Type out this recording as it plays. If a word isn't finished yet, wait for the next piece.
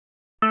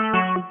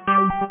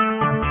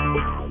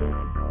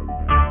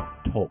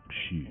Talk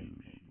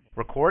Shoes.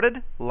 Recorded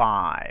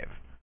live.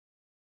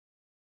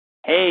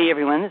 Hey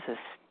everyone, this is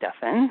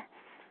Stefan,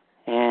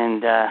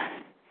 and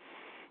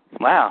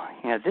wow,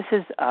 this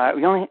is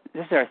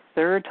our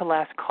third to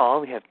last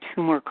call. We have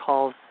two more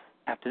calls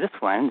after this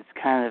one.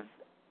 It's kind of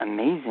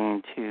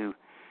amazing to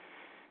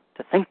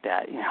think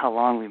that how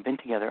long we've been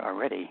together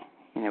already.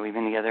 We've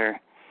been together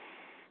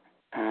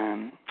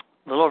a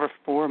little over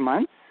 4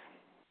 months,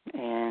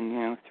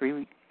 and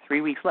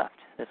 3 weeks left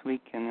this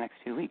week and the next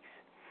 2 weeks.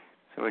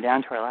 So we're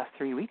down to our last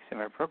 3 weeks of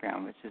our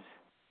program, which is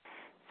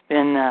it's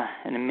been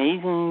an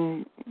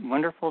amazing,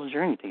 wonderful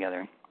journey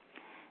together.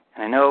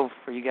 And I know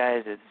for you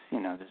guys, it's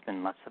there's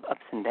been lots of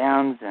ups and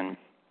downs and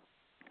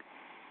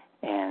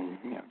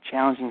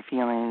challenging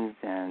feelings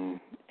and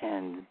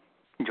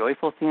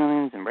joyful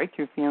feelings and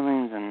breakthrough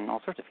feelings and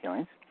all sorts of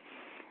feelings.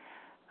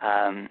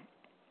 And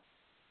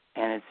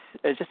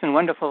it's just been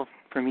wonderful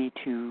for me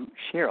to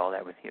share all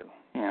that with you.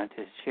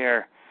 To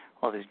share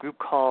all these group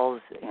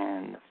calls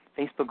and the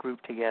Facebook group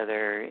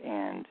together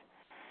and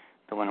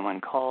the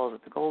one-on-one calls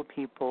with the gold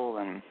people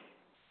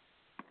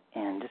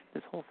and just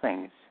this whole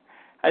thing.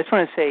 I just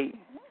want to say,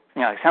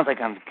 it sounds like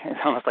it's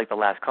almost like the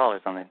last call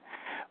or something,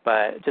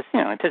 but just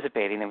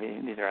anticipating that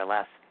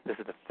this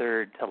is the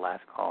third to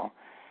last call,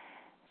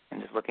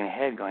 and just looking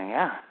ahead, going,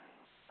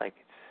 it's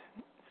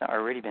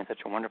already been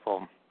such a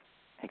wonderful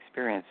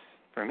experience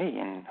for me,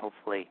 and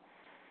hopefully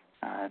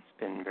it's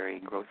been very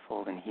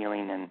growthful and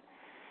healing and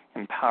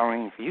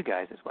empowering for you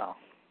guys as well.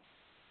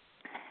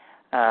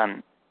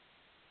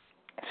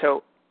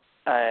 So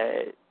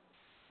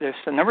there's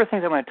a number of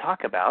things I want to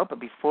talk about, but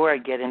before I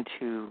get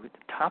into the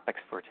topics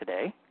for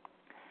today,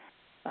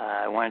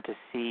 I wanted to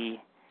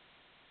see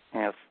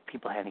if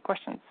people had any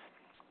questions.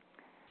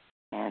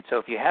 And so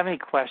if you have any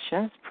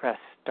questions, press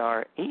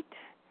 *8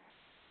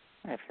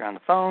 if you're on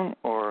the phone,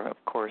 or, of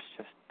course,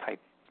 just type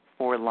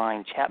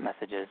 4-line chat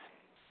messages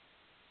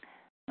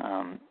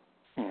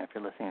if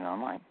you're listening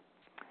online.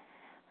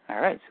 All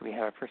right, so we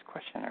have our first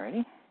question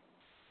already.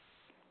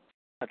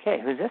 Okay,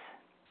 who's this?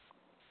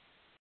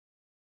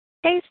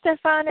 Hey,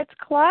 Stefan, it's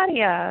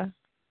Claudia.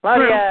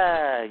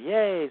 Claudia,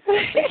 yay.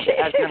 Thanks for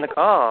having you on the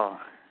call.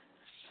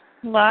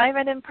 Live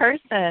and in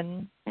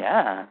person.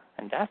 Yeah,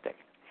 fantastic.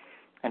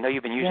 I know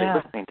you've been usually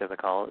listening to the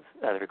calls,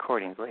 the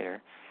recordings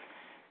later.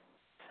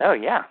 So,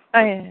 yeah.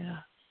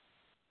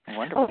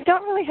 Wonderful. Well, I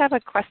don't really have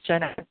a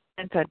question. I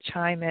wanted to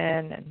chime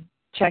in and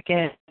check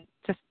in,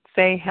 just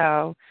say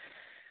how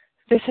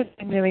this has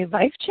been really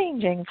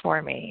life-changing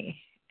for me.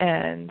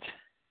 And,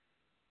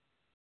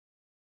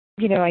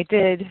 I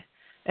did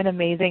an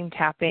amazing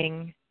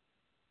tapping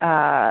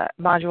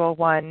Module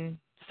 1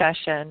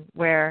 session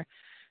where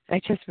I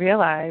just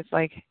realized,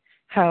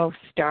 how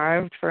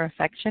starved for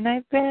affection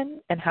I've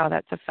been and how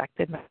that's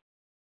affected my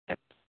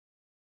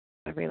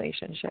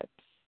relationships.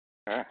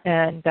 Sure.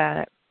 And,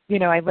 I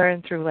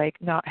learned through,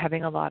 not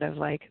having a lot of,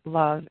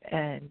 love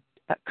and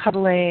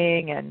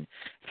cuddling and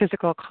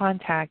physical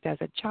contact as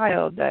a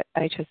child, that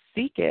I just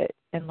seek it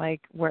and,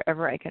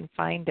 wherever I can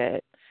find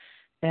it.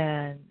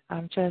 And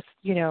I'm just,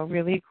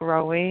 really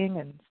growing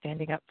and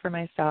standing up for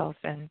myself.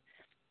 And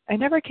I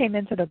never came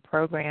into the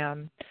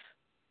program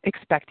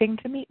expecting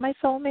to meet my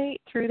soulmate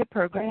through the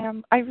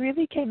program. I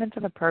really came into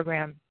the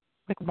program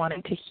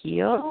wanting to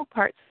heal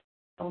parts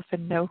of myself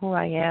and know who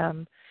I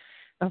am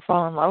and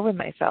fall in love with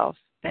myself.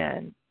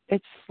 And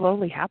it's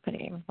slowly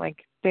happening.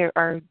 There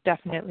are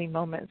definitely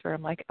moments where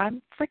I'm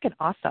I'm freaking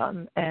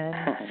awesome. And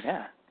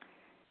yeah.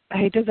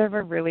 I deserve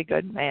a really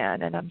good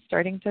man, and I'm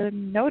starting to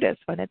notice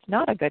when it's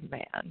not a good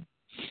man.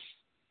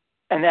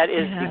 And that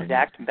is the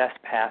exact best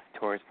path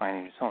towards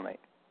finding your soulmate.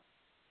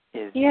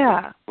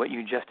 What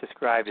you just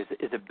described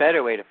is a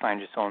better way to find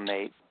your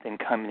soulmate than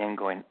coming in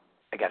going,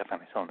 I got to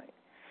find my soulmate.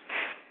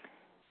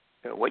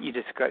 So what you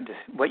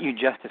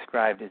just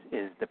described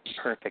is the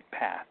perfect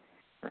path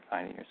for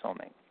finding your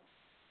soulmate.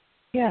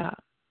 Yeah.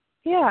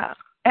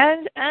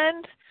 And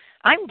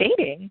I'm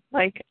dating.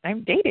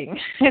 I'm dating.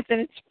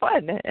 It's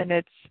fun. And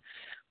it's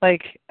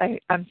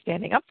I'm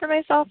standing up for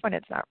myself when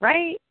it's not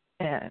right.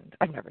 And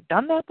I've never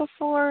done that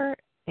before.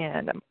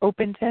 And I'm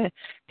open to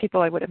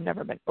people I would have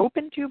never been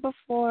open to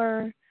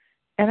before.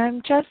 And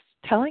I'm just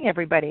telling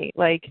everybody,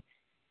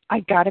 I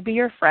got to be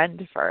your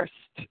friend first.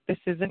 This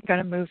isn't going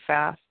to move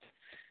fast.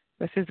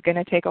 This is going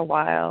to take a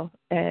while.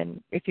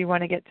 And if you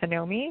want to get to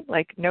know me,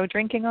 no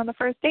drinking on the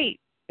first date.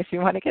 If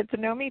you want to get to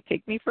know me,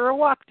 take me for a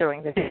walk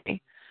during the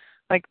day.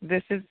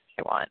 This is what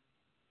I want.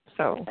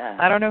 So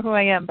I don't know who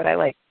I am, but I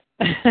like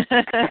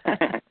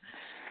it.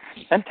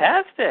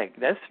 Fantastic.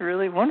 That's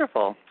really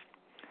wonderful.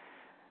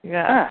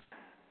 Yeah.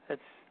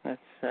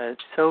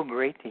 That's so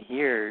great to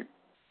hear,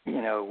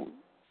 well,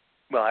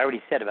 I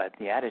already said about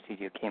the attitude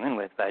you came in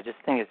with, but I just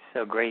think it's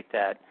so great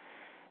that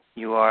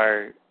you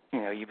are,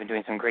 you've been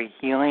doing some great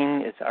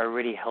healing. It's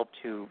already helped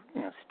you,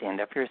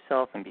 stand up for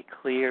yourself and be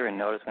clear and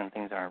notice when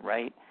things aren't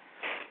right,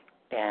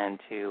 and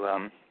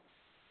to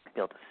be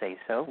able to say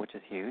so, which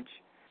is huge,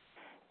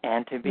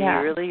 and to be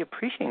really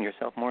appreciating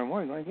yourself more and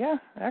more, going,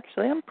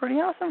 actually, I'm pretty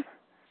awesome.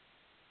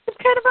 It's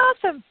kind of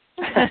awesome.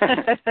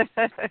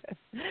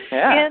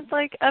 Yeah.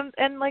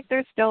 And like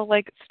there's still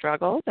like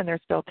struggles and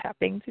there's still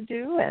tapping to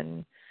do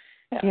and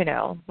you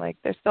know, like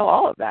there's still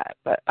all of that.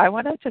 But I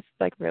want to just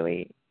like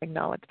really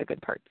acknowledge the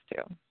good parts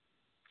too.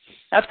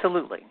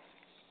 Absolutely.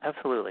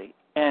 Absolutely.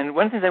 And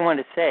one of the things I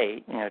wanted to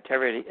say, you know,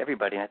 to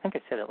everybody, and I think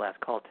I said it last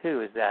call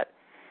too, is that,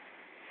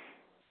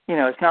 you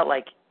know, it's not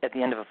like at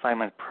the end of a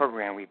 5-month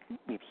program we've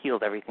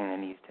healed everything that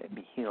needs to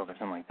be healed or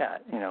something like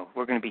that. You know,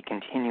 we're going to be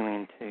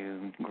continuing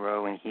to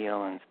grow and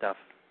heal and stuff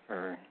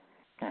for,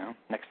 you know,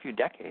 next few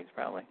decades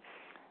probably.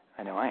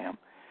 I know I am.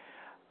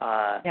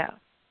 Yeah.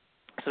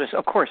 So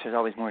of course there's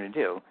always more to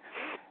do.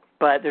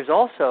 But there's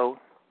also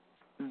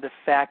the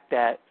fact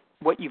that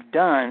what you've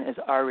done has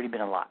already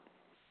been a lot.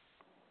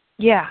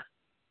 Yeah.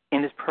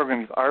 In this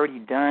program, you've already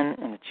done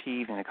and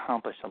achieved and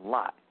accomplished a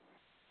lot.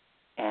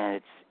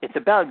 And it's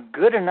about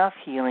good enough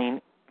healing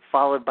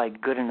followed by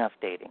good enough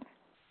dating.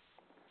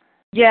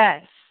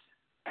 Yes.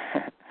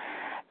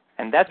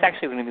 And that's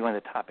actually going to be one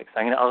of the topics.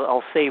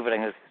 I'll save it.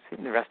 I'm going to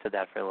see the rest of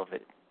that for a little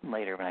bit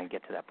later when I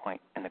get to that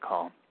point in the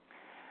call.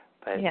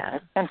 But yeah.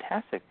 That's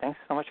fantastic. Thanks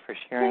so much for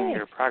sharing Thanks.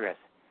 your progress.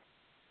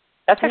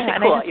 That's actually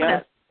cool.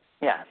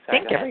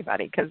 Thank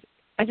everybody because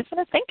I just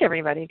want to thank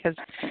everybody because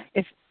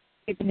if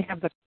we didn't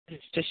have the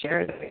courage to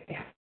share that we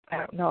have, I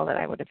don't know that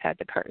I would have had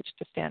the courage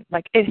to stand.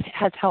 Like it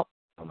has helped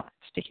so much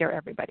to hear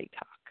everybody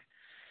talk.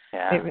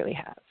 Yeah. It really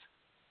has.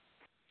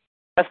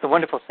 That's the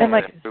wonderful thing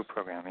about the group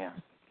program, yeah.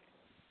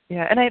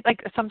 Yeah, and I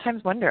like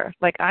sometimes wonder,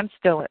 like I'm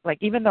still like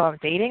even though I'm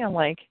dating, I'm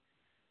like,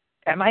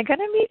 am I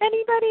gonna meet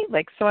anybody?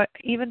 Like so,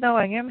 even though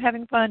I am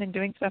having fun and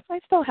doing stuff, I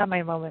still have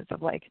my moments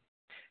of like,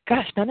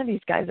 gosh, none of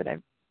these guys that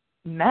I've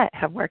met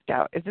have worked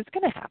out. Is this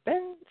gonna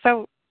happen?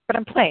 So, but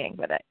I'm playing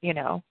with it, you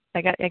know.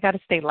 I got to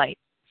stay light.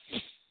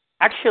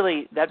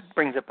 Actually, that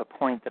brings up a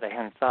point that I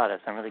hadn't thought of.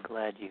 So I'm really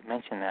glad you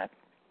mentioned that.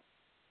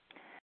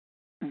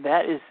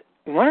 That is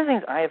one of the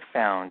things I have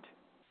found,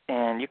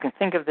 and you can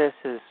think of this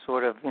as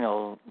sort of, you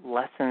know,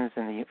 lessons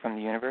from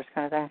the universe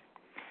kind of thing.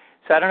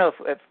 So I don't know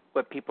if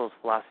what people's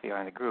philosophy are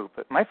in the group,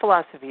 but my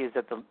philosophy is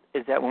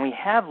that when we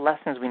have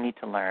lessons we need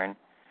to learn,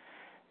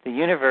 the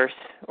universe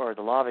or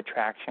the law of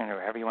attraction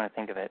or however you want to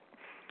think of it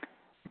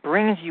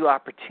brings you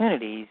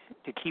opportunities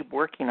to keep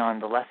working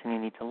on the lesson you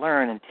need to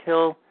learn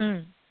until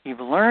you've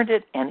learned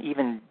it and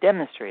even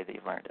demonstrated that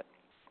you've learned it.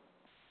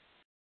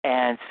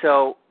 And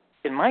so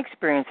in my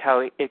experience, how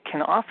it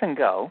can often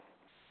go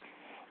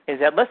is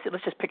that let's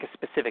just pick a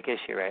specific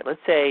issue, right? Let's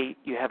say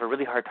you have a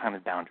really hard time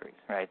with boundaries,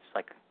 right? It's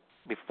like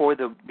before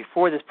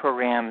this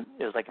program,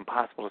 it was like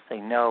impossible to say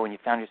no, and you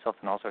found yourself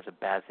in all sorts of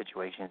bad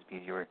situations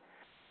because you were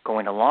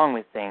going along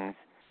with things.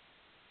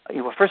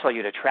 Well, first of all,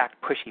 you'd attract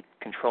pushy,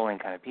 controlling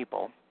kind of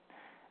people.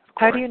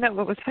 How do you know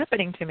what was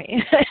happening to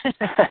me?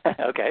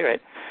 Okay,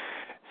 right.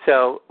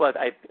 So, well,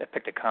 I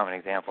picked a common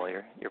example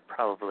here. You're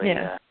probably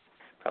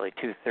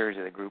 2/3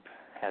 of the group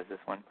has this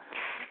one.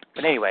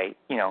 But anyway,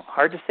 you know,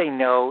 hard to say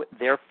no,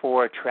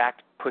 therefore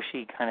attract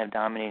pushy, kind of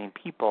dominating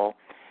people,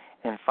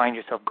 and find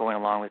yourself going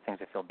along with things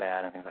that feel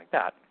bad and things like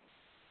that.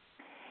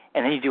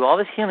 And then you do all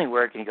this healing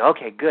work, and you go,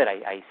 okay, good,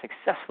 I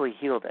successfully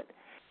healed it.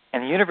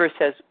 And the universe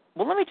says,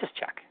 well, let me just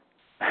check.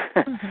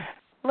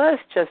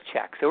 Let's just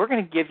check. So we're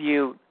going to give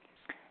you,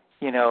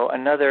 you know,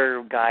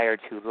 another guy or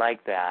two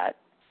like that,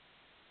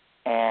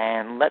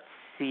 and let's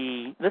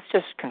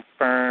just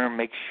confirm,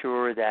 make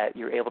sure that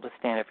you're able to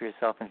stand up for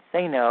yourself and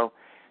say no,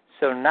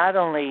 so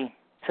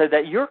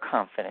that you're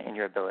confident in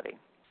your ability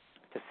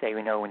to say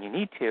no when you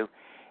need to.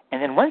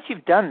 And then once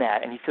you've done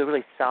that and you feel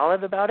really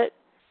solid about it,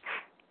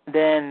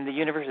 then the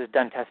universe is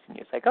done testing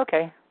you. It's like,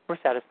 okay, we're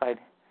satisfied,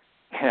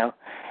 you know.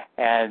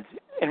 And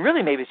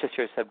really maybe it's just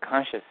your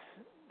subconscious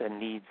that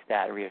needs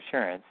that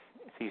reassurance.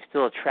 So you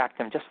still attract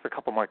them just for a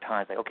couple more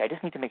times. Like, okay, I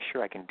just need to make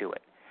sure I can do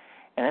it.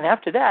 And then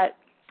after that,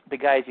 the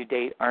guys you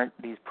date aren't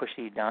these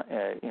pushy,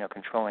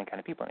 controlling kind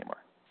of people anymore.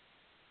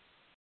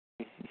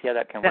 You see how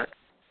that can work?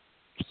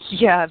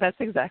 Yeah, that's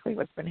exactly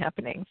what's been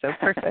happening. So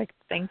perfect.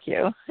 Thank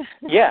you.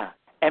 Yeah.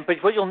 But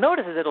what you'll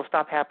notice is it'll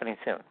stop happening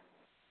soon.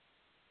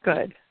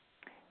 Good.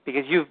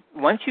 Because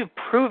once you've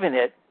proven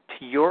it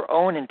to your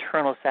own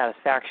internal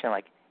satisfaction,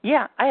 like,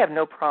 yeah, I have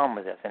no problem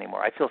with this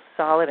anymore. I feel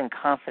solid and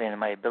confident in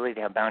my ability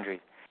to have boundaries.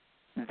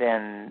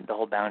 Then the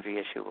whole boundary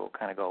issue will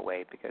kind of go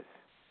away because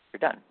you're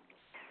done.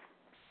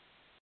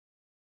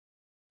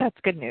 That's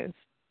good news.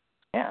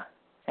 Yeah.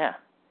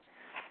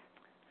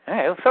 All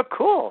right, well, so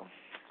cool.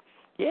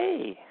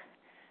 Yay.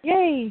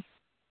 I'm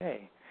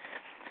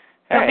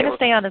going to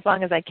stay on as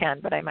long as I can,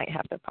 but I might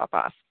have to pop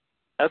off.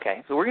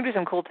 Okay, so we're going to do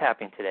some cool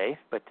tapping today,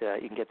 but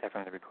you can get that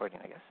from the recording,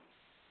 I guess.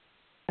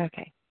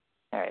 Okay.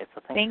 All right,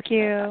 so thank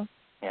you.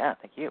 Yeah,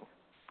 thank you.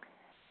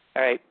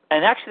 All right,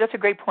 and actually that's a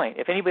great point.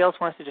 If anybody else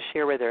wants to just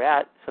share where they're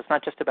at, so it's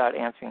not just about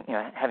answering,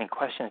 having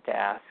questions to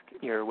ask,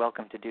 you're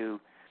welcome to do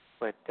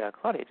what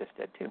Claudia just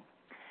did too.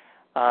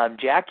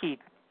 Jackie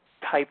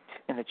typed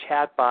in the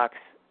chat box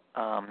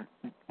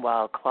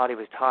while Claudia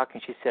was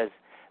talking, she says,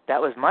 that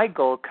was my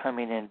goal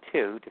coming in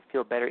too, to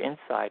feel better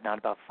inside, not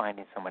about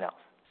finding someone else.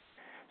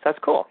 So that's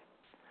cool.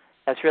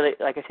 That's really,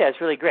 like I said,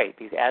 it's really great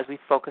because as we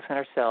focus on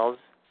ourselves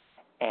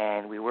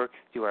and we work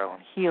through our own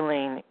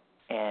healing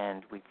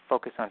and we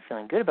focus on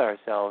feeling good about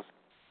ourselves,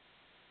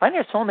 finding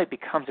our soulmate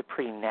becomes a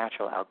pretty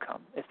natural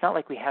outcome. It's not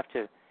like we have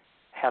to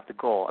have the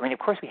goal. I mean, of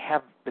course we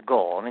have the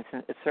goal. I mean,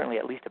 it's certainly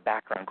at least a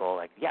background goal,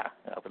 like, yeah,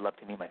 I would love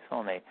to meet my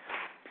soulmate.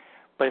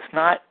 But it's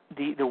not,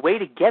 the way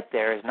to get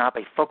there is not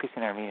by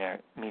focusing on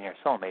meeting our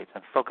soulmates,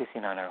 on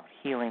focusing on our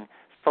healing,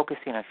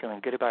 focusing on feeling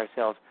good about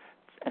ourselves,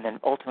 and then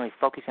ultimately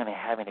focusing on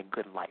having a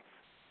good life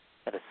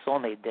that a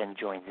soulmate then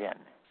joins in.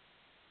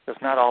 So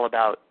it's not all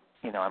about,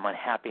 I'm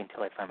unhappy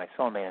until I find my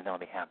soulmate and then I'll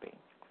be happy.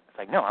 It's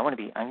like, no, I'm going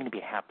to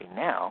be happy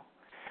now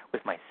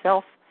with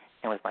myself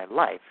and with my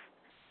life,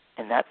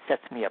 and that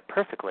sets me up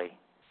perfectly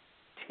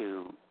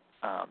to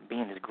be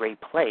in this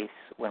great place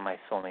when my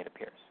soulmate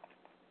appears.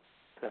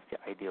 So that's the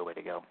ideal way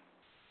to go.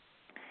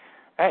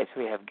 All right, so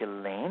we have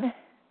Ghislaine.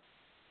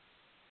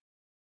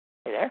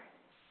 Hey there.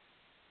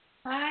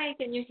 Hi,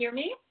 can you hear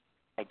me?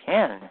 I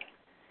can.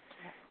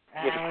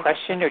 Do you have a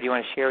question, or do you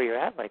want to share where you're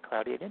at, like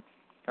Claudia did,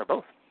 or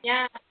both?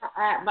 Yeah,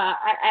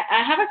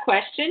 I have a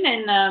question,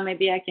 and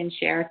maybe I can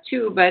share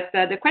too. But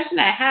the question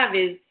I have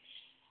is,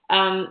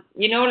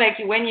 like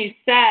when you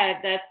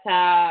said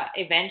that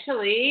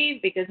eventually,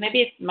 because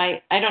maybe it's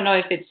I don't know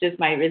if it's just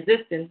my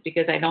resistance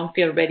because I don't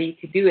feel ready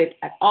to do it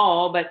at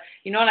all, but,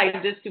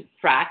 like just to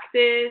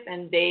practice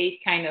and date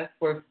kind of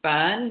for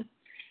fun.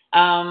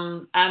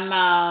 I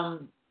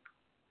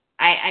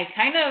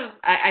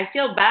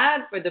feel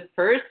bad for the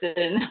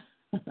person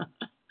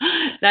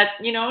that,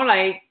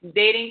 like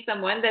dating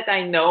someone that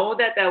I know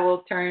that I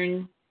will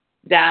turn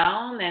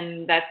down,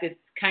 and that it's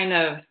kind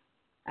of,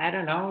 I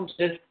don't know,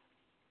 just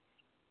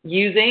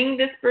using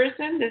this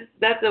person.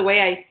 That's the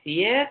way I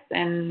see it,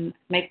 and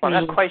I'm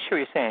not quite sure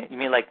what you're saying. You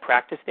mean like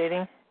practice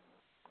dating?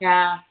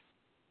 Yeah.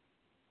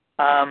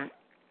 I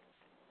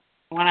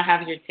want to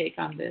have your take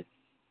on this.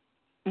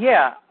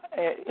 Yeah,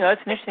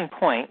 that's an interesting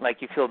point.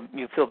 Like you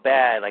feel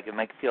bad, like it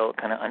might feel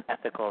kind of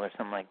unethical or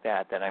something like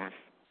that. That I'm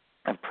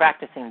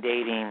practicing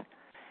dating,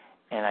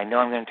 and I know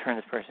I'm going to turn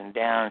this person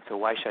down. So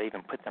why should I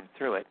even put them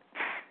through it?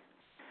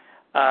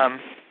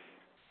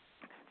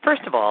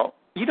 First of all,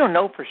 you don't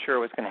know for sure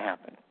what's going to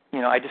happen.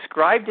 I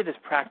described it as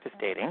practice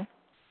dating,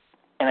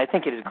 and I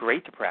think it is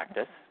great to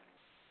practice.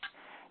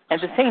 At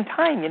the same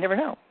time, you never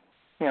know.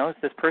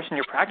 This person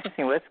you're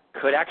practicing with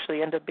could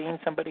actually end up being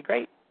somebody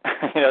great.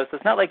 So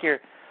it's not like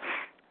you're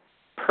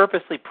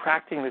purposely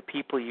practicing with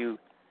people you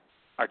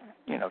are,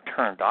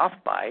 turned off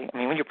by. I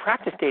mean, when you're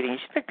practice dating, you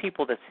should pick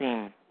people that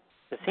seem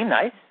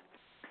nice.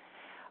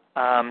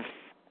 And,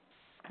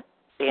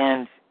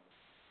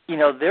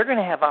 they're going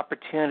to have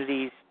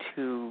opportunities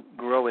to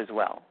grow as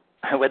well,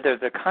 whether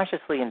they're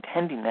consciously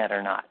intending that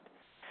or not.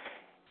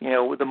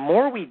 The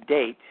more we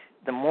date,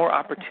 the more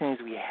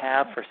opportunities we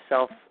have for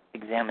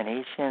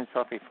self-examination,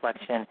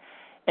 self-reflection,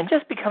 and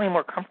just becoming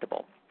more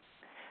comfortable.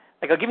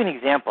 Like, I'll give you an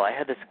example. I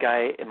had this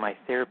guy in my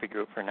therapy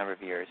group for a number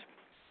of years.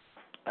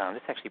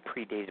 This actually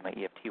predated my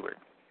EFT work.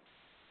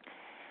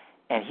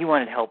 And he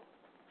wanted help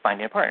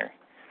finding a partner.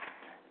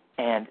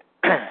 And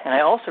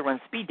I also run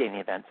speed dating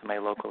events in my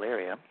local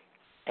area.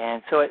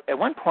 And so at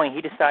one point,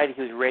 he decided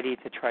he was ready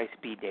to try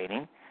speed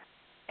dating.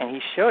 And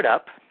he showed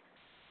up,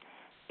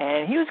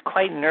 and he was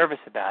quite nervous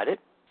about it.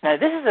 Now,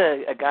 this is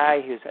a guy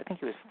I think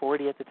he was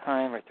 40 at the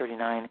time, or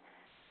 39,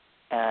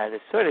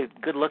 this sort of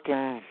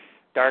good-looking,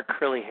 dark,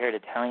 curly-haired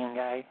Italian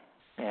guy,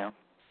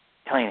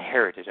 Italian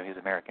heritage. I mean, he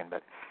was American,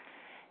 but,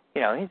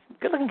 he's a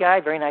good-looking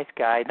guy, very nice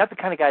guy. Not the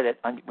kind of guy that,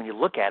 when you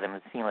look at him,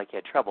 it seemed like he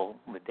had trouble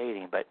with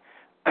dating, but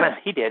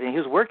he did, and he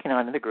was working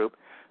on it in the group.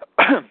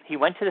 He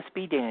went to the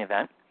speed dating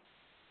event,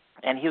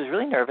 and he was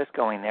really nervous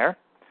going there.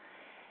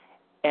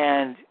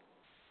 And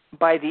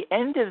by the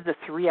end of the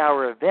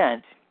 3-hour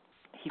event,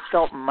 he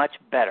felt much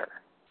better.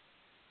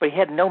 But he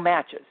had no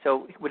matches.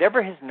 So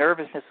whatever his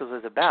nervousness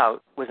was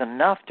about was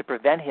enough to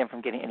prevent him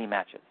from getting any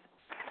matches,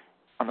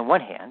 on the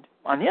one hand.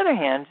 On the other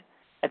hand,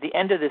 at the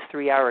end of this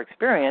 3-hour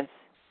experience,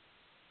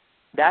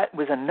 that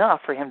was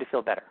enough for him to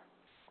feel better,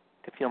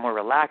 to feel more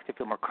relaxed, to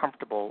feel more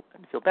comfortable,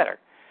 and to feel better.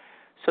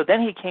 So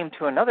then he came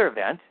to another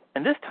event,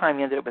 and this time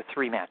he ended up with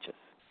 3 matches,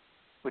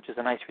 which is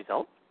a nice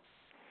result.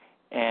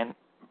 And,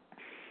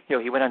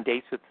 he went on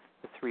dates with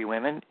the 3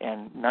 women,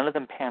 and none of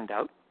them panned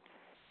out.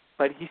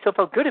 But he still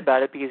felt good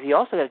about it because he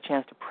also got a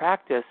chance to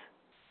practice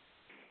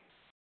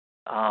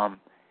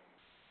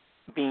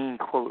being,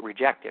 quote,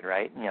 rejected,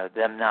 right?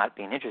 Them not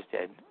being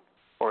interested,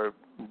 or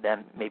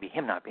them, maybe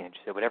him not being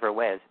interested, whatever it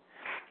was.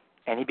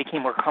 And he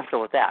became more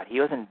comfortable with that. He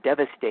wasn't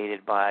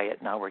devastated by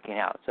it not working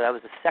out. So that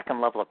was the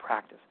second level of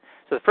practice.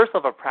 So the first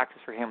level of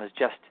practice for him was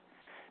just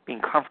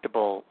being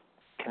comfortable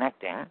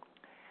connecting.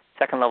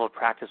 Second level of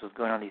practice was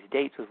going on these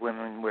dates with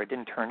women where it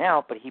didn't turn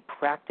out, but he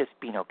practiced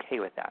being okay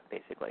with that,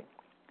 basically.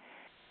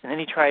 And then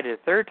he tried it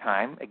a third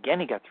time. Again,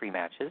 he got 3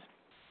 matches.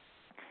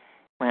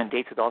 Went on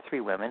dates with all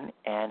 3 women,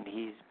 and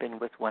he's been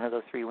with one of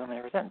those 3 women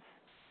ever since.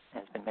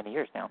 And it's been many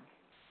years now.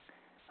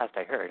 Last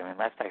I heard.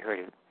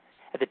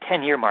 At the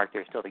 10-year mark,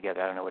 they're still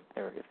together. I don't know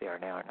if they are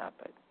now or not,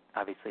 but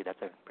obviously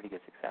that's a pretty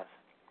good success.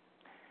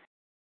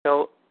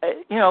 So,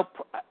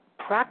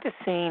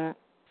 practicing,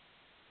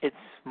 it's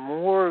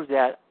more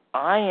that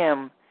I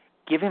am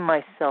giving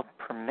myself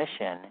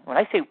permission. When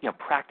I say,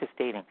 practice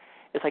dating,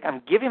 it's like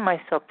I'm giving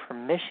myself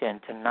permission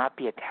to not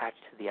be attached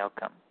to the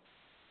outcome,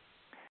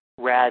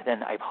 rather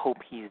than I hope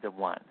he's the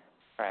one,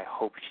 or I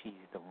hope she's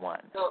the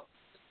one. So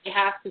we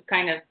have to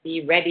kind of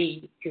be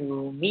ready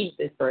to meet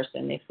this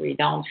person. If we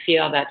don't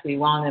feel that we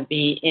want to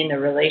be in a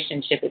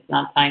relationship, it's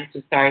not time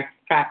to start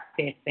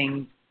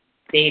practicing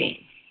dating.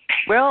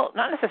 Well,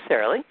 not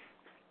necessarily.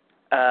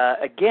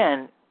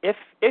 Again,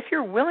 if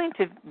you're willing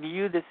to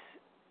view this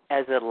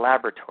as a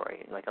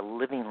laboratory, like a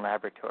living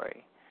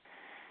laboratory,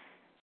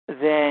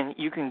 then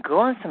you can go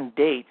on some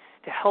dates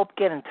to help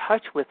get in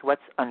touch with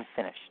what's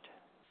unfinished,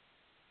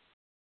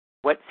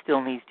 what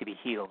still needs to be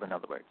healed, in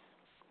other words.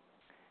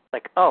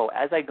 Like,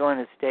 as I go on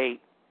this date,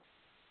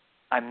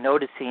 I'm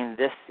noticing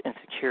this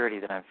insecurity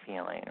that I'm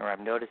feeling, or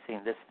I'm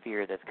noticing this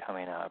fear that's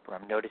coming up, or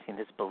I'm noticing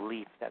this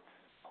belief that's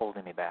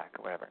holding me back,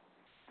 or whatever.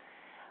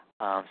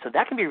 So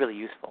that can be really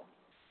useful.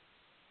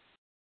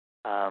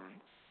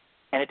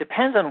 And it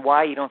depends on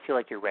why you don't feel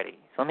like you're ready.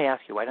 So let me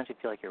ask you, why don't you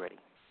feel like you're ready?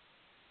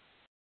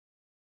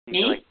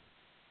 Me?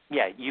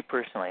 Yeah, you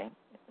personally.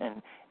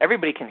 And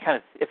everybody can kind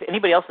of, if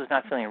anybody else is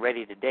not feeling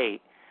ready to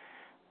date,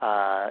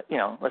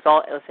 let's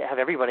have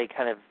everybody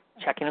kind of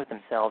check in with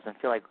themselves and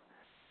feel like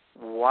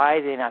why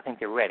they not think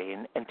they're ready.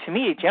 And to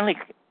me, generally,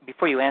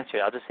 before you answer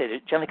it, I'll just say that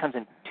it generally comes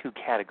in two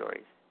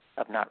categories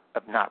of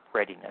not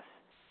readiness.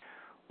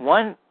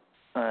 One,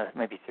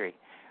 maybe three.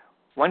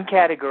 One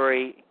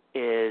category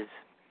is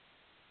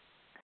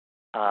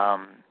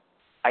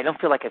I don't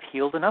feel like I've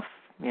healed enough.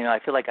 I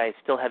feel like I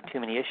still have too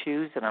many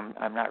issues, and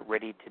I'm not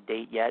ready to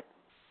date yet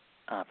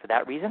for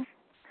that reason.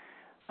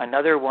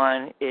 Another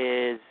one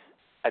is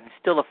I'm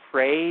still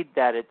afraid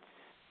that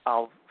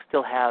I'll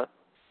still have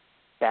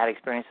bad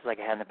experiences like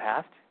I had in the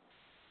past,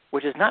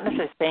 which is not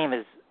necessarily the same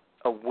as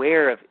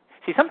aware of.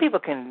 See, some people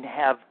can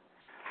have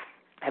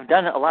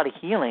done a lot of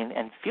healing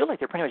and feel like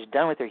they're pretty much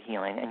done with their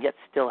healing, and yet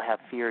still have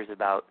fears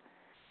about,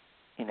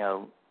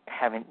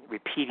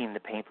 repeating the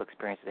painful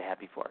experiences they had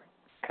before.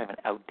 Kind of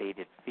an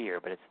outdated fear,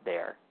 but it's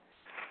there.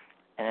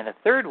 And then the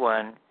third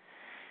one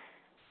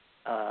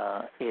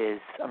is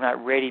I'm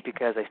not ready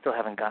because I still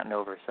haven't gotten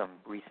over some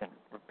recent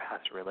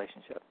past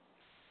relationship.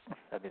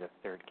 That'd be the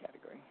third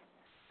category.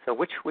 So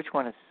which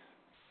one is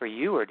for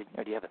you, or do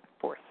you have a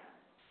fourth?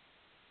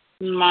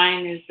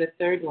 Mine is the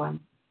third one.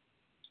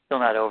 Still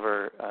not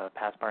over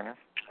past partner?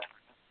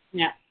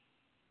 Yeah.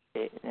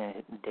 Dave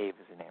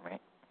is the name,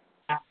 right?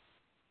 Yeah.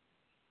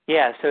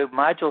 Yeah, so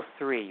module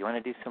 3, you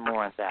want to do some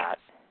more on that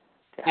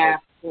to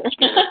help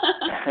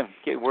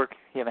work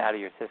him out of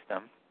your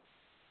system.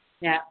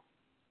 Yeah.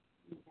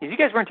 You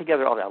guys weren't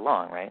together all that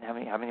long, right? How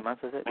many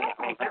months was it?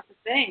 That's the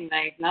thing,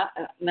 like not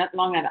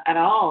long at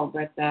all.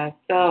 But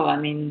still, I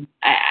mean,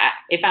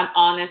 if I'm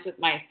honest with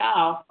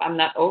myself, I'm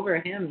not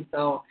over him,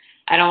 so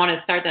I don't want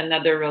to start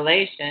another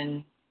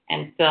relation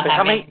and still have.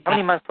 How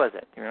many months was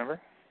it? Do you remember?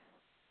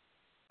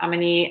 How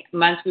many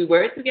months we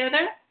were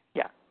together?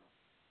 Yeah.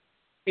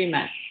 3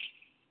 months.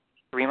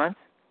 3 months?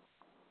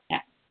 Yeah.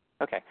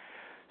 Okay.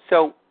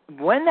 So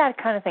when that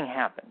kind of thing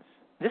happens,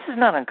 this is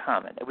not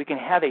uncommon. We can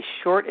have a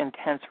short,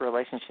 intense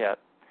relationship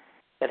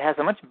that has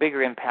a much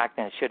bigger impact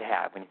than it should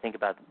have when you think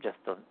about just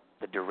the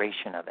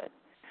duration of it.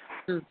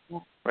 Mm-hmm.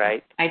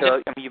 Right?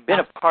 You've been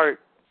apart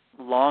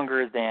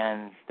longer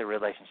than the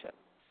relationship,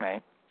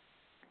 right?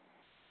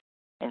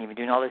 And you've been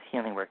doing all this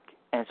healing work.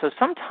 And so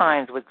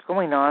sometimes what's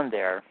going on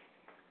there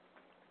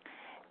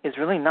is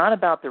really not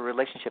about the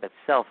relationship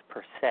itself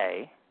per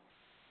se,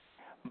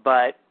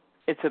 but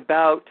it's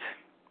about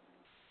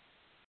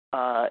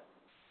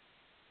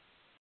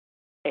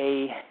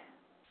a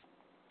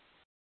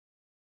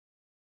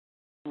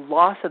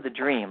loss of the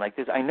dream. Like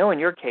this, I know in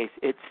your case,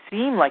 it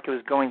seemed like it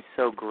was going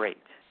so great.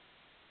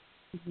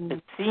 Mm-hmm.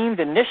 It seemed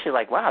initially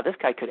like, wow, this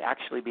guy could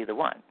actually be the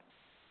one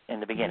in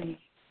the beginning.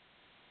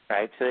 Mm-hmm.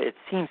 Right? So it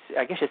seems,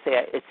 I guess you say,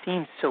 it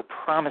seems so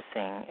promising,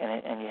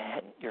 and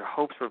your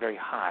hopes were very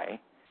high,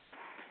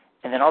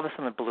 and then all of a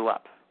sudden it blew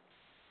up.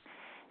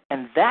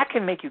 And that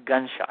can make you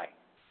gun-shy.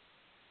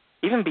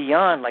 Even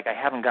beyond, like, I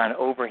haven't gone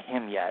over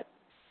him yet,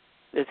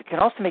 it can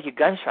also make you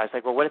gun-shy. It's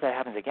like, well, what if that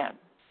happens again?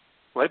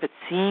 What if it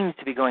seems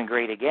to be going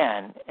great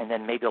again, and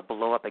then maybe it'll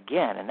blow up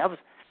again? And that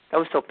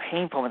was so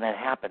painful when that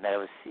happened, that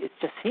it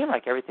just seemed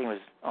like everything was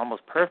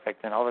almost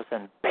perfect, and all of a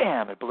sudden,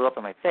 bam, it blew up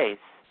in my face.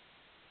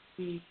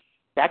 Mm-hmm.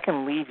 That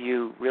can leave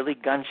you really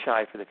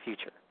gun-shy for the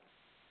future.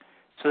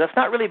 So that's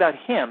not really about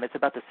him, it's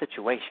about the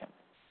situation.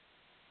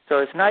 So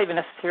it's not even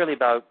necessarily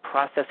about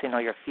processing all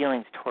your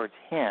feelings towards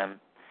him,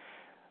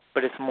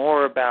 but it's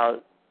more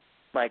about,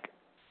 like,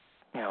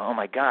 oh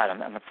my God,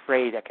 I'm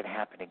afraid that can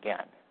happen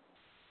again.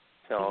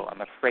 So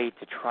I'm afraid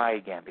to try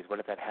again, because what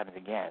if that happens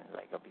again?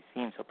 Like, it'll be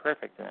seem so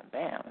perfect, and then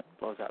bam, it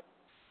blows up.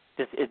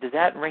 Does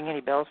that ring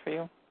any bells for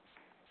you?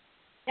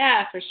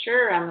 Yeah, for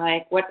sure. I'm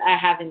like, what I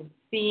haven't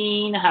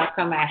seen, how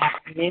come I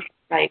have missed?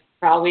 Like,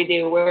 probably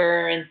there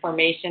were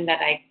information that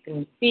I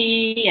can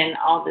see and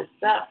all this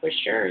stuff, for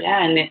sure.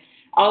 Yeah, and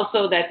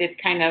also that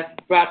it kind of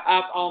brought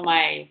up all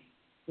my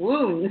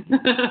wounds,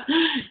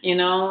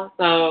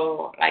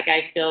 So like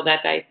I feel that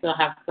I still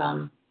have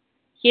some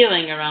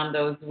healing around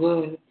those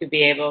wounds to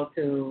be able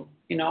to,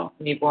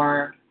 be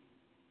more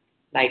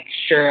like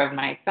sure of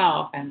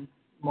myself and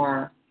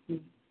more.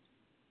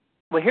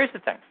 Well, here's the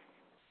thing.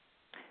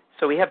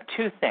 So we have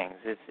two things.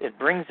 It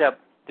brings up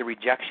the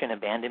rejection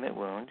abandonment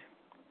wound.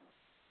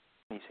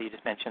 So you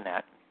just mentioned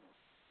that.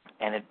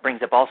 And it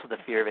brings up also the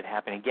fear of it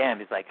happening again.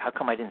 It's like, how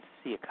come I didn't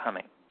see it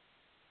coming?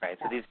 Right?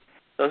 So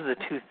those are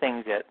the two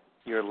things that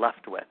you're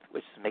left with,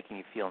 which is making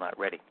you feel not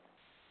ready.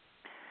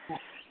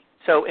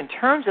 So in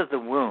terms of the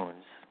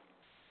wounds,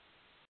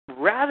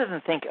 rather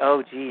than think,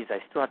 oh, geez, I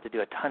still have to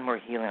do a ton more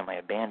healing on my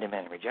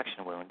abandonment and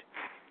rejection wound,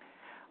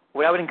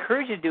 what I would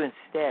encourage you to do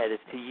instead is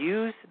to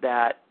use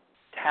that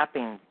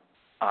tapping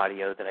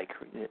audio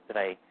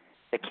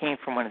that came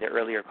from one of the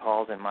earlier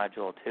calls in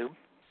Module 2,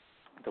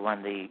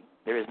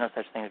 there is no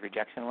such thing as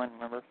rejection one,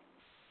 remember?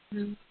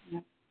 Mm-hmm.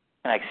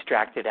 And I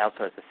extracted it out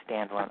so it's a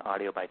standalone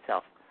audio by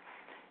itself.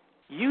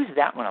 Use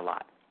that one a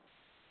lot.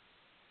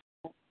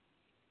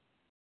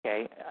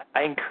 Okay?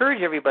 I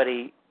encourage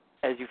everybody,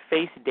 as you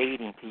face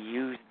dating, to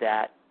use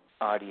that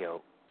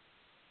audio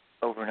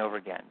over and over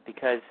again,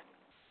 because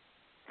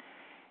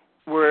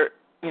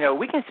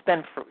we can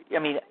spend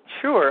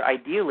sure,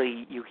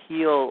 ideally you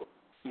heal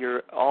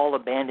your all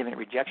abandonment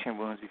rejection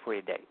wounds before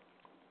you date.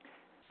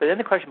 But then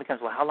the question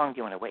becomes, well, how long do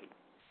you want to wait,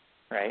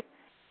 right?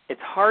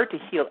 It's hard to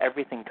heal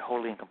everything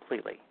totally and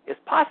completely. It's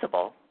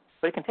possible,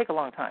 but it can take a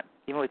long time,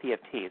 even with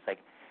EFT. It's like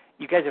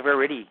you guys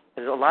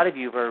a lot of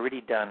you have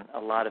already done a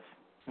lot of,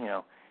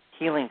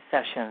 healing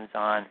sessions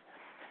on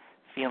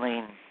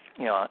feeling,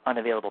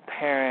 unavailable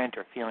parent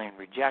or feeling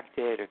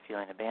rejected or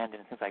feeling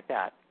abandoned, things like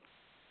that.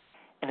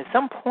 And at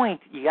some point,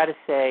 you got to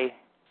say,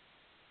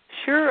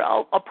 sure,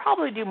 I'll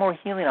probably do more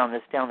healing on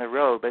this down the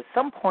road, but at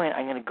some point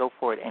I'm going to go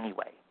for it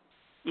anyway,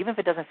 even if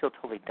it doesn't feel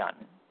totally done.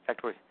 In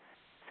fact, we're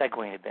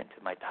segueing a bit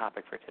to my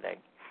topic for today.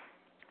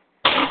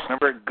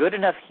 Remember, good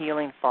enough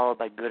healing followed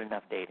by good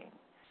enough dating.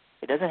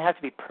 It doesn't have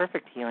to be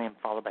perfect healing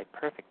followed by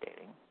perfect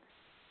dating,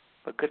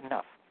 but good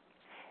enough.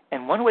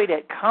 And one way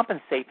to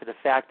compensate for the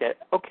fact that,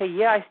 okay,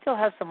 yeah, I still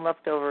have some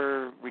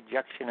leftover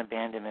rejection,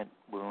 abandonment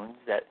wounds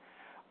that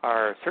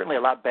are certainly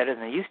a lot better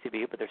than they used to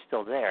be, but they're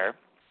still there,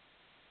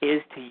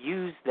 is to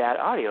use that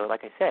audio,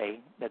 like I say,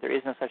 that there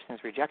is no such thing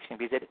as rejection,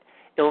 because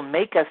it'll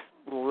make us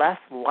less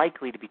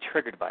likely to be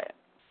triggered by it.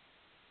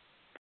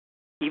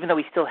 Even though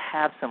we still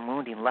have some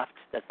wounding left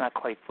that's not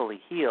quite fully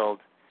healed,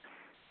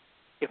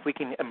 if we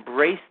can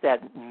embrace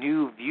that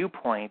new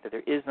viewpoint that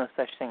there is no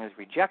such thing as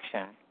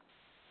rejection,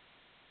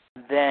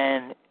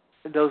 then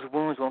those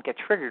wounds won't get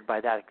triggered by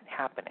that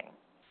happening.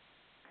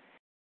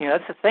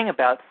 That's the thing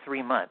about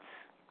 3 months.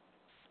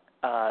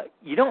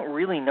 You don't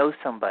really know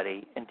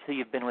somebody until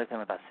you've been with them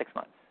about 6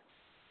 months,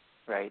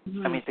 right?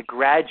 Mm-hmm. I mean, it's a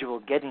gradual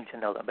getting to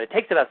know them, but it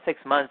takes about 6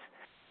 months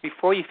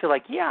before you feel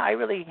like, yeah, I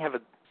really have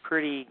a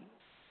pretty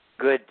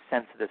good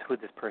sense of who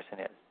this person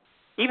is.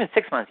 Even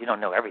 6 months, you don't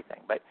know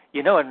everything, but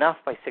you know enough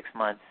by 6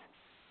 months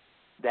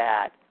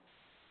that,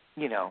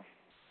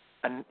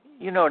 and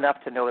you know enough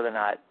to know whether or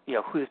not,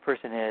 who this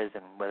person is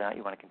and whether or not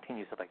you want to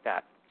continue, stuff like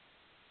that.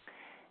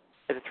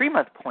 At the 3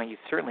 month point, you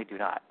certainly do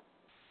not.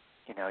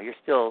 You're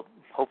still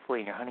hopefully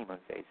in your honeymoon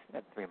phase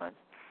at 3 months.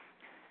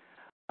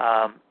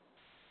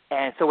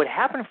 And so what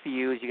happened for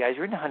you is you guys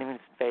were in the honeymoon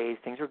phase,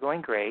 things were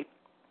going great,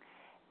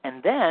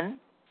 and then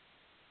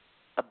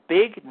a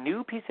big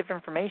new piece of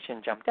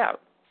information jumped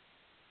out.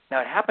 Now,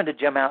 it happened to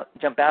jump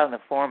out in the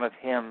form of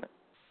him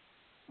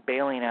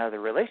bailing out of the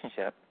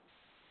relationship.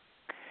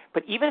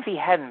 But even if he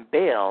hadn't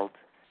bailed,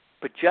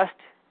 but just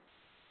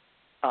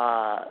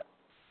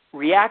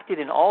reacted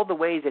in all the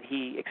ways that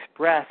he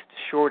expressed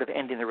short of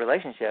ending the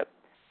relationship,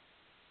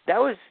 that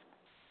was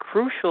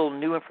crucial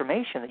new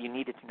information that you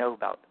needed to know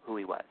about who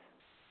he was.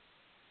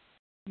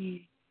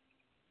 Mm.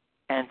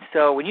 And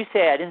so when you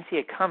say, I didn't see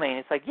it coming,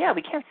 it's like, yeah,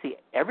 we can't see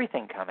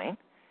everything coming.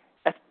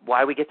 That's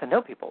why we get to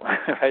know people.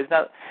 Right?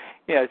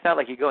 It's not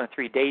like you go on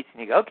 3 dates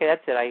and you go, okay,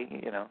 that's it.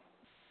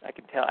 I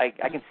can tell. I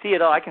can see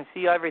it all. I can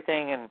see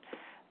everything, and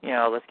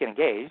let's get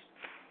engaged.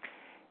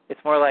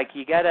 It's more like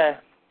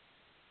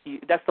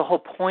that's the whole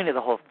point of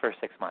the whole first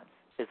 6 months.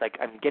 It's like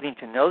I'm getting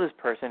to know this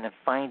person and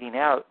finding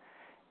out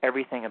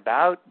everything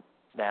about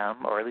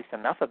them, or at least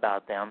enough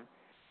about them,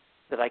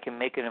 that I can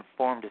make an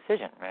informed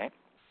decision, right?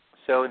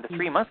 So in the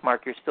 3 month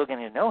mark, you're still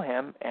getting to know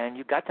him, and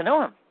you got to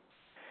know him,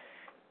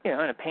 in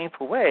a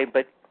painful way.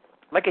 But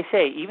like I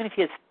say, even if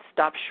he has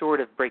stopped short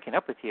of breaking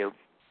up with you,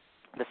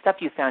 the stuff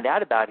you found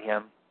out about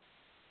him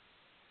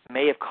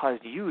may have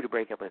caused you to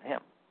break up with him.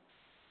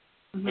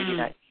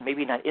 Mm-hmm.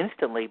 Maybe not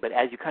instantly, but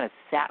as you kind of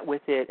sat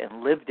with it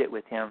and lived it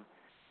with him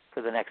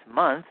for the next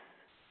month,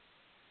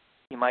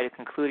 you might have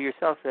concluded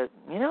yourself that,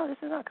 this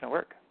is not going to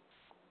work.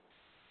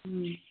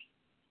 Mm.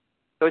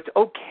 So it's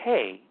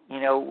okay.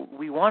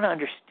 We want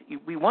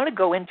to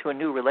go into a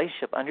new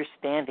relationship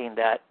understanding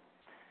that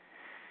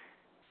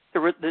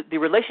the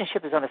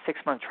relationship is on a 6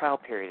 month trial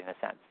period in a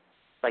sense.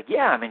 like,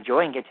 yeah, I'm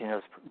enjoying getting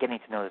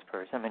to know this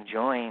person. I'm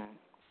enjoying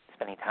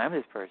spending time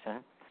with this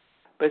person,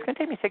 but it's going to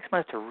take me 6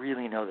 months to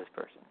really know this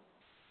person.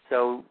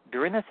 So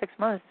during those 6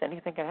 months,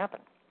 anything can happen.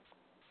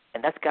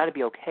 And that's got to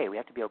be okay. We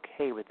have to be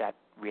okay with that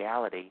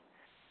reality.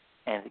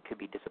 And it could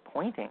be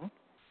disappointing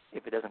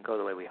if it doesn't go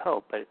the way we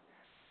hope, but,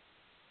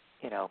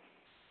 you know,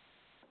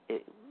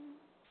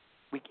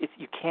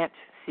 you can't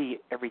see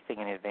everything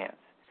in advance.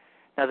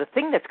 Now, the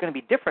thing that's going to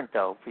be different,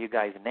 though, for you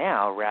guys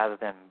now rather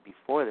than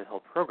before this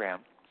whole program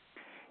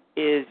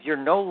is you're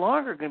no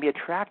longer going to be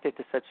attracted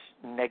to such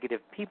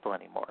negative people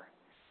anymore,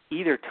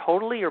 either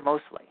totally or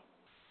mostly,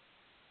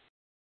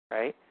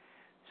 right?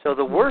 So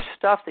the worst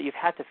stuff that you've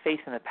had to face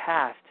in the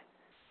past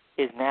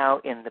is now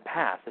in the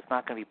past. It's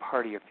not going to be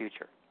part of your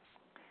future.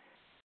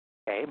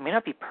 Okay? It may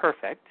not be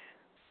perfect.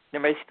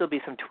 There may still be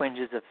some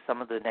twinges of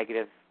some of the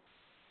negative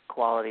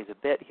qualities a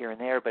bit here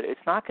and there, but it's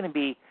not going to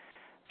be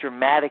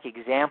dramatic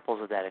examples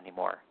of that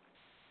anymore,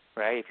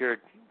 right? If you're,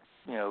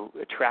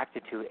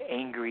 attracted to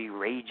angry,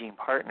 raging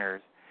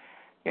partners,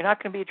 you're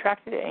not going to be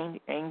attracted to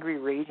angry,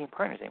 raging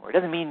partners anymore. It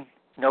doesn't mean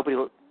nobody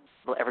will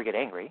ever get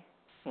angry.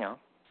 You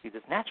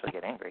just naturally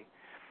get angry.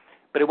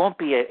 But it won't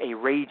be a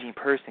raging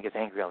person who gets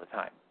angry all the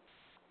time,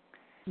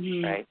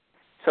 right?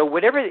 So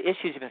whatever the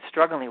issues you've been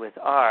struggling with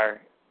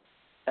are,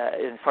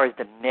 as far as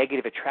the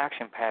negative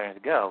attraction patterns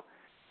go,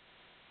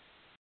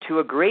 to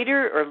a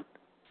greater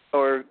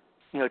or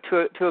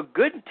to a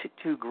good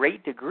to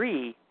great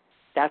degree,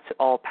 that's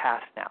all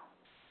past now.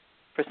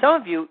 For some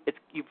of you,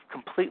 you've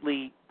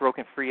completely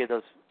broken free of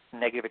those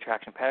negative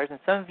attraction patterns, and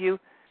some of you,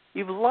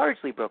 you've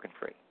largely broken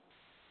free.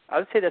 I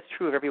would say that's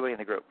true of everybody in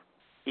the group.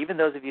 Even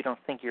those of you who don't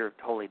think you're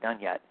totally done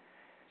yet,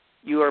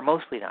 you are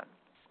mostly done.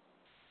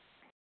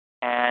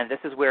 And this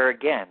is where,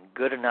 again,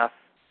 good enough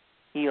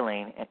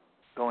healing and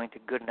going to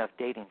good enough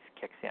dating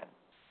kicks in,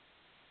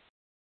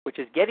 which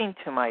is getting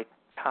to my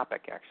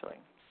topic, actually.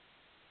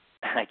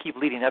 I keep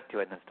leading up to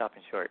it and then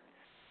stopping short.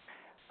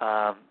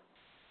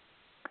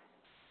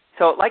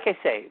 So, like I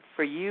say,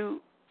 for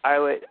you, I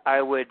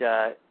would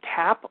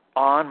tap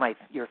on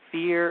your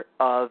fear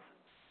of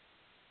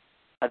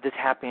this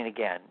happening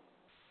again,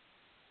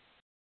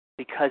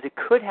 because it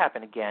could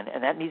happen again,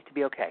 and that needs to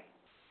be okay.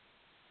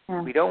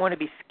 Yeah. We don't want to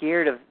be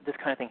scared of this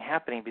kind of thing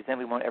happening, because then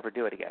we won't ever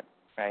do it again,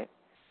 right?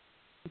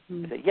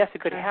 Mm-hmm. So, yes,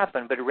 it could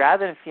happen, but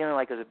rather than feeling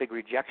like it was a big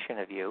rejection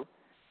of you,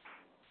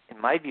 in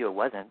my view, it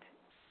wasn't.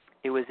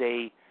 It was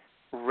a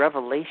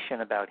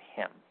revelation about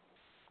him.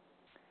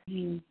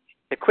 Mm-hmm.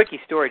 The quickie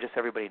story, just so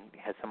everybody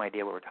has some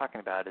idea what we're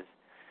talking about, is,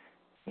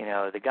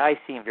 the guy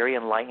seemed very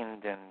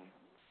enlightened and,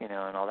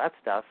 and all that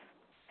stuff.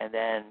 And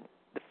then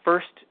the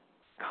first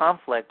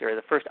conflict, or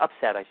the first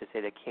upset, I should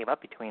say, that came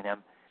up between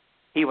them,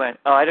 he went,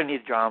 "Oh, I don't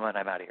need drama, and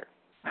I'm out of here."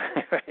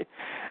 Right?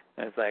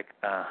 And it's like,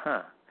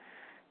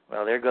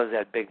 well, there goes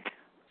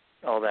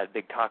all that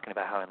big talking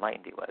about how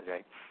enlightened he was,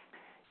 right?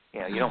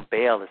 You don't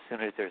bail as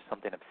soon as there's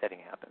something upsetting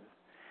happens.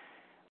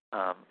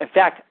 In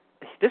fact,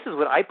 this is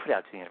what I put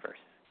out to the universe.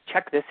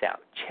 Check this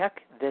out.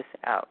 Check this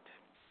out.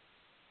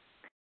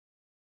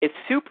 It's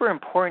super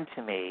important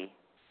to me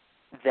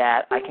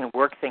that I can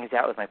work things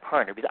out with my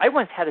partner, because I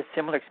once had a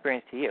similar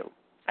experience to you.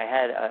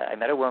 I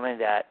met a woman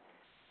that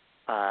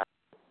I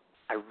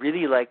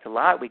really liked a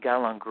lot. We got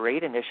along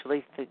great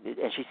initially,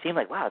 and she seemed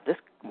like, wow, this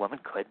woman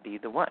could be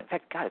the one. In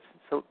fact, God, it's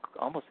so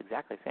almost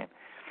exactly the same.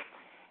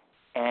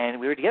 And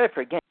we were together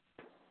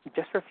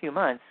just for a few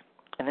months,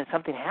 and then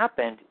something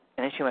happened,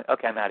 and then she went,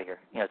 "Okay, I'm out of here.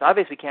 It's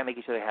obvious we can't make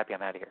each other happy.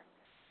 I'm out of here."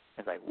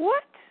 I was like,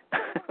 "What?"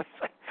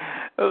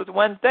 It was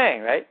one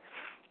thing, right?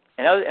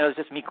 And it was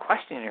just me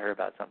questioning her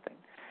about something.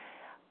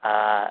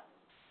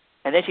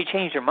 And then she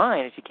changed her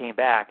mind, and she came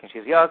back, and she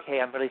goes, "Yeah, okay,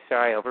 I'm really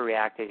sorry, I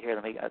overreacted. Here,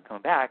 let me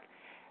come back."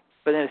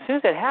 But then as soon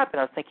as that happened,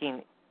 I was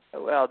thinking,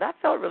 well, that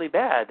felt really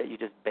bad that you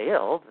just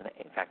bailed, and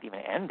in fact even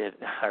ended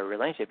our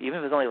relationship, even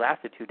if it only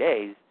lasted 2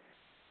 days.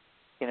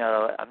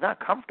 I'm not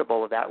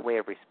comfortable with that way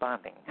of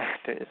responding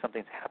if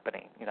something's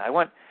happening. I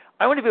want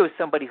to be with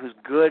somebody who's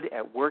good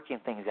at working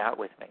things out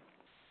with me.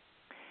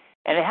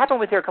 And it happened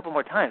with her a couple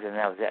more times, and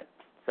that was it.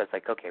 So it's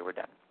like, okay, we're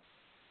done.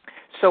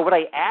 So what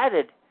I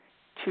added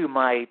to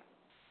my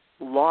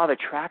law of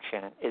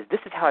attraction is, this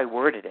is how I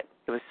worded it.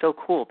 It was so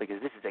cool,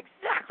 because this is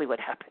exactly what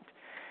happened.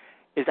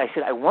 Is I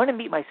said, I want to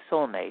meet my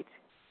soulmate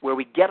where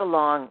we get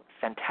along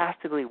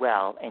fantastically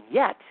well, and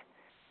yet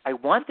I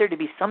want there to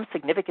be some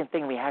significant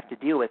thing we have to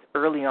deal with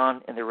early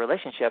on in the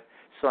relationship,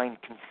 so I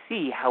can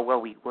see how well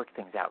we work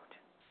things out.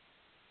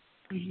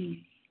 Mm-hmm.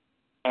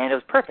 And it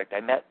was perfect. I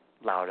met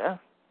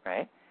Laura,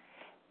 right?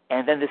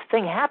 And then this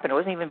thing happened. It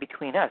wasn't even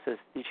between us.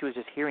 She was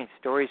just hearing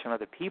stories from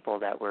other people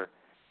that were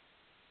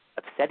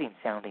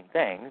upsetting-sounding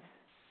things,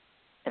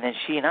 and then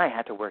she and I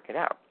had to work it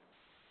out.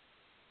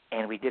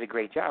 And we did a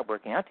great job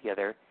working out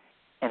together,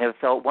 and it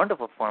felt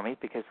wonderful for me,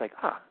 because,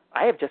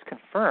 I have just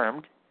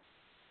confirmed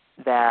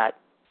that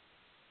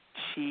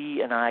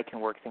she and I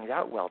can work things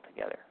out well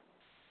together.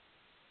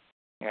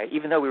 Right?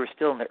 Even though we were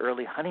still in the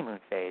early honeymoon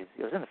phase,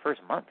 it was in the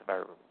first month of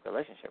our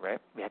relationship, right?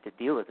 We had to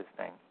deal with this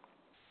thing.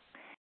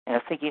 And I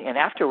was thinking, and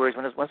afterwards,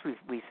 once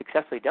we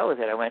successfully dealt with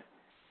it, I went,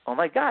 oh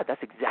my God,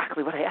 that's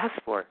exactly what I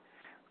asked for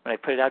when I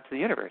put it out to the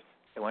universe.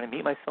 I want to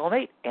meet my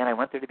soulmate, and I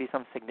want there to be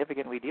some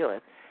significant we deal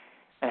with.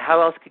 And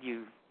how else could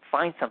you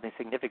find something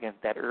significant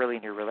that early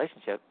in your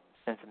relationship,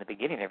 since in the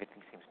beginning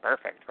everything seems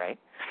perfect, right?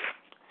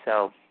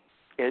 So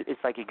it's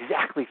like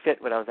exactly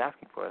fit what I was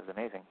asking for. It was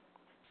amazing.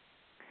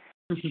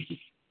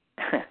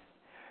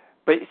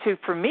 But so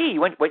for me,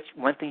 one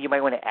thing you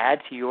might want to add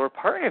to your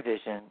partner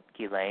vision,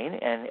 Ghislaine,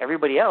 and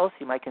everybody else,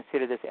 you might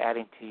consider this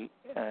adding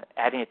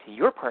it to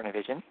your partner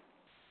vision,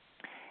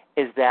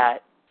 is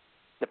that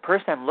the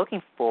person I'm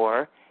looking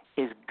for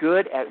is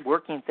good at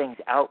working things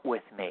out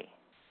with me.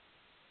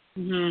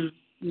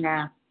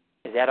 Yeah.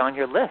 Is that on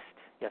your list?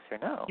 Yes or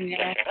no?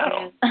 Yeah.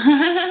 No.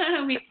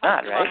 We it's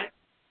not, right?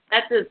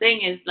 That's the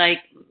thing is like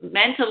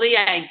mentally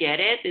I get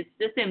it. It's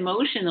just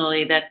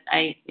emotionally that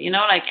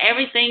like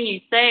everything you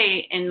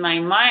say in my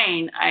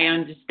mind, I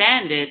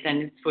understand it.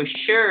 And it's for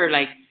sure,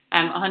 like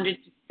I'm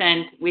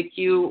 100% with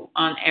you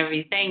on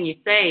everything you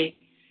say.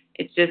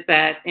 It's just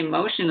that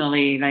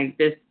emotionally, like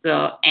this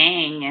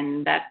ang,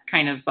 and that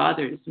kind of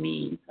bothers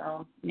me.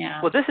 So,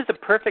 yeah. Well, this is a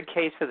perfect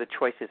case for the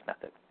choices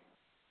method.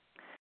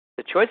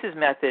 The choices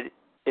method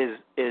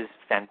is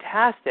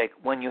fantastic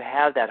when you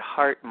have that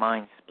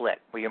heart-mind split,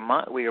 where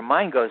your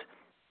mind goes,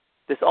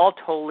 this all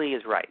totally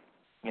is right.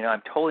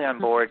 I'm totally on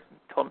board,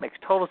 makes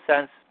total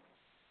sense,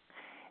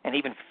 and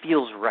even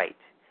feels right.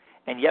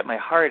 And yet my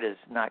heart is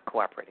not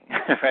cooperating,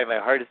 right? My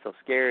heart is still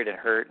scared and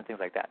hurt and things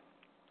like that.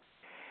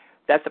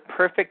 That's a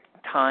perfect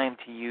time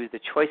to use the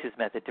choices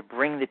method to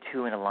bring the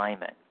two in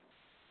alignment.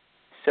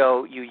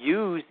 So you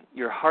use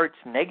your heart's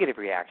negative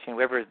reaction,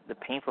 whatever the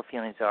painful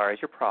feelings are, as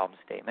your problem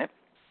statement.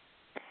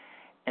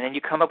 And then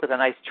you come up with a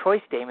nice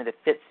choice statement that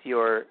fits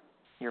your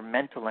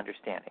mental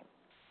understanding.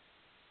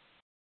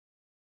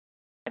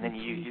 And then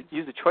you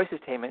use the choices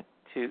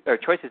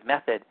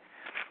method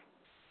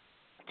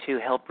to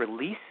help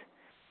release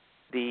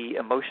the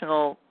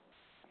emotional,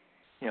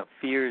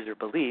 fears or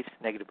beliefs,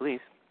 negative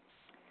beliefs,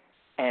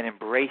 and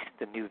embrace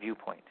the new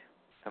viewpoint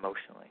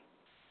emotionally.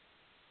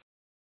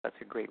 That's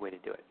a great way to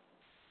do it.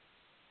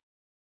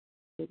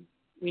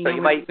 We know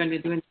what we're going to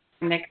do in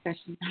the next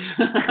session.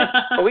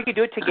 Or we could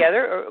do it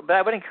together, but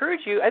I would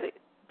encourage you, I think,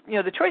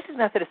 the choices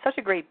method is such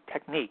a great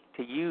technique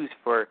to use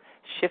for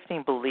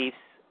shifting beliefs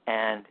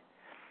and,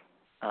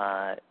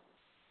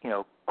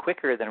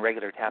 quicker than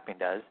regular tapping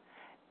does,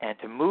 and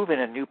to move in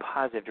a new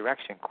positive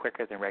direction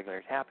quicker than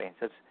regular tapping.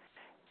 So it's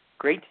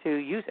great to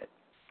use it.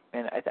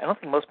 And I don't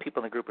think most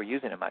people in the group are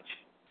using it much.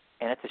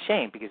 And it's a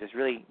shame because it's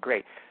really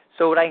great.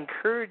 So what I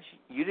encourage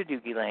you to do,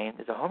 Ghislaine,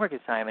 as a homework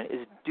assignment,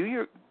 is do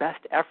your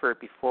best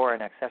effort before our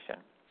next session.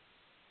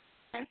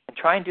 And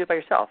try and do it by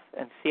yourself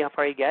and see how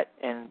far you get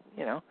and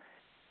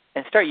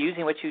start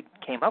using what you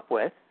came up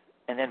with.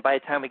 And then by the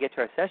time we get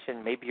to our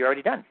session, maybe you're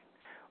already done.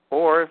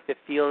 Or if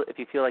you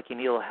feel like you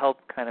need a little help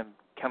kind of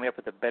coming up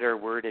with a better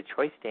worded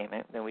choice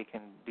statement, then we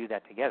can do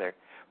that together.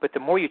 But the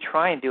more you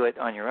try and do it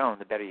on your own,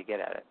 the better you get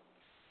at it.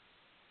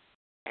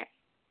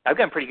 I've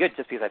gotten pretty good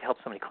just because I've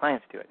helped so many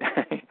clients do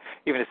it,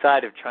 even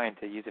aside of trying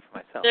to use it for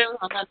myself. So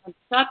on that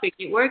topic,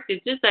 it works.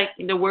 It's just like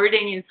the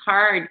wording is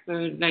hard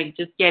for like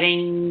just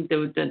getting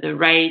the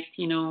right,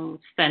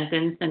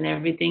 sentence and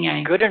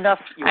everything. Good enough.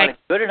 You want a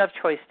good enough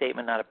choice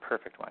statement, not a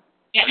perfect one.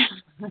 Yeah.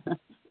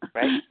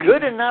 Right?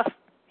 Good enough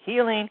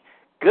healing,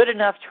 good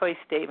enough choice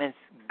statements,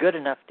 good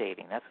enough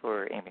dating. That's what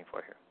we're aiming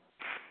for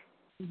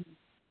here.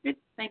 Good.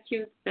 Thank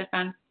you,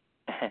 Stefan.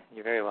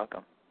 You're very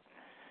welcome.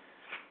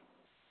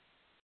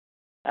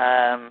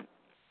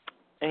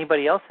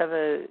 Anybody else have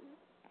a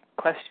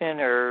question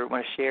or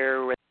want to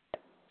share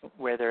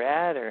where they're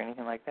at or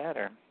anything like that?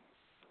 Or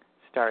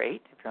 *8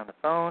 if you're on the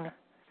phone,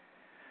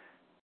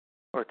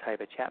 or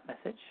type a chat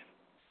message.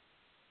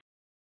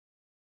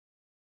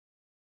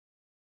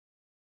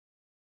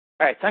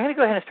 All right, so I'm going to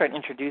go ahead and start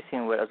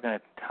introducing what I was going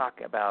to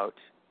talk about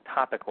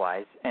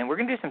topic-wise. And we're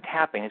going to do some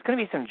tapping. It's going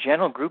to be some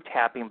general group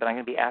tapping, but I'm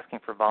going to be asking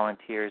for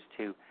volunteers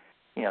to,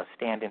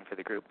 stand in for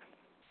the group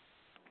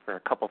for a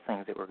couple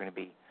things that we're going to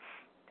be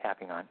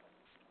tapping on.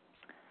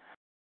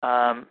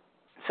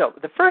 So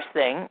the first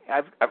thing,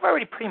 I've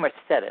already pretty much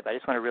said it, but I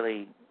just want to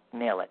really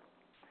nail it.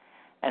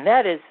 And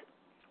that is,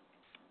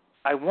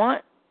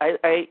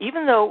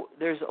 even though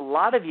there's a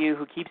lot of you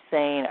who keep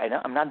saying,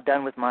 I'm not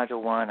done with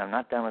Module 1, I'm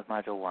not done with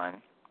Module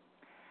 1,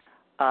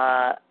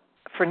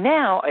 for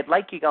now, I'd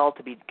like you all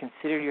to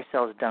consider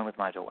yourselves done with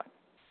Module 1,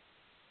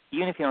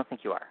 even if you don't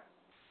think you are.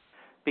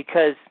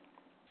 Because,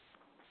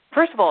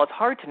 first of all, it's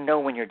hard to know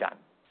when you're done.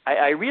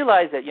 I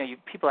realize that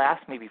people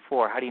asked me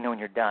before, how do you know when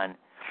you're done?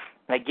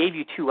 And I gave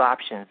you two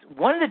options.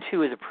 One of the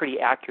two is a pretty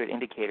accurate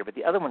indicator, but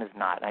the other one is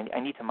not. I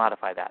need to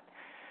modify that.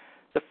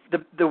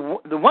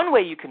 The one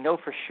way you can know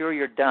for sure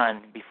you're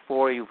done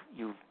before you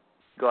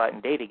go out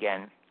and date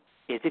again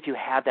is if you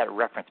have that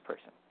reference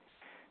person.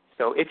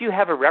 So if you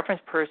have a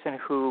reference person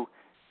who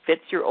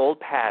fits your old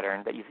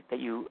pattern that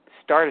you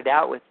started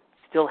out with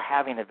still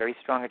having a very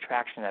strong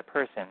attraction to that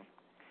person,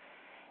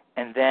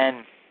 and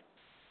then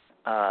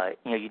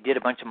you did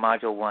a bunch of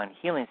Module 1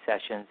 healing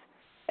sessions,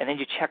 and then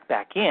you check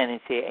back in and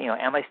say,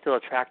 am I still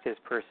attracted to this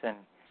person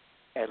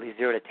at least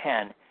 0 to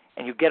 10,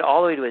 and you get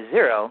all the way to a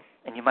 0,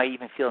 and you might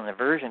even feel an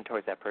aversion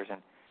towards that person,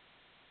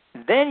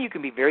 then you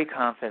can be very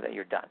confident that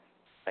you're done.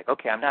 Like,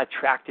 okay, I'm not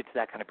attracted to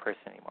that kind of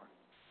person anymore,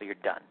 so you're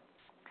done.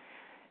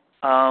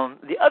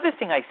 The other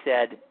thing I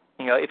said,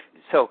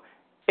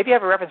 if you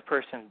have a reference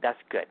person, that's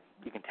good.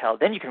 You can tell.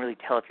 Then you can really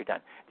tell if you're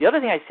done. The other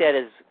thing I said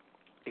is,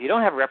 if you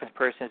don't have a reference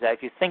person, is that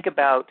if you think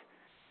about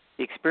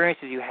the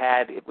experiences you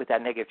had with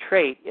that negative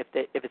trait, if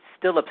it's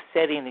still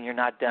upsetting, then you're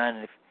not done.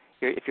 And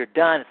if you're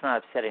done, it's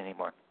not upsetting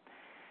anymore.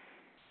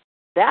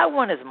 That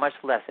one is much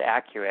less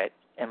accurate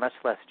and much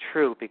less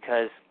true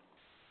because,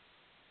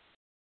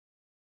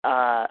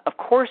 of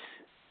course,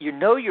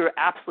 you're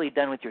absolutely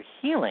done with your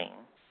healing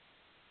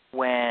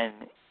when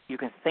you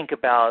can think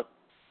about,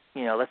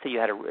 let's say you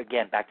had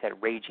again, back to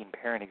that raging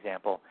parent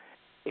example.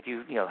 If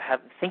you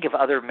think of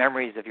other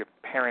memories of your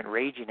parent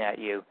raging at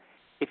you,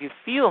 if you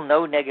feel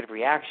no negative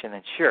reaction,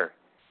 then sure,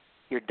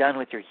 you're done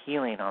with your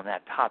healing on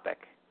that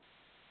topic.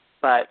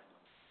 But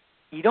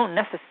you don't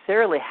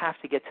necessarily have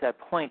to get to that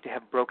point to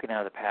have broken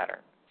out of the pattern.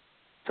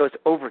 So it's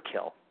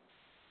overkill.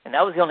 And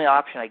that was the only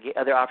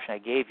other option I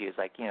gave you is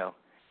like,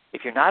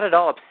 if you're not at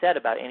all upset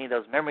about any of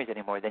those memories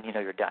anymore, then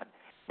you're done.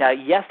 Now,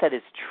 yes, that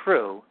is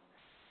true,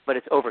 but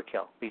it's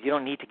overkill because you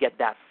don't need to get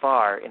that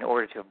far in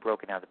order to have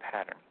broken out of the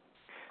pattern.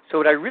 So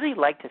what I really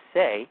like to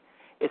say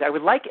is I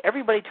would like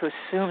everybody to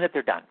assume that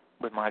they're done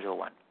with Module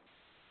 1.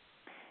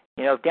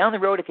 Down the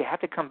road, if you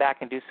have to come back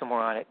and do some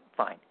more on it,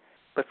 fine.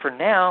 But for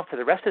now, for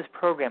the rest of this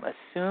program,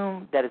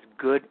 assume that it's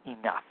good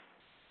enough.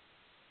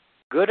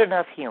 Good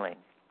enough healing.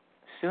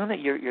 Assume that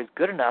you're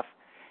good enough,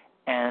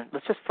 and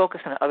let's just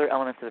focus on other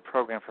elements of the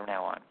program from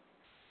now on.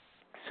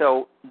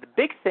 So the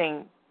big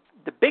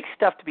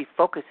stuff to be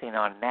focusing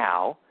on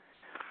now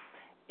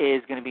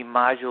is going to be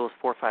Modules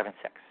 4, 5, and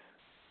 6.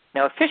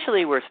 Now,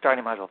 officially, we're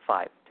starting Module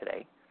 5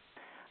 today.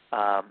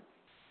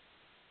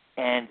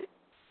 And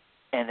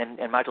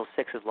Module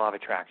 6 is Law of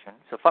Attraction.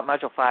 So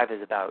Module 5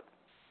 is about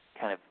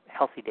kind of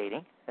healthy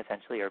dating,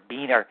 essentially, or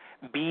being our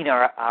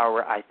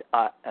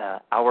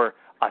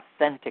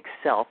authentic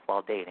self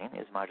while dating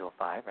is Module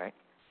 5, right?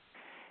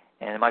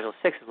 And Module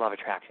 6 is Law of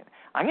Attraction.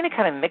 I'm going to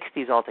kind of mix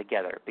these all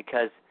together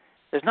because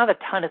there's not a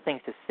ton of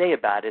things to say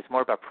about it. It's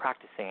more about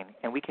practicing,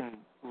 and we can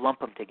lump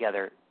them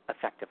together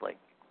effectively.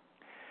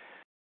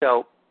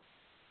 So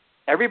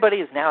everybody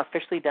is now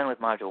officially done with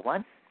Module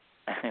 1,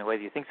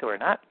 whether you think so or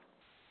not.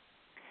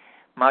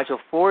 Module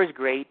 4 is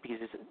great because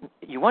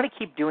you want to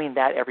keep doing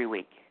that every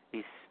week.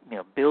 These,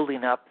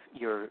 building up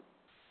your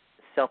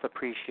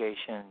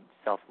self-appreciation,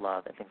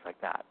 self-love, and things like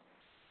that.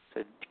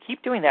 So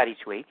keep doing that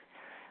each week,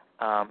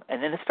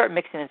 and then to start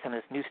mixing in some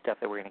of this new stuff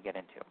that we're going to get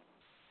into.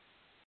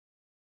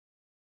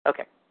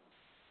 Okay.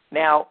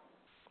 Now,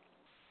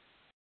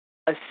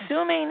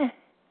 assuming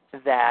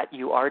that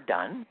you are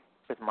done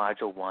with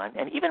Module 1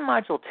 and even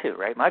Module 2,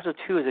 right? Module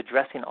 2 is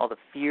addressing all the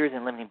fears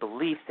and limiting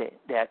beliefs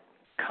that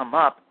come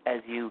up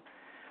as you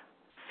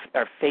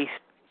are faced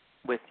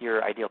with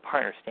your ideal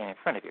partner standing in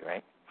front of you,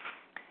 right?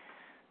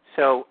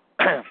 So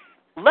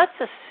let's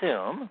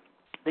assume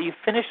that you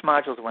finished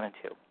Modules 1 and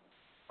 2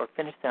 or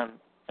finished them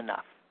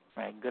enough,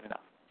 right? Good enough.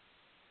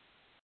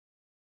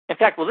 In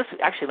fact,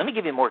 let me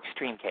give you a more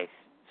extreme case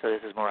so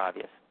this is more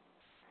obvious.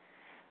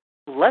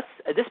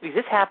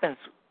 This happens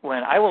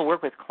when I will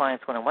work with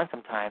clients one-on-one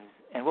sometimes,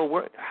 and we'll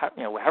work,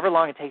 however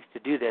long it takes to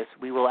do this,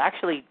 we will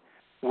actually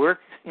work,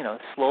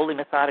 slowly,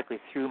 methodically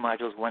through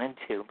Modules 1 and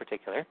 2 in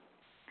particular,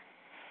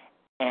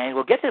 and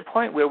we'll get to the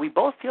point where we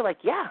both feel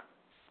like,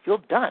 feel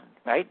done,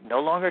 right? No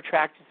longer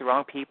attracted to the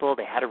wrong people.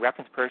 They had a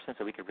reference person,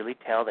 so we could really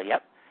tell that,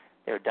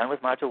 they were done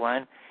with Module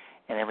 1,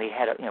 and then we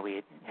had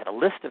a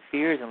list of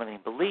fears and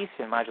limiting beliefs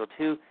in Module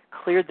 2,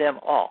 cleared them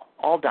all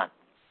done,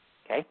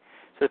 okay?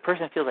 So the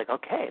person feels like,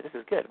 okay, this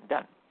is good, I'm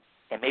done.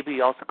 And maybe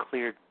we also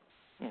cleared,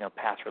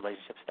 past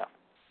relationship stuff.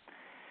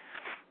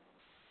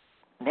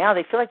 Now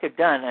they feel like they're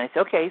done, and I say,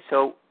 okay,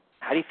 so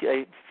how do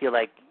you feel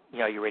like,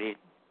 you're ready?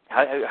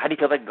 How do you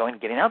feel like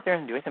getting out there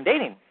and doing some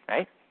dating,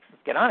 right?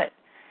 Let's get on it.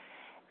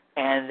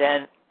 And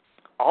then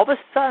all of a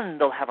sudden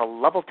they'll have a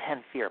level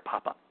 10 fear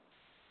pop up.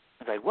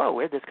 It's like, whoa,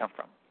 where'd this come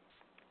from?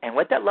 And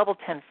what that level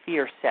 10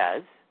 fear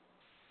says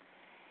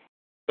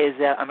is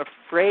that I'm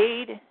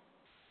afraid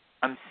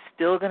I'm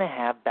still going to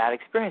have bad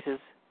experiences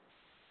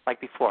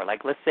like before.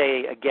 Like, let's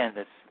say, again,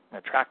 this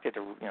attracted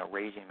to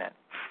raging men.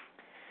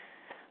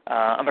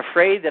 I'm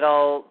afraid that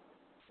I'll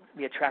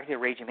be attracted to a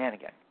raging man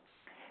again.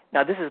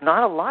 Now, this is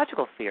not a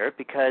logical fear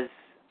because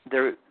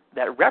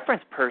that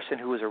reference person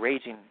who was a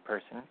raging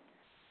person,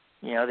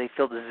 they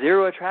feel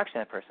zero attraction to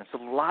that person. So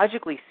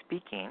logically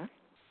speaking,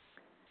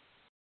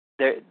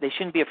 they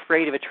shouldn't be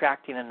afraid of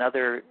attracting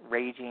another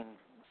raging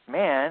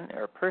man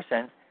or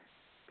person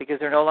because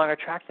they're no longer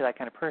attracted to that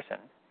kind of person.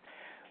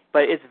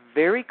 But it's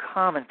very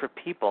common for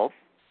people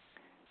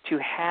to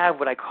have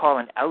what I call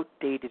an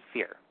outdated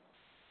fear.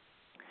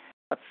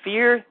 A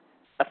fear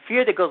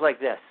that goes like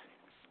this.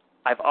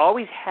 I've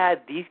always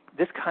had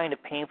this kind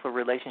of painful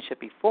relationship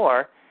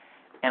before,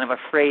 and I'm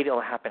afraid it'll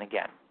happen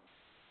again.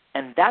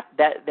 And that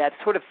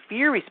sort of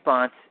fear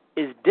response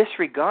is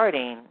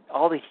disregarding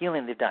all the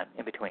healing they've done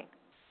in between.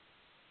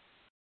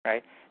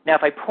 Right? Now,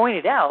 if I point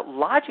it out,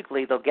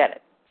 logically they'll get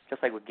it,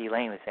 just like what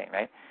Ghislaine was saying,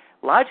 right?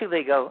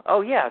 Logically they go,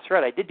 oh, yeah, that's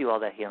right, I did do all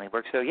that healing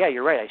work, so yeah,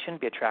 you're right, I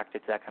shouldn't be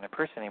attracted to that kind of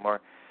person anymore.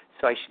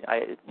 So it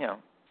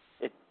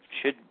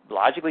should,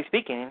 logically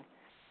speaking,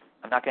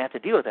 I'm not going to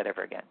have to deal with that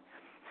ever again.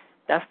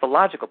 That's the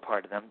logical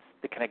part of them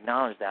that can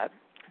acknowledge that.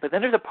 But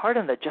then there's a part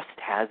of them that just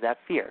has that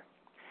fear.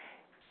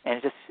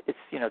 And it's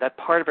that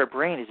part of our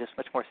brain is just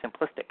much more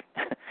simplistic.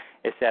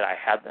 It's that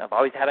I've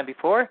always had them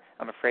before,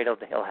 I'm afraid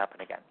it'll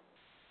happen again.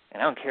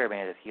 And I don't care about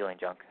any of this healing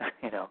junk,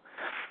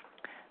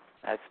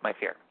 That's my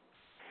fear.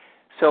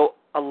 So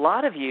a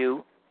lot of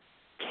you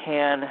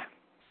can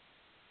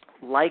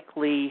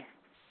likely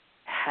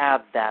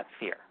have that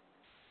fear,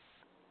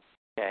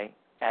 okay,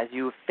 as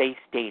you face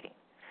dating.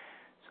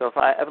 So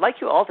I would like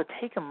you all to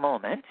take a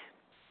moment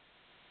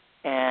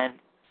and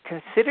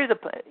consider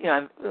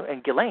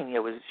and Ghislaine,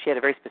 she had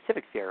a very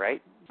specific fear,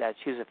 right? That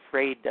she was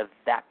afraid of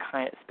that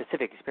kind of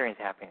specific experience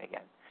happening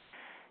again.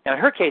 Now, in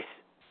her case,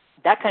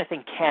 that kind of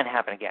thing can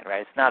happen again,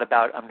 right? It's not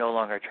about I'm no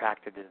longer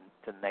attracted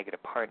to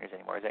negative partners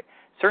anymore. It's like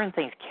certain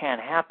things can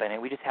happen,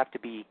 and we just have to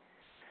be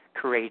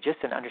courageous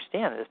and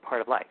understand that it's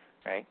part of life,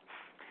 right?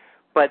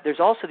 But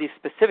there's also these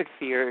specific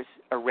fears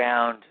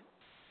around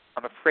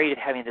I'm afraid of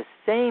having the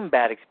same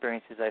bad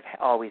experiences I've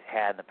always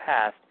had in the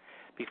past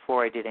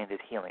before I did any of this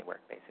healing work,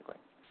 basically.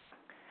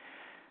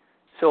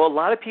 So a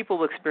lot of people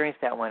will experience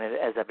that one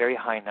as a very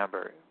high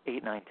number,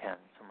 8, 9, 10,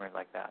 somewhere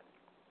like that.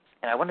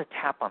 And I want to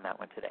tap on that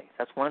one today. So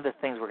that's one of the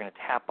things we're going to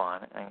tap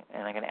on,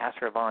 and I'm going to ask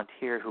for a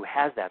volunteer who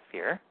has that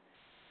fear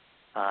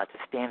to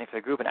stand in for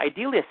the group, and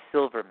ideally a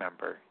silver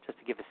member, just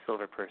to give a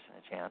silver person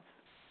a chance.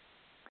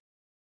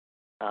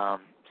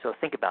 So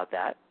think about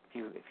that.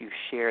 If you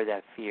share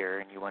that fear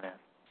and you want to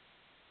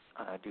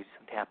do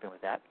some tapping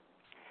with that.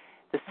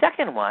 The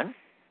second one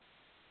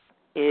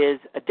is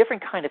a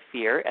different kind of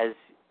fear, as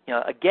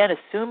again,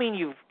 assuming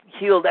you've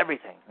healed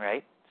everything,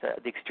 right? So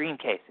the extreme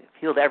case, you've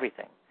healed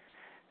everything.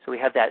 So we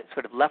have that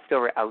sort of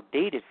leftover,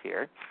 outdated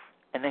fear.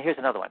 And then here's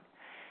another one.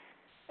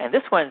 And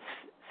this one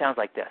sounds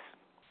like this.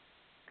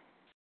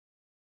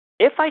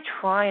 If I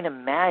try and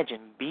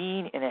imagine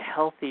being in a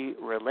healthy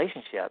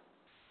relationship,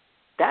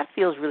 that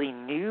feels really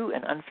new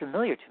and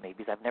unfamiliar to me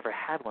because I've never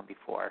had one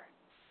before.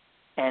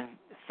 And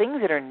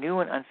things that are new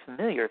and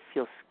unfamiliar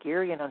feel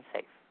scary and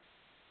unsafe.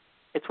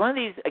 It's one of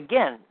these,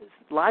 again,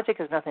 logic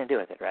has nothing to do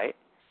with it, right?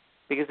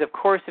 Because, of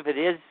course, if it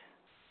is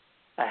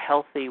a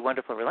healthy,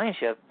 wonderful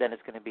relationship, then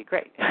it's going to be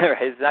great,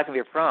 right? It's not going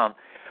to be a problem.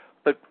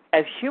 But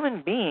as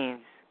human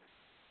beings,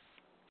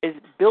 it's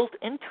built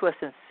into us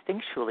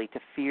instinctually to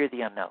fear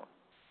the unknown.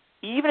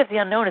 Even if the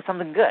unknown is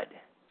something good,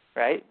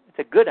 right? It's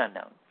a good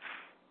unknown.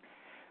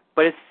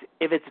 But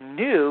if it's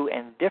new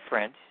and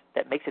different,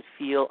 that makes it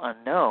feel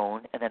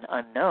unknown, and then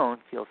unknown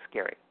feels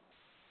scary.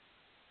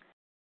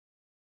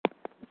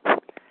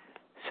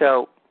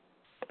 So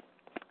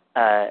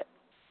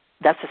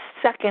that's a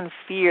second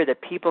fear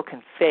that people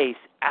can face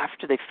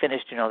after they've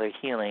finished their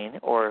healing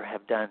or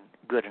have done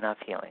good enough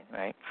healing,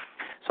 right?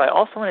 So I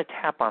also want to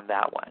tap on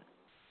that one.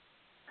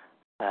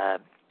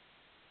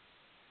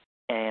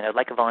 And I'd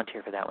like a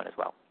volunteer for that one as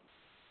well.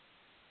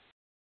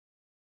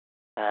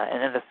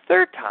 And then the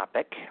third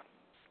topic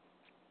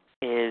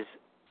is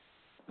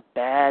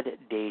bad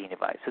dating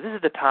advice. So this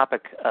is the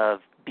topic of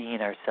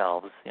being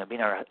ourselves,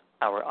 being our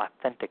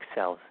authentic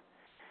selves.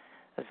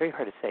 It's very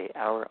hard to say,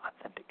 our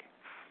authentic.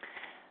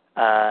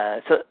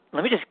 So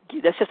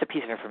that's just a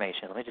piece of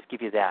information. Let me just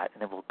give you that,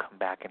 and then we'll come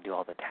back and do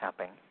all the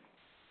tapping.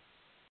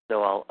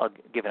 So I'll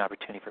give an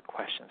opportunity for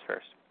questions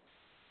first.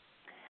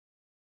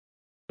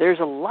 There's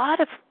a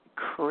lot of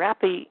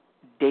crappy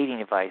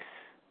dating advice,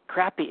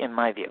 crappy in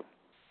my view.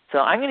 So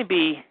I'm going to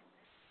be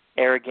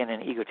arrogant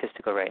and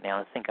egotistical right now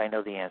and think I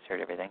know the answer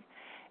to everything.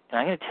 And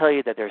I'm going to tell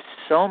you that there's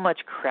so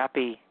much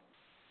crappy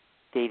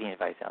dating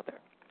advice out there.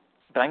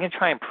 But I'm going to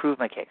try and prove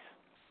my case.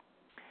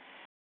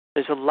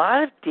 There's a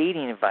lot of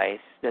dating advice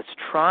that's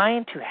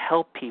trying to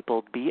help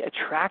people be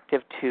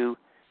attractive to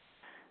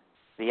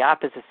the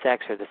opposite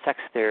sex or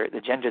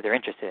the gender they're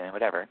interested in,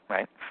 whatever,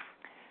 right?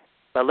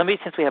 But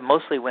since we have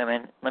mostly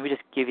women, let me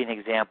just give you an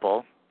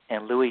example,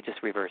 and Louis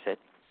just reverse it.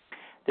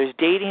 There's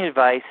dating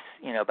advice,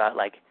 about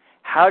like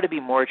how to be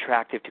more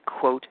attractive to,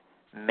 quote,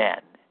 men.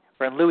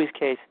 Or in Louis'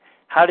 case,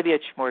 how to be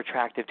more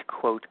attractive to,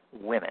 quote,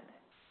 women,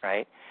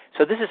 right?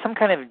 So this is some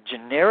kind of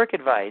generic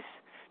advice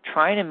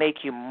trying to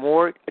make you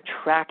more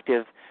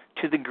attractive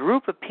to the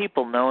group of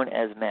people known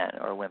as men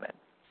or women.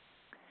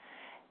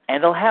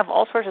 And they'll have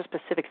all sorts of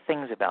specific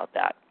things about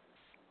that.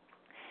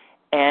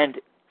 And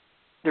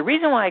the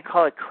reason why I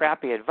call it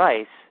crappy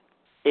advice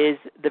is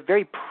the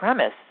very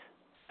premise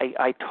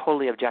I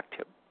totally object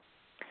to.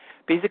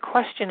 Because the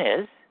question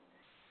is,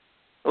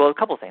 well, a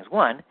couple of things.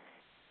 One,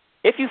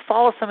 if you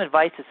follow some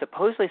advice that's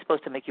supposedly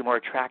supposed to make you more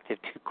attractive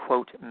to,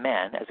 quote,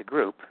 men as a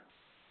group,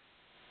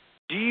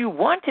 do you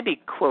want to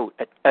be, quote,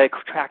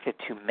 attracted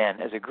to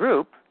men as a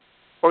group,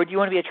 or do you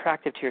want to be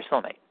attracted to your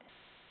soulmate?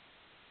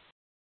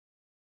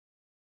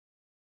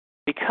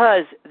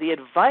 because the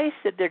advice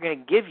that they're going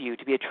to give you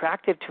to be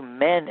attractive to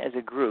men as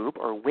a group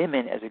or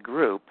women as a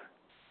group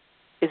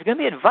is going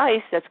to be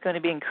advice that's going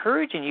to be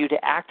encouraging you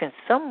to act in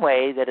some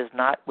way that is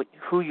not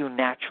who you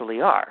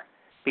naturally are,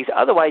 because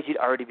otherwise you'd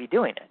already be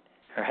doing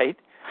it, right?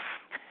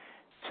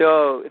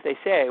 So if they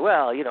say,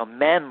 well,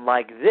 men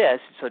like this,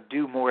 so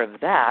do more of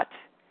that.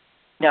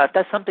 Now, if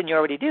that's something you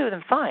already do,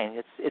 then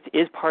fine. It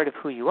is part of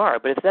who you are.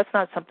 But if that's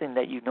not something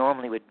that you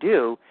normally would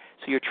do,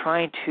 so you're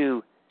trying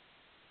to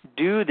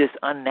do this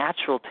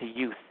unnatural to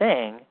you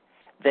thing,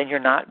 then you're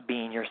not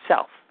being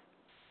yourself,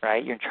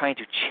 right? You're trying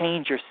to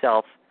change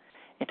yourself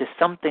into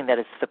something that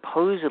is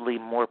supposedly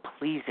more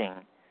pleasing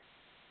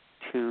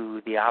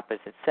to the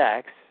opposite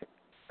sex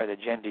or the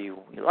gender you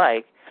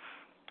like,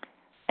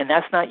 and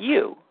that's not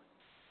you.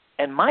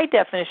 And my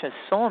definition of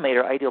soulmate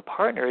or ideal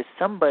partner is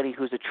somebody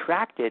who's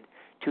attracted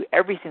to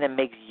everything that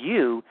makes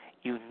you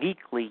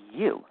uniquely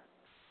you,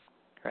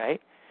 right?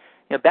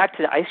 Back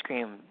to the ice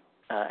cream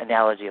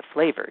analogy of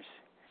flavors,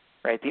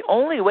 right? The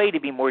only way to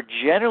be more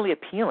generally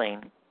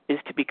appealing is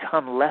to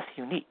become less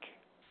unique,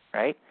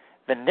 right?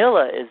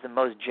 Vanilla is the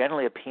most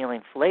generally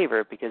appealing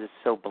flavor because it's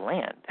so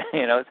bland.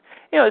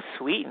 It's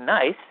sweet and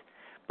nice,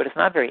 but it's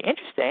not very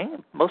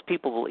interesting. Most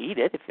people will eat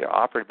it if they're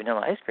offered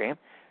vanilla ice cream,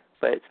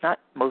 but it's not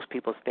most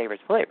people's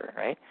favorite flavor,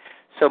 right?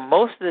 So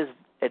most of this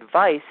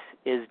advice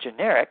is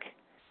generic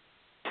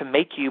to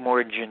make you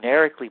more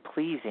generically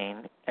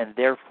pleasing and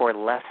therefore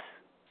less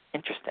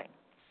interesting.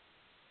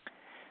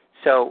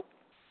 So,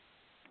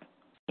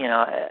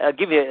 I'll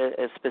give you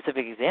a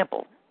specific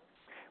example.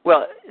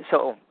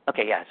 So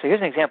here's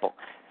an example.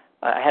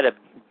 I had a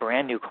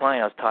brand new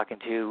client I was talking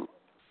to,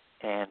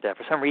 and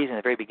for some reason at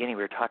the very beginning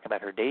we were talking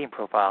about her dating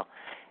profile,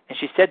 and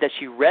she said that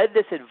she read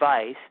this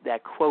advice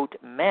that, quote,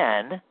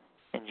 men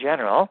in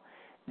general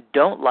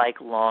don't like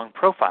long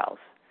profiles.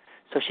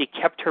 So she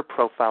kept her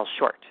profile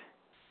short.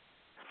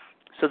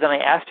 So then I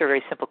asked her a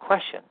very simple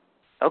question.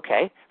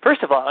 Okay,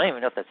 first of all, I don't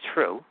even know if that's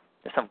true.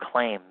 There's some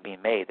claim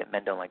being made that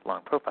men don't like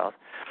long profiles.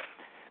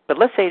 But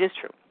let's say it is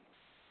true.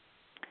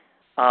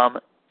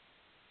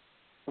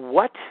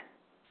 What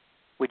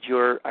would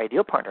your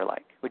ideal partner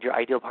like? Would your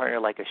ideal partner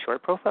like a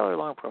short profile or a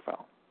long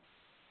profile?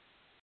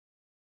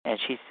 And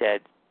she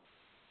said,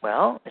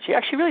 and she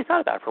actually really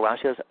thought about it for a while.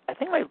 She goes, I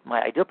think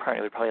my ideal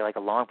partner would probably like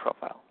a long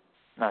profile,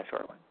 not a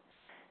short one.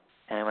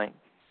 And I went,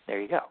 there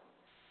you go,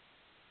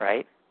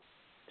 right?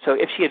 So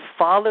if she had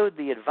followed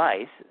the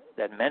advice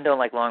that men don't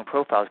like long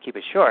profiles, keep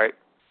it short,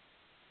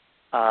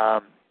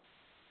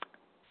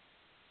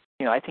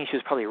 I think she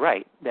was probably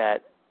right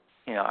that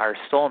our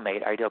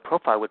soulmate, our ideal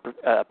profile,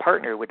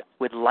 partner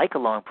would like a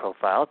long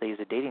profile. They use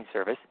a dating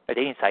service, a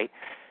dating site,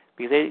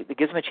 because it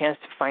gives them a chance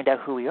to find out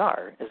who we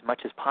are as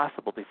much as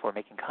possible before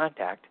making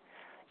contact,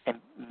 and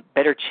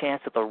better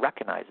chance that they'll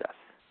recognize us.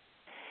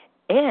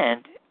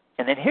 And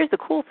then here's the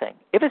cool thing: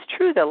 if it's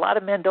true that a lot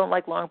of men don't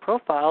like long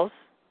profiles,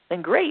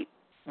 then great,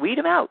 weed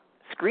them out,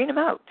 screen them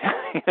out.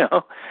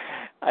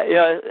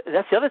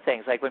 That's the other thing.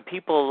 It's like when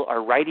people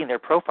are writing their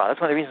profile.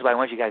 That's one of the reasons why I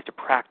want you guys to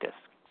practice.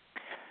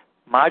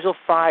 Module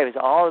 5 is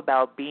all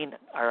about being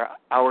our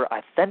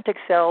authentic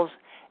selves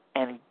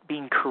and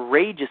being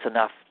courageous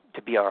enough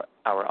to be our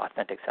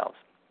authentic selves,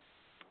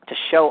 to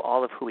show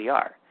all of who we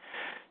are.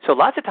 So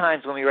lots of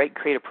times when we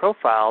create a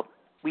profile,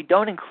 we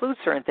don't include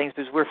certain things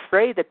because we're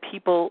afraid that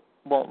people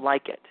won't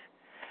like it.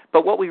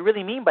 But what we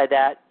really mean by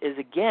that is,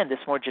 again, this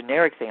more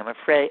generic thing.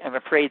 I'm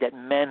afraid that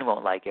men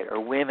won't like it or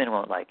women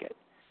won't like it.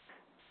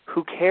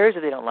 Who cares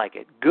if they don't like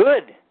it?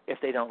 Good if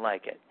they don't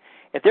like it.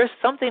 If there's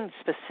something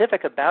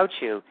specific about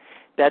you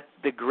that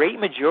the great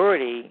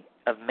majority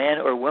of men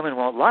or women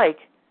won't like,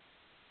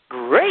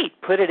 great,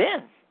 put it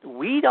in.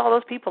 Weed all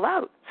those people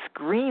out.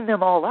 Screen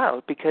them all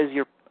out, because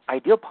your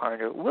ideal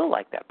partner will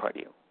like that part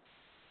of you.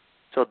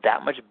 So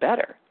that much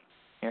better.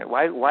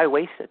 Why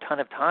waste a ton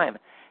of time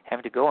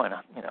having to go on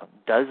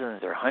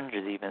dozens or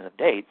hundreds even of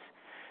dates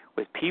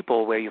with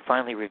people where you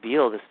finally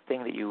reveal this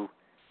thing that you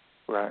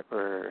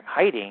were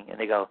hiding, and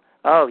they go,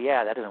 oh,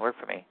 yeah, that doesn't work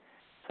for me.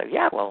 It's like,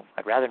 yeah, well,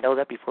 I'd rather know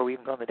that before we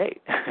even go on the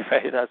date.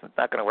 Right? It's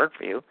not going to work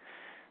for you.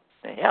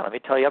 And yeah, let me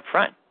tell you up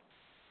front.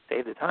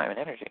 Save the time and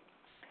energy.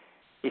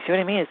 You see what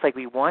I mean? It's like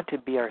we want to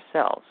be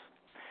ourselves.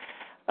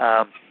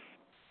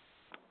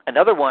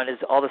 Another one is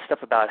all the stuff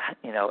about,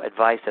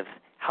 advice of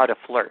how to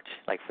flirt,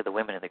 like for the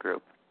women in the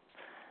group.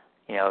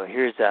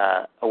 Here's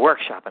a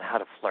workshop on how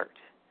to flirt.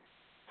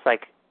 It's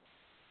like,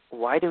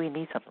 why do we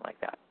need something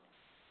like that?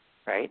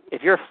 Right?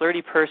 If you're a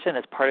flirty person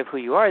as part of who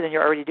you are, then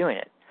you're already doing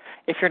it.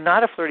 If you're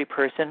not a flirty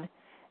person,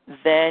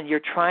 then you're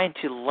trying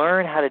to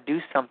learn how to do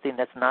something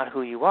that's not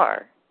who you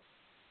are.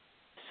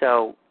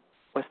 So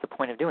what's the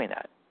point of doing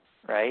that?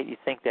 Right? You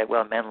think that,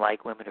 men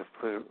like women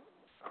who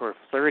are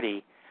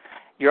flirty.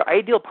 Your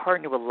ideal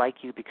partner will like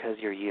you because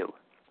you're you,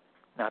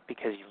 not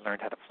because you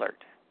learned how to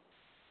flirt.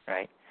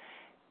 Right?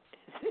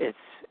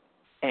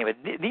 Anyway,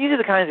 these are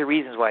the kinds of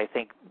reasons why I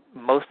think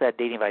most of that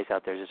dating advice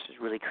out there is just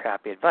really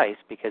crappy advice,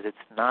 because it's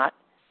not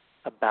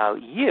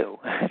about you.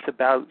 It's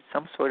about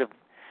some sort of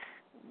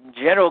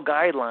general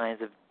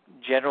guidelines of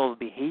general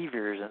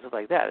behaviors and stuff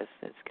like that.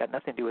 It's got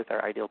nothing to do with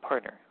our ideal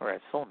partner or our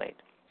soulmate.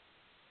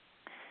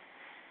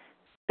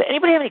 Does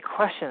anybody have any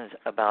questions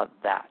about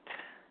that?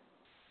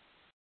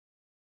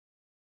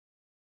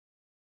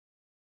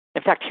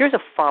 In fact, here's a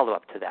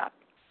follow-up to that.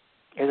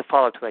 Here's a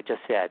follow-up to what I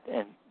just said.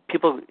 And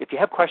people, if you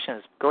have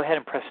questions, go ahead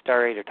and press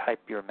 *8 or type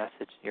your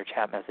message, your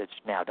chat message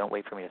now. Don't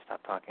wait for me to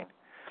stop talking.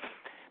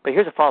 But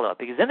here's a follow-up,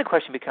 because then the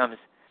question becomes,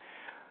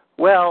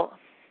 well,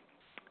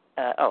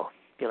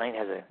 Ghislaine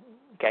has a,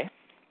 okay.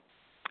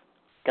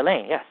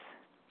 Ghislaine, yes.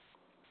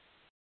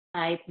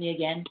 Hi, it's me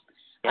again.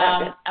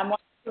 Yeah, I'm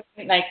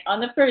wondering, like,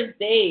 on the first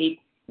date,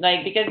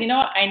 like, because,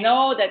 I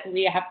know that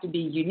we have to be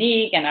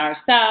unique and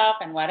ourselves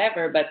and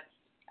whatever, but,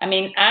 I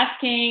mean,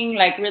 asking,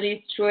 like,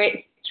 really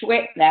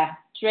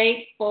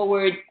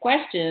straightforward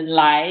questions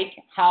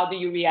like, how do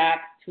you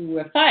react to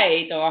a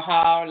fight, or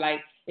how,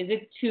 like, is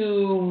it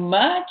too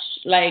much?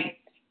 Like,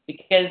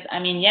 because, I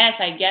mean, yes,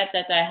 I get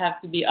that I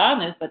have to be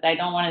honest, but I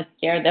don't want to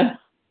scare them.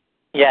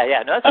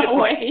 Yeah, no, that's a good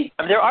point. Away.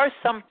 I mean, there are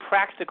some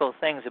practical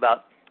things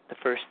about the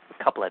first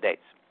couple of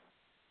dates.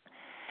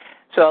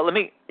 I'll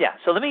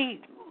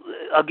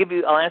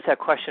answer that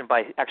question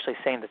by actually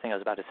saying the thing I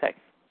was about to say.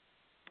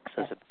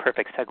 So it's a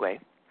perfect segue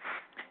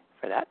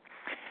for that.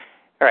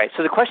 All right,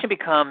 so the question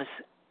becomes,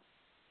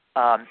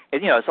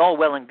 it's all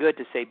well and good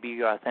to say be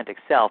your authentic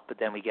self, but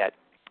then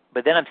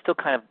I'm still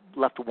kind of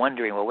left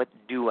wondering, well, what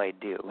do I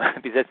do?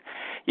 Because,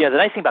 the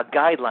nice thing about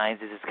guidelines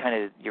is it's kind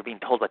of, you're being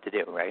told what to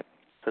do, right?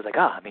 So it's like,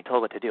 I'm being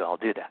told what to do, I'll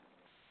do that.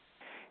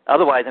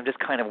 Otherwise, I'm just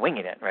kind of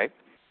winging it, right?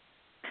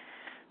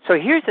 So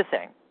here's the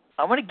thing.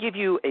 I want to give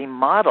you a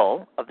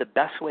model of the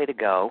best way to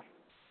go,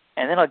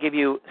 and then I'll give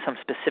you some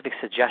specific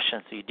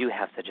suggestions so you do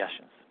have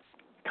suggestions,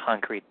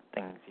 concrete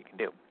things you can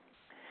do.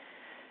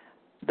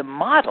 The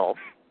model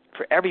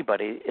for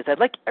everybody is I'd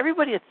like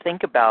everybody to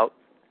think about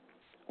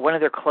one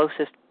of their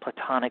closest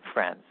platonic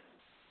friends.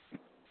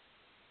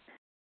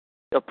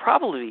 They'll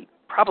probably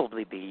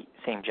be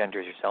same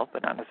gender as yourself,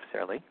 but not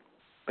necessarily.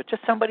 But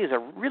just somebody who's a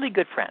really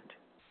good friend.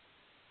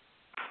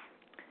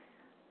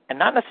 And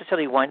not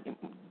necessarily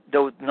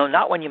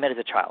not one you met as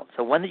a child,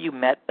 so one that you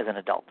met as an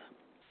adult.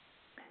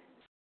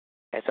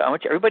 Okay, so I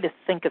want everybody to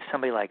think of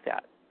somebody like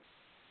that.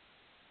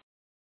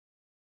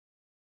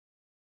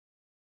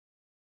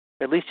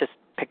 Or at least just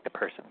pick the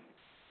person.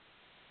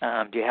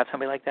 Do you have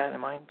somebody like that in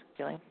mind,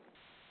 Elaine?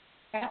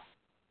 Yeah.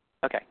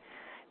 Okay.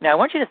 Now I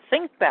want you to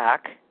think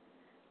back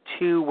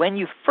to when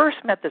you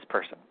first met this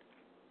person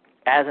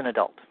as an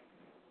adult.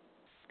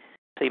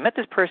 So you met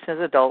this person as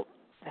an adult,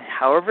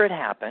 however it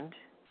happened,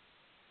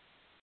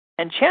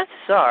 and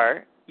chances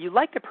are you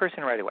liked the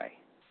person right away.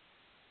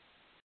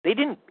 They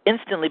didn't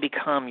instantly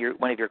become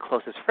one of your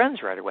closest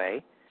friends right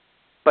away,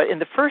 but in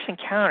the first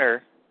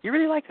encounter, you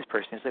really liked this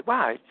person. It's like,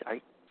 wow,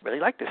 I really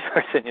like this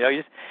person. You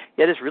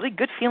had this really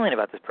good feeling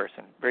about this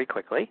person very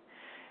quickly.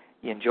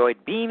 You enjoyed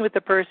being with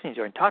the person, you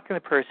enjoyed talking to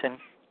the person,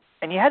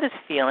 and you had this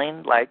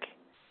feeling like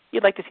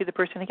you'd like to see the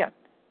person again.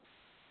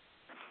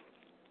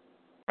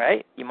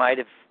 Right? You might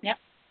have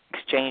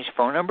exchanged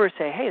phone numbers,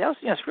 say, hey, that was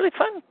it's really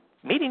fun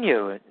meeting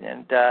you,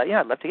 and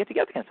I'd love to get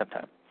together again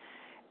sometime.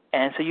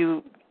 And so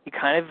you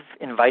kind of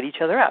invite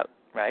each other out,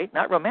 right?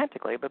 Not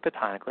romantically, but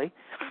platonically.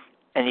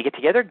 And you get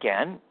together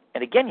again,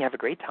 and again you have a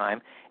great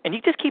time, and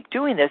you just keep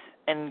doing this,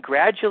 and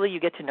gradually you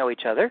get to know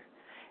each other.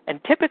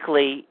 And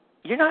typically,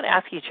 you're not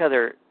asking each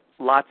other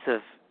lots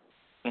of,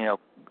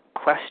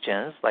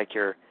 questions like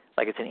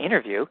it's an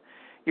interview.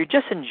 You're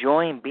just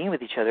enjoying being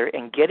with each other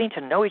and getting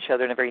to know each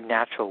other in a very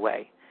natural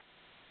way.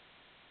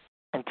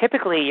 And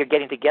typically, you're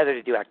getting together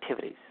to do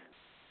activities,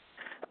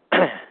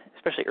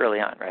 especially early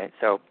on, right?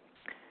 So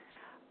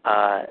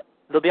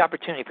there'll be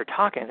opportunity for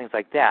talking and things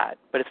like that,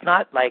 but it's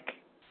not like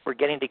we're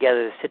getting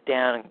together to sit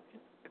down and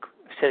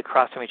sit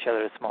across from each other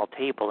at a small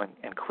table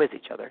and quiz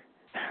each other,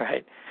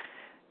 right?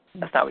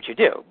 That's not what you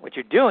do. What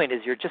you're doing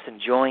is you're just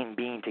enjoying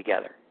being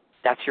together.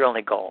 That's your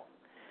only goal,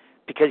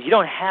 because you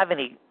don't have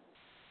any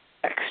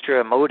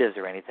extra motives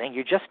or anything.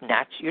 You're just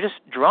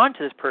drawn to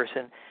this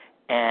person,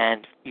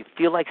 and you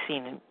feel like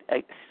spending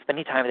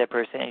time with that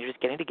person, and you're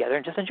just getting together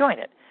and just enjoying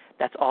it.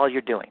 That's all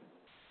you're doing.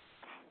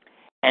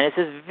 And it's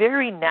this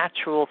very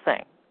natural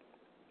thing.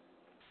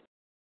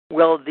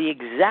 Well, the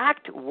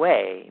exact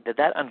way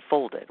that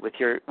unfolded with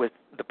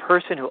the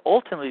person who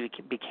ultimately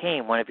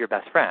became one of your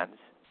best friends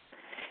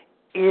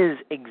is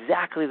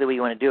exactly the way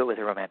you want to do it with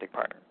a romantic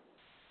partner.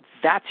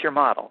 That's your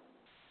model.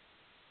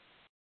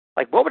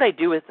 Like, what would I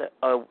do with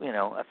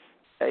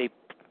a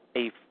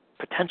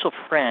potential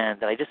friend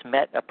that I just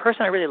met, a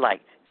person I really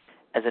liked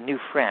as a new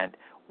friend?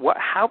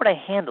 How would I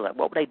handle it?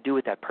 What would I do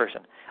with that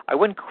person? I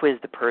wouldn't quiz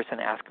the person,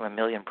 ask them a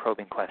million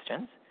probing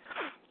questions.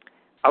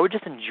 I would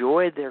just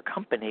enjoy their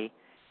company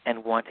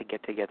and want to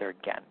get together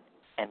again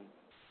and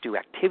do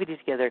activities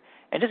together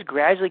and just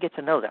gradually get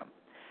to know them.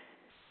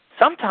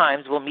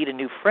 Sometimes we'll meet a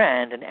new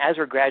friend, and as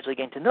we're gradually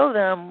getting to know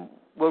them,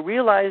 we'll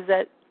realize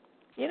that,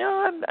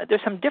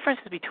 there's some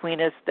differences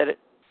between us that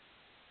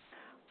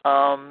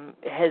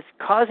has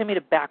caused me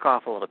to back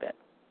off a little bit.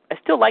 I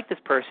still like this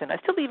person. I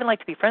still even like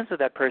to be friends with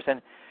that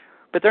person,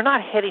 but they're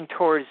not heading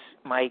towards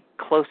my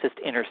closest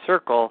inner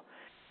circle.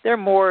 They're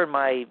more in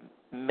my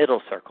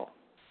middle circle.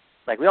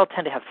 Like we all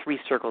tend to have 3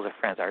 circles of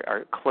friends,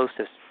 our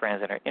closest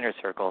friends in our inner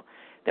circle.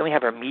 Then we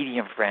have our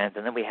medium friends,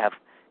 and then we have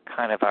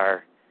kind of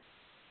our,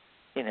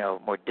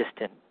 more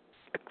distant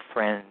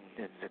friends,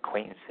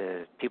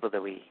 acquaintances, people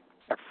that we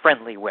are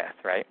friendly with,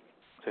 right?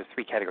 So there's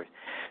 3 categories.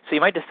 So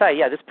you might decide,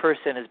 this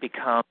person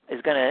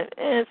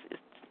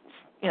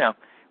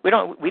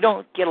we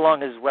don't get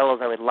along as well as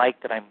I would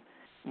like, that I'm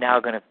now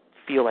going to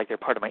feel like they're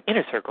part of my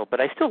inner circle, but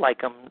I still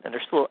like them, and I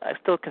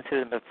still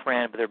consider them a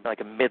friend, but they're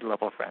like a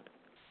mid-level friend.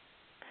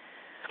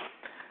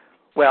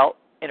 Well,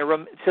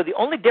 so the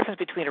only difference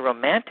between a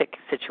romantic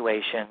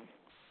situation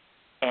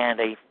and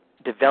a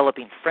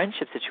developing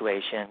friendship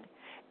situation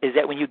is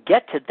that when you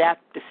get to that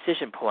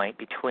decision point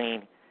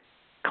between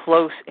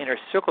close inner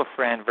circle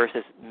friend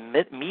versus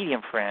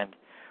medium friend,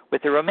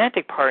 with a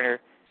romantic partner,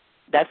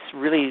 that's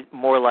really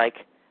more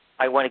like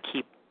I want to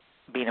keep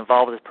being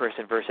involved with this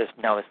person versus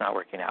no, it's not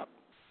working out.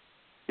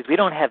 Because we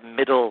don't have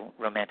middle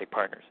romantic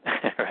partners,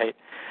 right?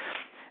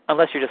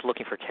 Unless you're just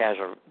looking for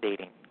casual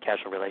dating,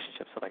 casual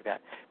relationships, stuff like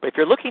that. But if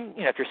you're looking,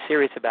 if you're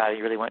serious about it,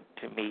 you really want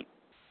to meet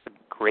a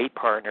great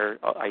partner,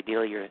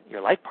 ideally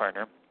your life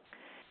partner,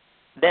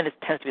 then it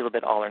tends to be a little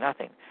bit all or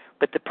nothing.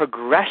 But the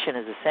progression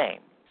is the same,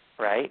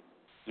 right?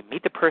 You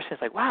meet the person,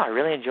 it's like, wow, I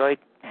really enjoyed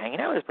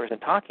hanging out with this person,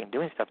 talking,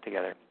 doing stuff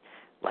together.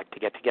 I'd like to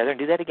get together and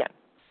do that again.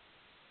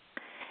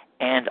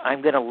 And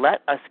I'm going to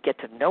let us get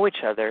to know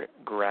each other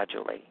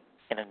gradually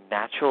in a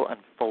natural,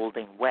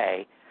 unfolding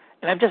way.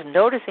 And I'm just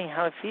noticing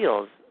how it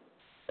feels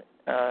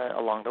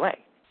along the way.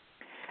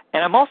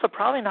 And I'm also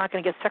probably not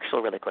going to get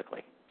sexual really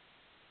quickly.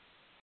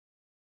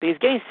 Because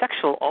getting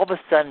sexual all of a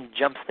sudden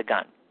jumps the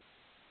gun.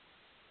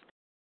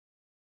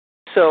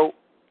 So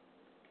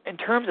in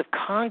terms of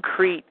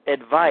concrete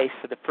advice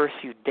for the first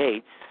few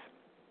dates,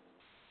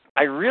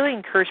 I really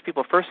encourage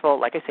people, first of all,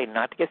 like I say,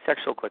 not to get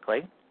sexual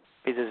quickly,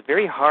 because it's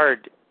very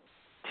hard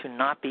to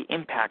not be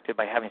impacted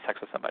by having sex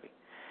with somebody.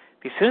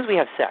 Because as soon as we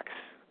have sex,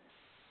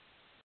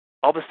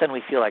 all of a sudden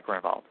we feel like we're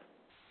involved.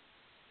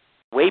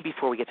 Way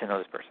before we get to know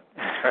this person,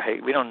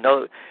 right? We don't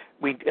know.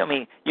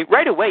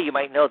 Right away you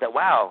might know that,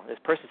 wow, this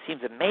person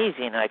seems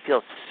amazing, and I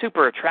feel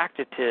super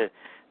attracted to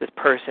this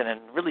person and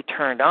really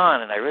turned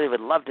on, and I really would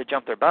love to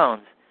jump their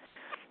bones.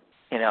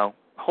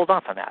 Hold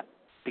off on that,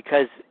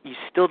 because you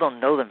still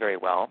don't know them very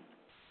well.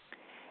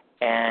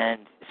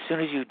 And as soon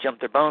as you jump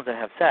their bones and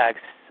have sex,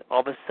 all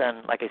of a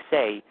sudden, like I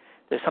say,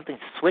 there's something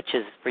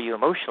switches for you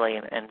emotionally,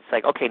 and it's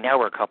like, okay, now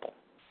we're a couple.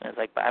 And it's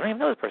like, but I don't even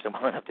know this person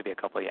well enough to be a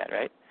couple yet,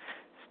 right?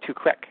 It's too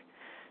quick.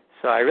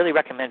 So I really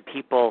recommend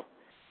people,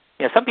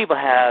 some people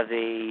have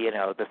the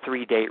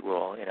 3-date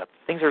rule.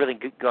 Things are really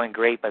going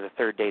great by the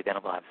 3rd date, then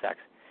we'll have sex.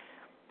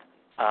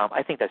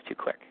 I think that's too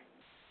quick.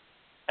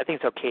 I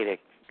think it's okay to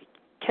be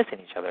kissing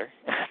each other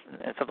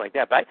and stuff like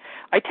that. But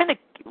I tend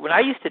to, when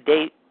I used to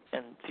date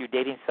and through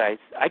dating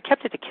sites, I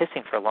kept it to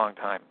kissing for a long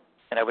time,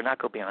 and I would not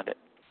go beyond it.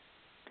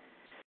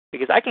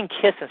 Because I can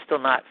kiss and still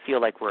not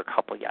feel like we're a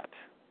couple yet.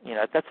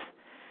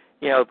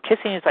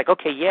 Kissing is like,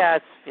 okay, yeah,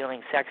 it's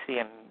feeling sexy,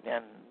 and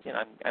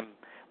I'm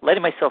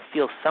letting myself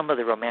feel some of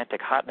the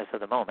romantic hotness of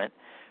the moment,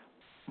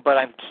 but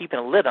I'm keeping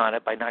a lid on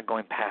it by not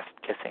going past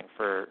kissing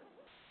for,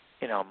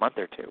 a month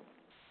or two.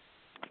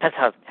 That's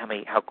how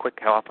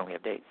often we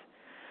have dates.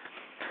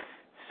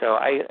 So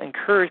I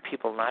encourage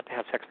people not to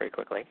have sex very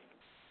quickly,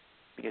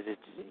 because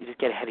you just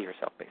get ahead of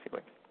yourself,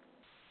 basically.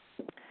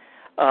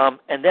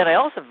 And then I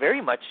also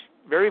very,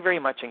 very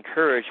much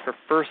encourage for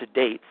first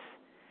dates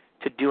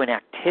to do an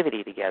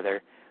activity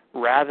together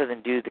rather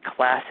than do the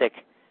classic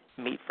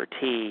meet for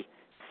tea,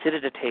 sit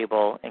at a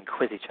table, and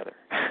quiz each other,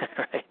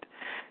 right?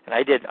 And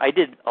I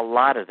did a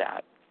lot of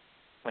that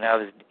when I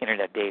was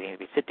internet dating.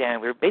 We sit down,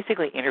 we were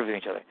basically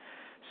interviewing each other.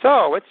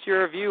 So, what's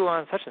your view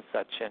on such and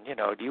such? And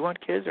do you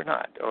want kids or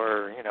not?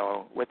 Or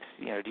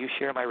do you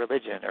share my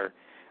religion? Or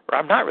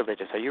I'm not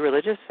religious. Are you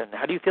religious? And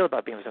how do you feel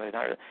about being with somebody who's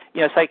not religious?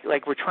 It's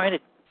like we're trying to,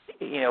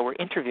 we're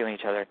interviewing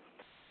each other.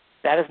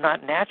 That is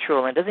not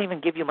natural, and doesn't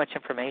even give you much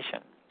information,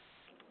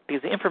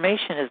 because the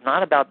information is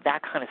not about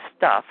that kind of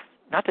stuff.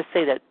 Not to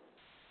say that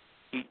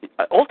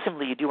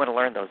ultimately you do want to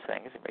learn those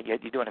things. You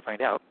do want to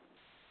find out.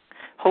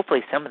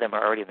 Hopefully some of them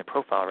are already in the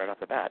profile right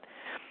off the bat.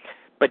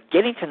 But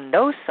getting to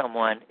know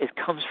someone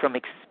comes from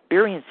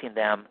experiencing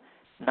them,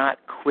 not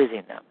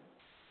quizzing them,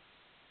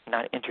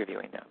 not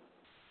interviewing them.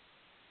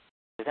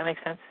 Does that make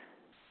sense?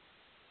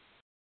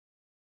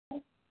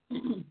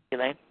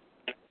 Elaine?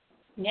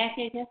 Yes,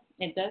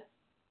 it does.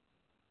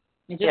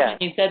 It's just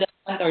when you said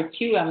a month or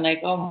 2, I'm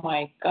like, oh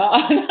my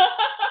God.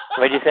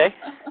 What did you say?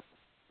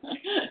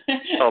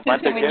 A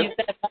month or 2? When you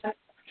said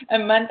a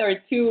month or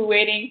 2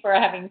 waiting for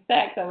having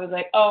sex, I was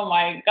like, oh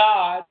my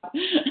God.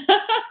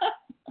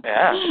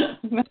 Yeah.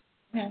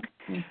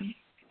 Mm-hmm.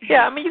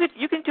 Yeah,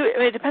 you can do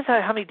it. It depends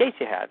on how many dates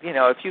you have.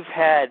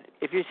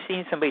 If you're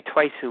seeing somebody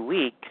twice a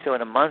week, so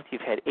in a month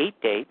you've had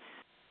 8 dates,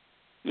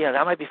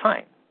 that might be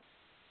fine.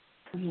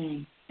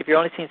 Mm-hmm. If you're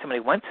only seeing somebody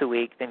once a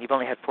week, then you've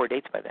only had 4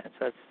 dates by then.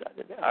 So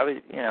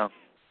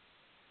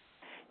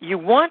you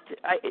want,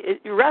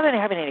 rather than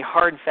having any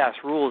hard and fast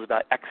rules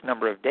about X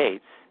number of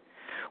dates,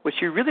 what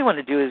you really want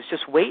to do is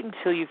just wait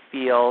until you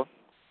feel,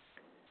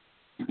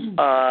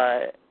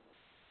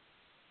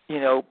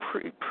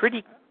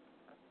 pretty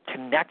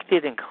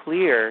connected and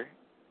clear,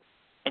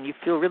 and you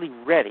feel really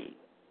ready,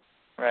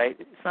 right?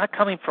 It's not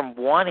coming from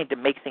wanting to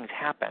make things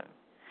happen.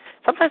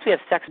 Sometimes we have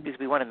sex because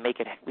we want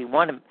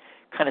to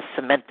kind of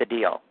cement the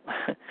deal.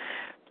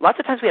 Lots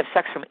of times we have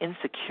sex from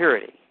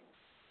insecurity,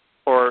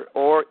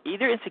 or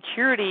either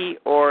insecurity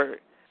or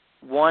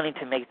wanting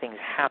to make things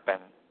happen.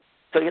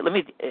 So let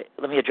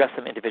me address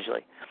them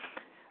individually.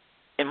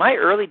 In my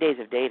early days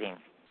of dating,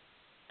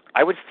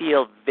 I would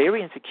feel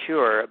very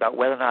insecure about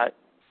whether or not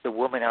the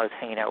woman I was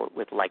hanging out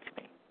with liked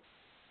me.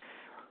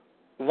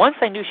 Once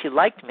I knew she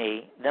liked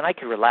me, then I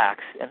could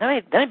relax, and then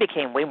I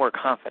became way more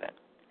confident.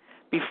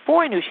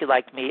 Before I knew she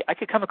liked me, I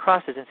could come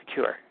across as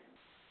insecure.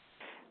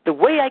 The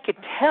way I could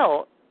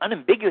tell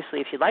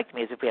unambiguously if she liked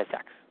me is if we had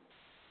sex.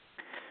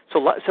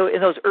 So in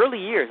those early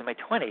years, in my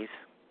 20s,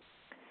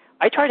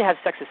 I tried to have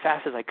sex as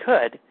fast as I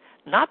could,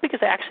 not because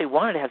I actually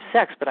wanted to have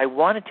sex, but I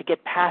wanted to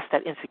get past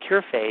that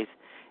insecure phase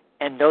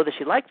and know that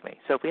she liked me.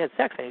 So if we had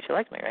sex, I knew she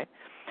liked me, right?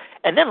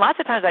 And then lots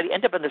of times I'd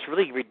end up in this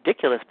really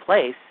ridiculous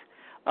place.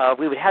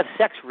 We would have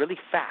sex really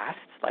fast,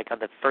 like on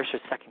the first or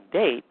second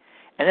date,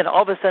 and then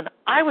all of a sudden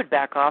I would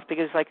back off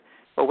because it's like,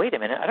 well, wait a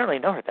minute, I don't really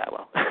know her that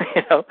well.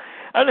 I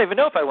don't even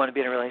know if I want to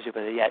be in a relationship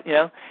with her yet.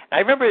 And I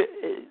remember,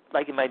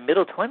 like in my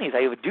middle 20s,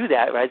 I would do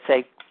that where I'd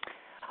say,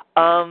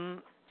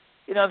 I'm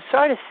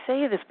sorry to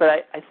say this, but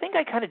I think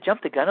I kind of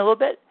jumped the gun a little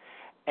bit,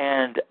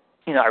 and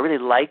I really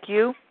like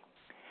you,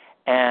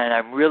 and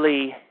I'm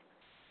really,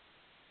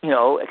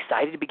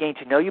 excited to be getting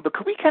to know you. But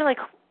could we kind of like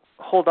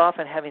hold off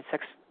on having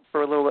sex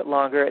for a little bit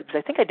longer? Because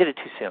I think I did it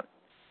too soon.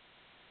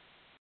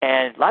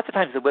 And lots of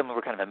times the women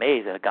were kind of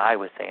amazed that a guy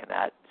was saying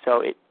that.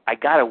 So I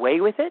got away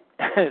with it.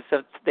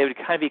 So they would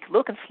kind of be a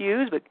little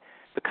confused, but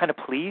kind of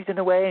pleased in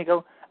a way, and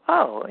go,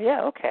 oh,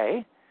 yeah,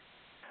 okay.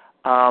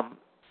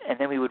 And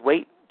then we would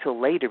wait till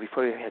later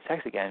before we had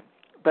sex again.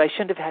 But I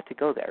shouldn't have had to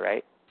go there,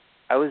 right?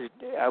 I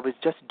was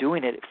just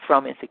doing it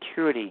from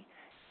insecurity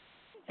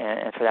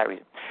and for that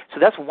reason. So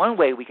that's one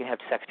way we can have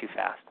sex too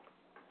fast.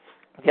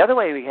 The other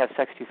way we can have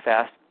sex too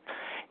fast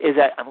is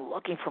that I'm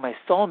looking for my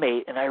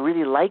soulmate, and I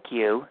really like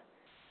you,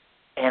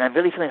 and I'm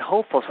really feeling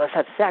hopeful, so let's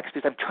have sex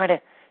because I'm trying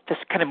to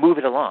just kind of move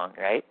it along,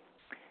 right?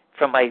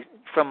 From my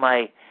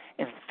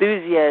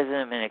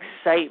enthusiasm and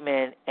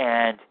excitement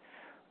and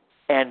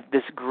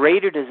this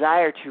greater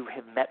desire to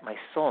have met my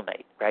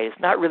soulmate, right? It's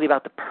not really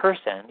about the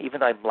person, even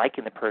though I'm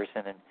liking the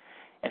person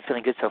and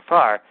feeling good so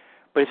far,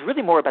 but it's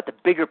really more about the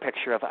bigger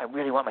picture of I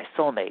really want my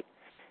soulmate,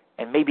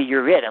 and maybe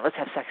you're it, and let's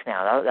have sex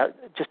now,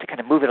 just to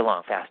kind of move it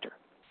along faster,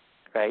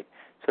 right?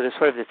 So there's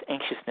sort of this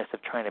anxiousness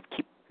of trying to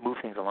move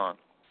things along.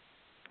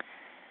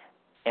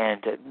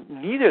 And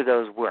neither of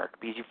those work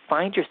because you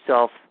find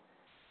yourself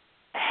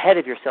ahead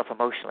of yourself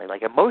emotionally.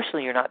 Like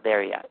emotionally you're not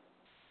there yet,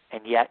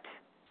 and yet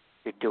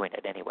you're doing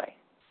it anyway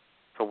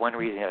for one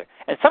reason or the other.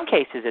 And in some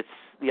cases it's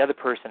the other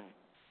person.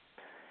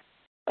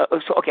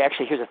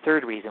 Actually here's a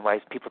third reason why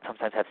people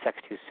sometimes have sex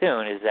too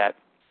soon is that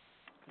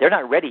they're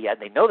not ready yet,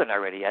 and they know they're not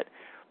ready yet,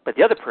 but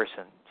the other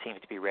person seems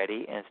to be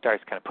ready and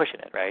starts kind of pushing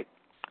it, right?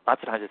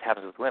 Lots of times this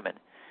happens with women,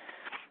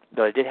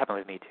 though it did happen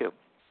with me too,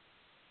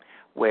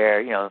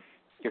 where,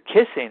 you're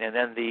kissing, and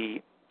then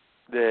the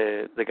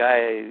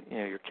guy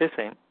you're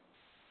kissing,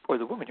 or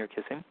the woman you're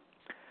kissing,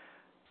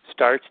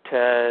 starts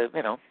to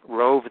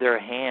rove their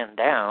hand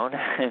down,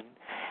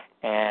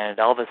 and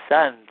all of a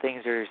sudden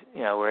things are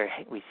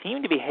we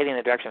seem to be heading in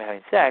the direction of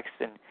having sex,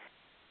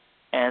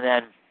 and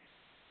then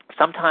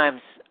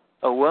sometimes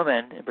a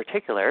woman in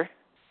particular,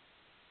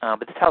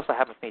 but this also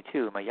happened with me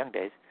too in my young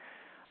days,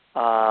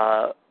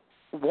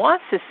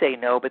 wants to say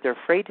no, but they're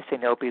afraid to say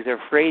no because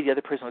they're afraid the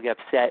other person will get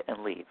upset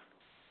and leave.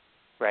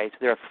 Right? So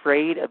they're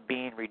afraid of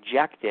being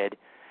rejected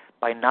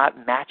by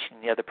not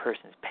matching the other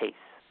person's pace,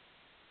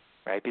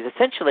 right? Because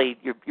essentially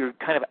you're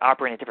kind of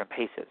operating at different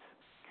paces.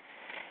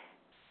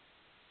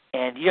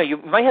 And, you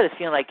might have this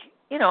feeling like,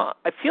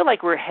 I feel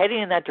like we're heading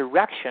in that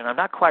direction. I'm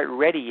not quite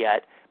ready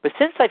yet. But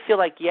since I feel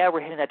like, we're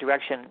heading in that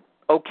direction,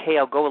 okay,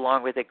 I'll go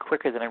along with it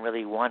quicker than I'm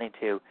really wanting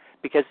to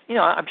because,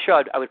 I'm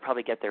sure I would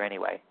probably get there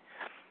anyway.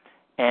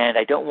 And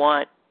I don't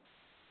want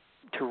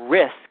to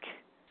risk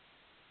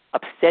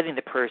upsetting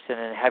the person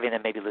and having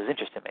them maybe lose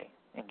interest in me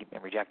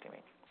and rejecting me.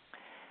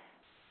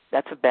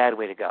 That's a bad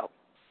way to go.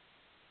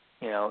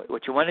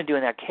 What you want to do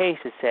in that case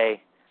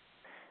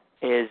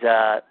is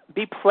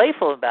be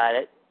playful about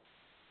it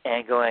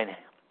and going,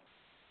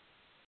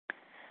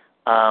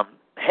 I'm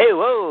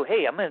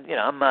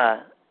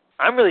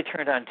really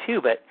turned on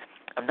too, but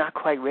I'm not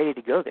quite ready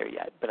to go there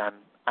yet. But I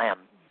am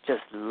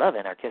just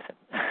loving our kissing,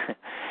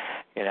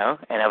 and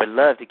I would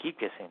love to keep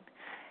kissing,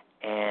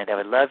 and I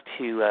would love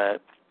to.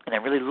 And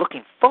I'm really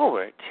looking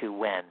forward to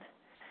when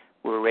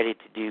we're ready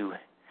to do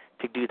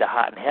the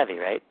hot and heavy,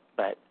 right?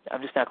 But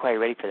I'm just not quite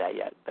ready for that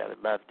yet. But I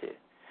would love to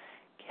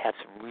have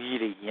some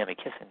really yummy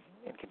kissing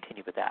and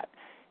continue with that.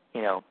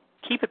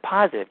 Keep it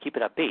positive, keep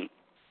it upbeat.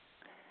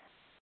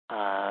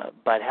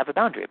 but have a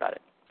boundary about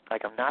it.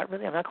 Like, I'm not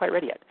quite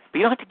ready yet. But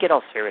you don't have to get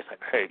all serious, like,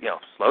 hey,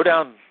 slow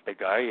down, big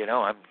guy.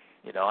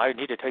 I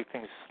need to take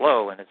things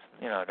slow, and it's,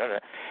 da, da.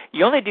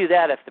 You only do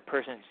that if the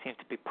person seems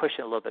to be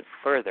pushing a little bit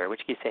further,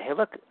 which you say, hey,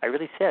 look, I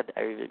really said,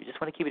 I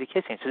just want to keep it a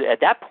kissing. So at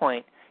that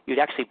point, you'd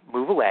actually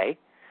move away.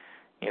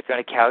 If you're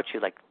on a couch, you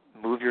like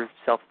move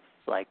yourself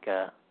like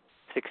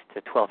 6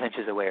 to 12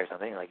 inches away or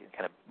something, like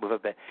kind of move a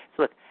bit.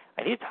 So look,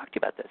 I need to talk to you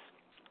about this.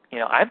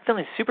 I'm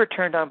feeling super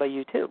turned on by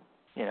you too.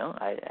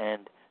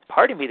 And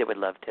part of me that would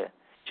love to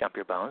jump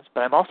your bones,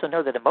 but I also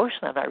know that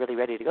emotionally I'm not really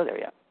ready to go there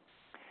yet.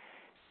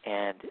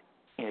 And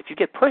if you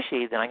get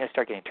pushy, then I'm going to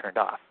start getting turned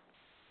off,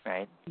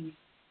 right? Mm-hmm.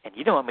 And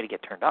you don't want me to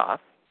get turned off,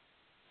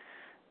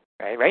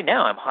 right? Right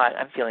now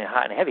I'm feeling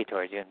hot and heavy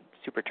towards you and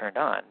super turned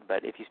on.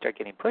 But if you start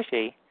getting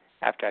pushy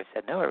after I've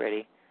said no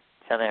already,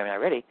 tell me I'm not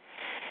ready,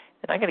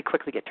 then I'm going to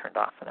quickly get turned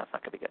off, and that's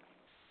not going to be good,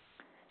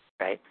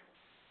 right?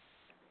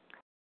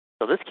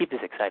 So let's keep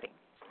this exciting.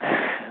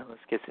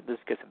 let's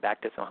get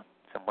back to some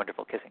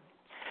wonderful kissing.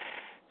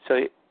 So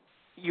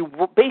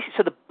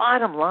so the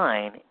bottom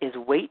line is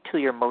wait till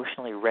you're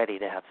emotionally ready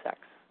to have sex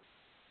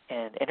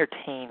and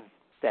entertain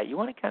that. You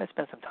want to kind of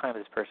spend some time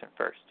with this person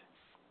first.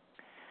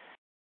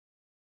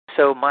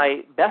 So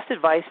my best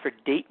advice for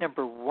date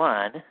number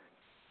 1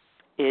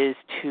 is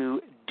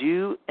to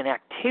do an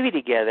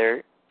activity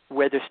together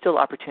where there's still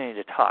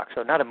opportunity to talk.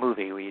 So not a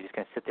movie where you're just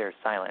going to sit there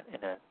silent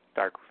in a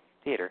dark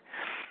theater,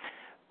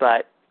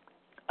 but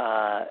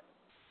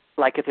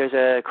like if there's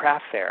a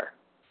craft fair,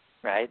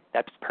 right?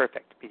 That's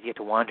perfect because you get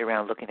to wander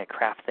around looking at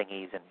craft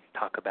thingies and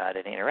talk about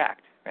it and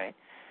interact, right?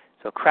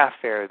 So a craft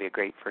fair would be a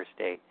great first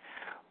date.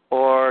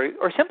 Or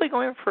simply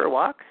going for a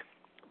walk,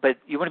 but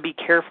you want to be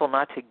careful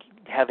not to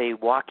have a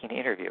walking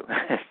interview.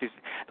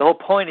 The whole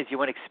point is you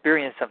want to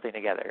experience something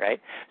together, right?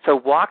 So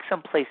walk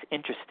someplace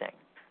interesting.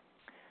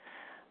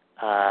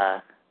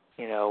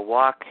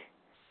 Walk.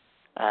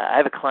 I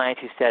have a client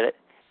who said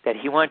that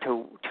he wanted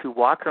to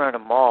walk around a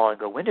mall and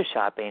go window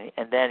shopping,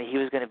 and then he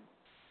was going to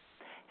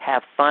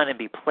have fun and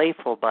be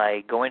playful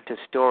by going to a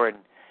store and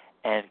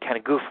kind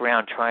of goof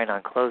around trying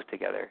on clothes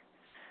together.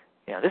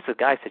 This is a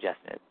guy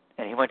suggesting it,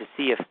 and he wanted to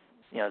see if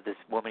this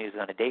woman he was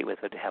on a date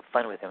with would have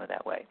fun with him in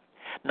that way.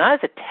 Not as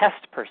a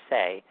test per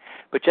se,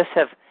 but just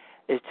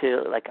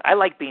I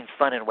like being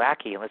fun and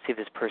wacky, and let's see if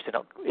this person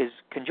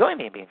can join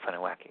me in being fun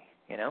and wacky.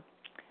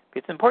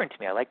 It's important to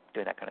me. I like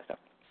doing that kind of stuff.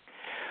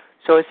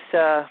 So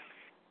it's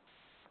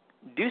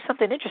do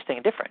something interesting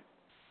and different.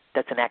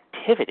 That's an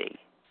activity,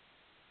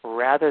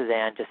 rather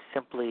than just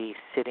simply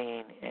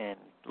sitting and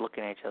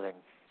looking at each other and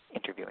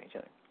interviewing each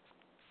other.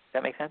 Does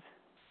that make sense?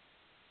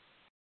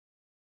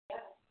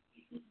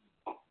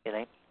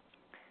 Elaine?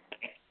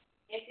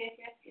 Yes,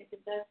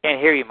 it does. Can't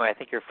hear you, Mo. I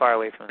think you're far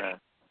away from the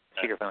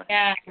speakerphone.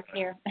 Yeah, I'm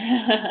here.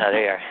 Oh,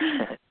 there you are.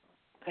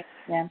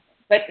 Yeah.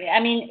 But,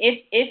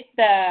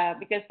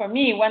 because for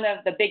me, one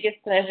of the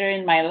biggest pleasure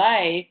in my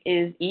life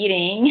is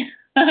eating,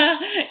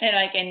 and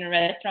like in a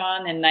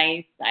restaurant and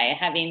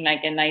having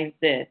like a nice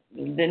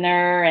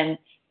dinner and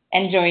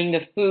enjoying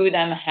the food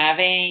I'm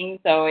having.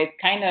 So it's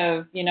kind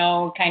of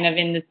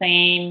in the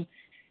same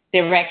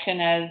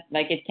direction as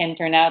like it can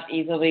turn out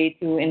easily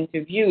to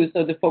interview.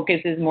 So the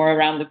focus is more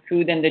around the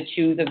food and the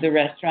choose of the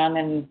restaurant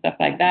and stuff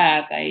like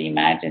that, I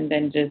imagine,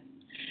 than just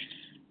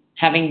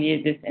having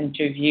this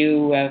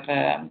interview of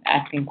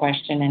asking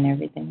question and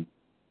everything.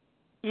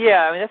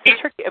 Yeah, that's the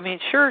trick.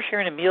 Sure,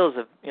 sharing a meal is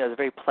a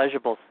very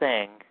pleasurable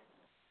thing,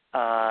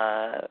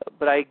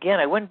 but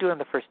I wouldn't do it on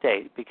the first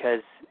date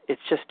because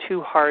it's just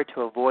too hard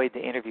to avoid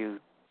the interview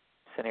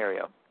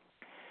scenario.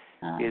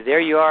 Because there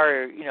you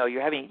are,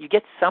 you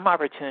get some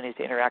opportunities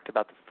to interact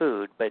about the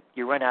food, but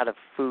you run out of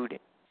food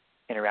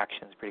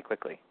interactions pretty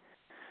quickly.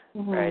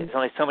 Mm-hmm. Right? There's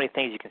only so many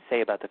things you can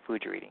say about the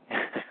food you're eating,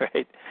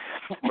 right?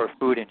 Or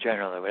food in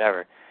general or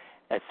whatever.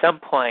 At some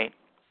point,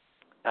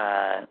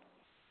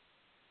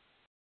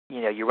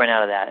 you run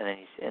out of that, and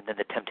then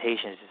the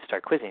temptation is to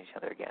start quizzing each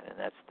other again, and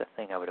that's the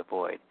thing I would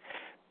avoid.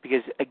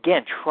 Because,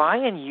 again, try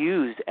and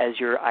use as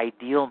your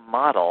ideal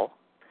model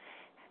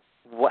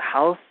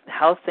how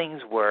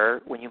things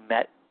were when you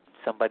met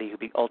somebody who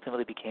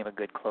ultimately became a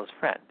good close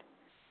friend.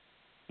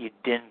 You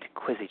didn't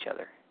quiz each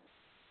other.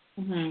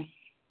 Mm-hmm.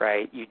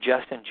 Right? You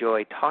just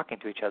enjoy talking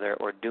to each other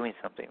or doing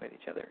something with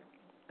each other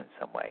in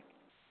some way.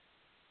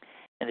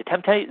 And the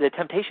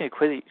temptation to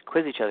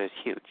quiz each other is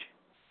huge.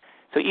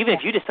 So even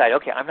if you decide,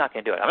 okay, I'm not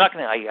going to do it. I'm not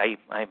going to.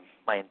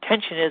 My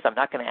intention is I'm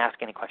not going to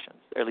ask any questions,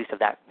 or at least of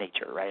that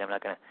nature, right? I'm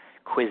not going to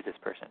quiz this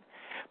person.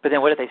 But then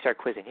what if they start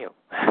quizzing you?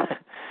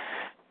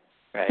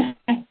 Right?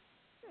 And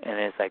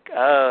it's like,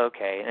 oh,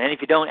 okay. And then if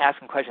you don't ask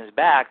them questions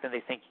back, then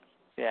they think,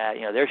 yeah,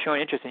 they're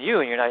showing interest in you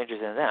and you're not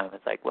interested in them.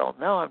 It's like, well,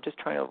 no, I'm just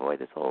trying to avoid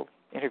this whole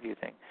interview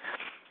thing.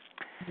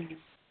 Mm-hmm.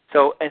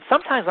 So, and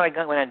sometimes when I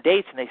go on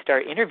dates and they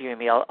start interviewing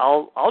me,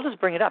 I'll just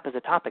bring it up as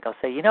a topic. I'll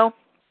say,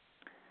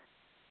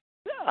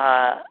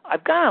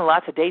 I've gone on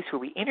lots of dates where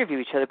we interview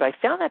each other, but I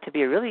found that to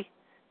be a really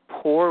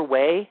poor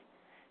way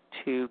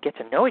to get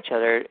to know each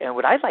other. And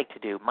what I'd like to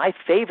do, my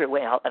favorite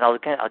way, and I'll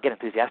get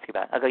enthusiastic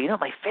about it. I'll go,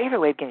 my favorite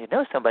way of getting to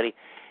know somebody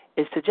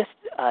is to just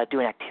do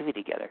an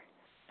activity together.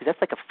 Because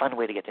that's like a fun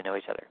way to get to know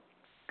each other.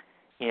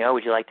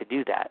 Would you like to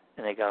do that?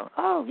 And they go,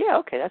 oh, yeah,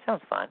 okay, that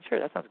sounds fun. Sure,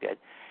 that sounds good.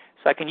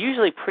 So I can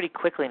usually pretty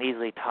quickly and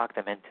easily talk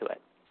them into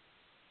it.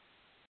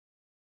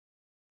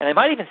 And I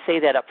might even say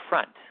that up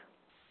front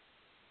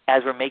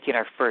as we're making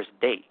our first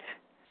date,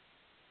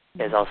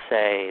 as I'll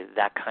say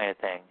that kind of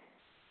thing.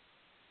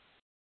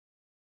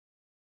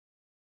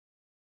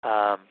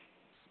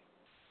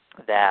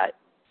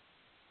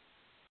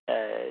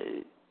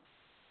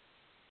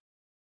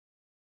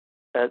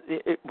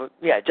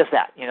 Just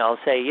that. I'll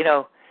say,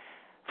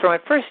 for my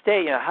first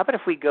day, how about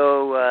if we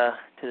go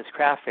to this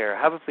craft fair?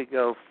 How about if we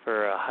go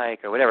for a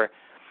hike or whatever?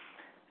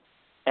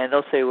 And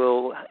they'll say,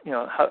 well,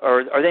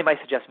 or they might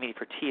suggest meeting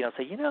for tea. And I'll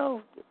say,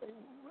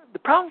 the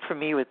problem for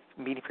me with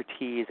meeting for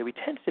tea is that we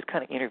tend to just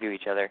kind of interview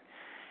each other.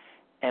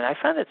 And I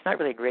find that it's not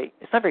really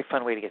it's not a very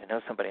fun way to get to know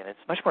somebody. And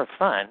it's much more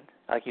fun.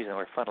 I like using the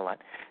word fun a lot.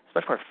 It's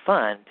much more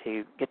fun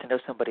to get to know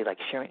somebody, like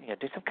sharing,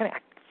 do some kind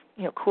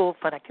of, cool,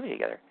 fun activity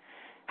together.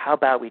 How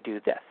about we do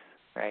this,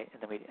 right?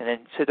 And then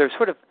so there's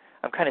sort of,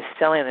 I'm kind of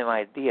selling them the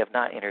idea of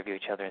not interview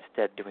each other,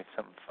 instead doing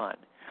something fun.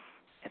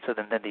 And so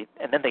then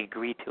they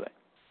agree to it.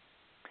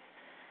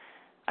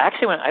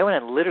 Actually, I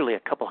went on literally a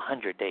couple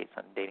hundred dates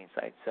on dating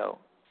sites, so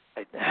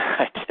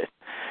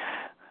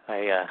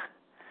I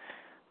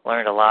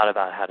learned a lot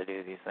about how to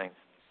do these things.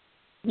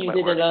 You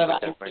did a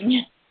lot of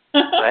hiking.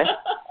 What?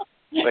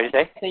 What did you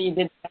say? So you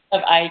did a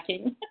lot of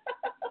hiking.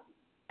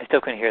 I still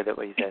couldn't hear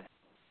what you said.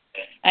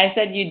 I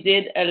said you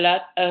did a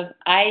lot of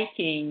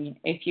hiking.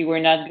 If you were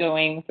not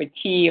going for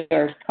tea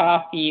or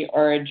coffee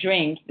or a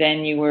drink, then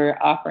you were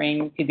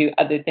offering to do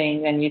other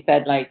things, and you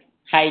said like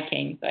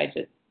hiking. So I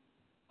just...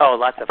 Oh,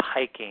 lots of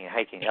hiking.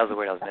 That was the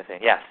word I was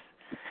missing. Yes.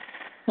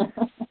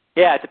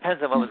 Yeah, it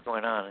depends on what was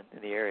going on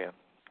in the area.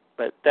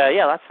 But,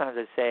 lots of times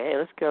I'd say, hey,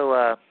 let's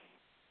go,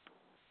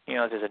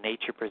 if there's a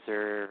nature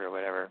preserve or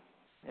whatever,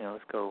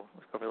 let's go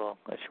for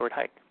a short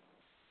hike.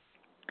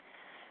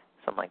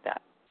 Something like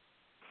that.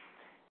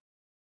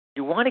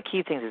 You want to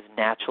keep things as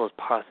natural as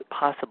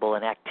possible,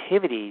 and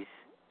activities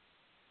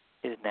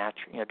is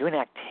natural. Doing an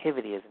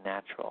activity is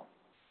natural.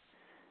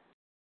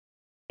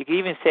 You could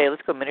even say,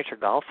 let's go miniature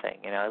golfing,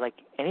 like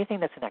anything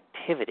that's an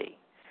activity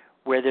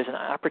where there's an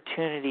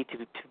opportunity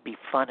to be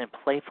fun and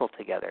playful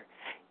together.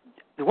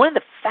 One of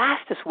the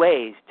fastest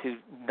ways to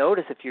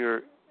notice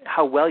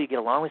how well you get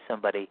along with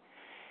somebody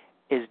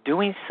is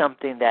doing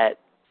something that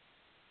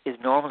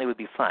normally would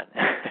be fun,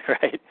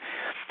 right?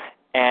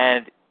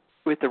 And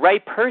with the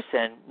right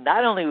person,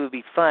 not only will it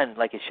be fun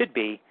like it should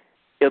be,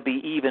 it'll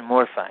be even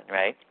more fun,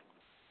 right?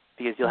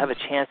 Because you'll have a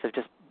chance of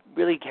just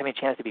really having a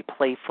chance to be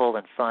playful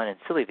and fun and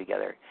silly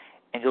together,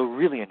 and you'll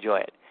really enjoy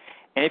it.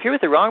 And if you're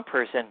with the wrong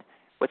person,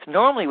 what's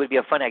normally would be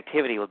a fun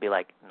activity will be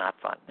like not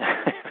fun,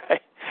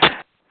 right?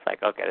 It's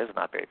like, okay, this is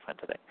not very fun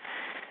today.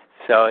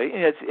 So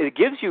it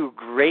gives you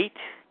great,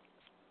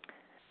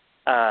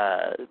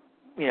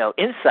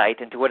 insight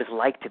into what it's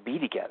like to be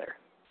together,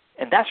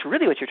 and that's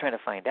really what you're trying to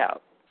find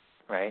out,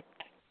 right?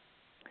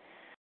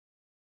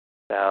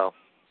 So,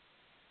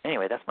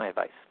 anyway, that's my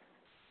advice,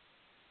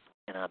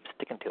 and I'm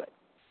sticking to it.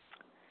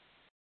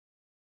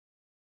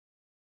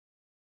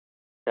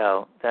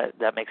 So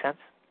that makes sense?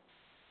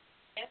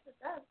 Yes, it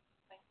does.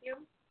 Thank you.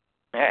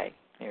 All right.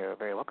 You're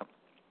very welcome.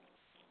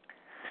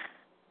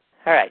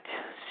 All right.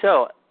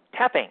 So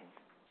tapping.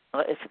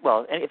 If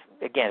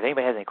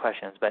anybody has any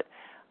questions, but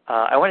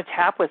I want to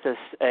tap with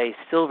a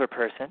silver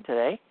person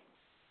today,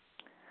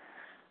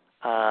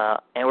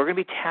 and we're going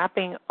to be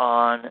tapping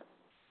on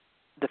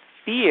the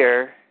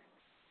fear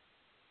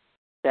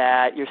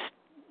that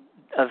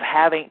of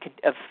having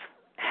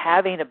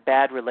a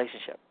bad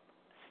relationship,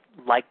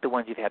 like the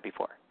ones you've had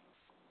before.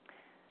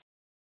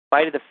 In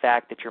spite of the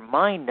fact that your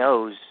mind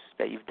knows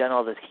that you've done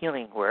all this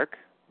healing work,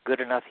 good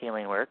enough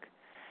healing work,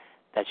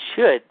 that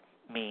should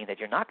mean that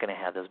you're not going to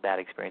have those bad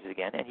experiences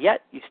again, and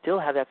yet you still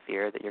have that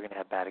fear that you're going to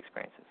have bad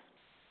experiences.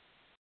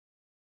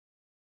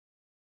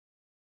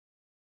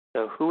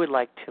 So who would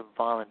like to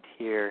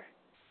volunteer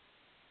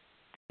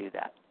to do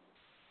that?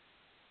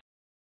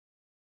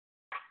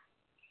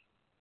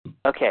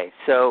 Okay,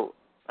 so,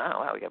 oh,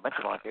 wow, we got a bunch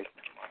of volunteers.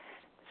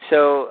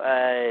 So,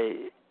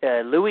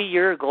 Louis,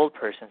 you're a gold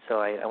person, so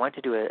I want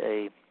to do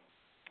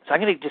so I'm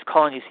going to just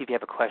call on you, see if you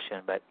have a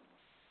question, but...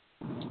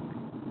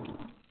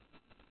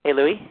 Hey,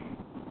 Louis?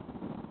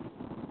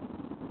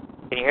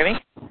 Can you hear me?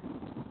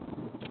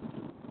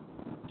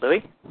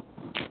 Louis?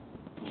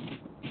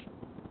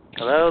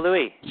 Hello,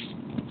 Louis?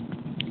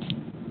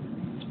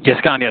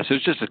 Yes, can, yes. So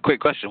it's just a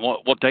quick question.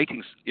 What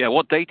dating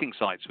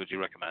sites would you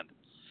recommend?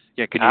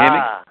 Yeah, can you hear me?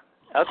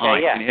 Okay, Hi,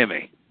 yeah. Can you hear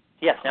me?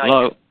 Yes, now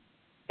Hello? I can.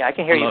 Yeah, I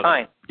can hear Hello? you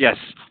fine. Yes.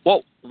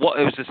 It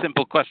was a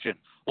simple question.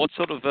 What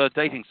sort of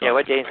dating sites? Yeah,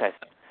 what dating sites?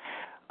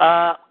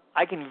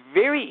 I can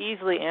very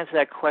easily answer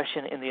that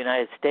question in the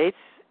United States,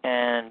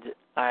 and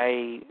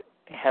I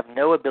have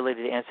no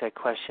ability to answer that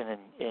question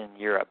in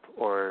Europe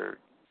or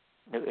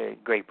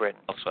Great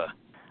Britain. Elsewhere.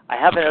 I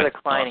have another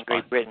client in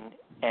Great Britain,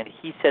 and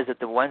he says that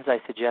the ones I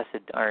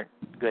suggested aren't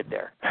good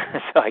there,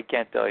 so I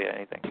can't tell you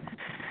anything.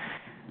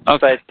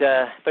 Okay.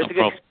 But it's No a good.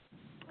 problem.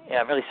 Yeah,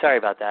 I'm really sorry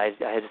about that.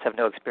 I just have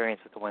no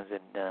experience with the ones in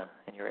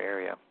your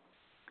area.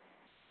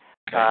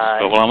 Okay.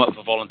 Well, I'm up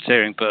for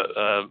volunteering, but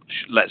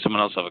let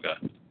someone else have a go.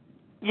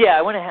 Yeah,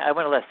 I want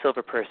to let a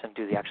silver person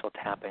do the actual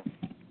tapping.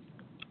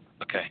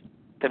 Okay.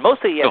 But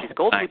mostly, Cool. these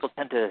gold Thanks. people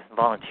tend to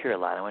volunteer a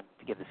lot. I want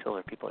to give the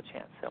silver people a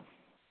chance. So,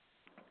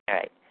 all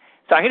right.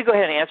 So I'm going to go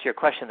ahead and answer your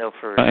question though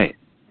for Right.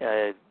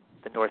 the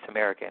North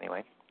America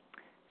anyway.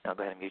 I'll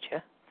go ahead and mute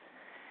you.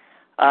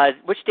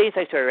 Which dating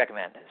sites do I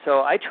recommend?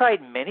 So I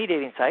tried many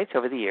dating sites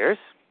over the years.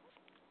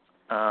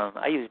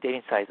 I used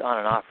dating sites on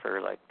and off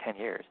for like 10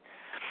 years.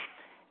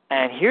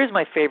 And here's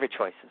my favorite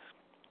choices.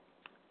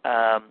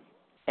 And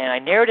I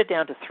narrowed it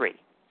down to 3.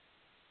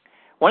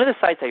 One of the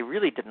sites I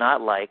really did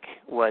not like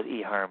was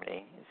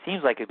eHarmony. It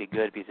seems like it would be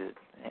good because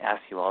it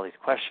asks you all these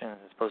questions.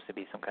 It's supposed to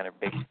be some kind of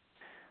big,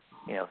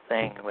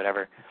 thing,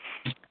 whatever.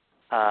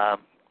 But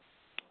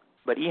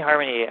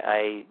eHarmony,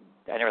 I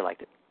never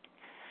liked it.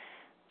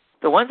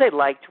 The ones I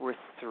liked were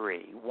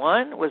 3.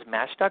 One was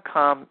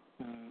Match.com,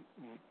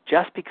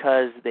 just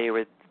because they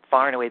were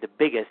far and away the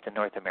biggest in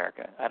North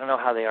America. I don't know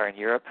how they are in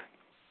Europe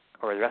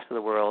or the rest of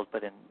the world,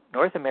 but in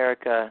North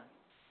America,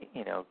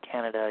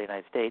 Canada,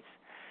 United States,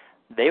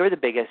 they were the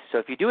biggest. So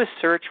if you do a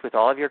search with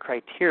all of your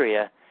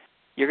criteria,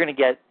 you're going to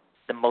get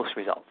the most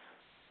results.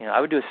 I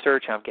would do a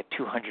search and I would get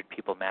 200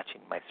 people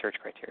matching my search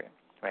criteria,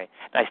 right?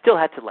 And I still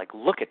had to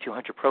look at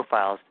 200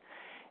 profiles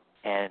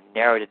and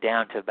narrowed it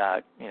down to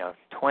about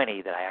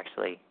 20 that I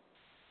actually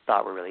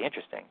thought were really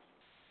interesting.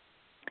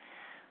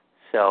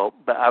 So,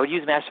 but I would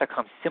use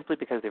Match.com simply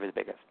because they were the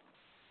biggest.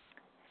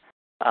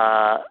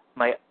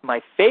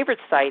 My favorite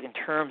site in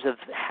terms of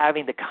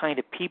having the kind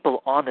of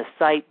people on the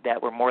site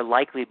that were more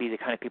likely to be the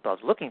kind of people I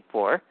was looking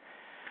for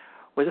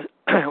was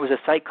a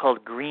site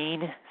called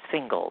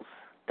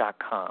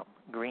GreenSingles.com.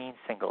 Green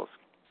Singles.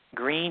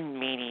 Green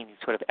meaning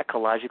sort of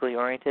ecologically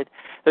oriented.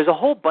 There's a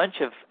whole bunch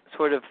of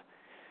sort of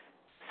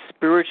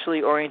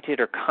spiritually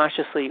oriented or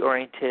consciously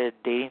oriented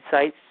dating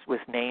sites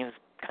with names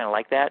kind of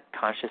like that,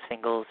 conscious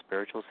singles,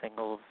 spiritual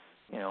singles,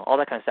 all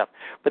that kind of stuff.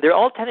 But they're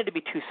all tended to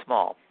be too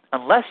small,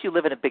 unless you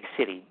live in a big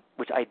city,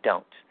 which I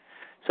don't.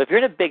 So if you're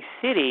in a big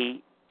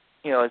city,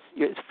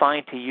 it's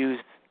fine to use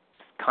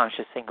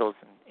conscious singles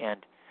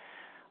and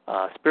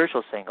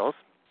spiritual singles,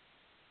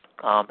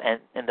 and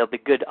there'll be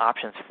good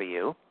options for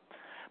you.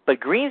 But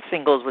Green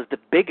Singles was the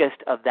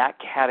biggest of that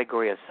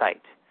category of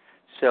site.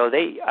 So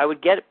I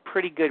would get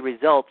pretty good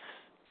results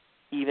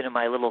even in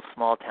my little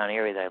small town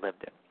area that I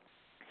lived in.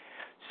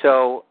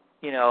 So,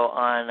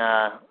 on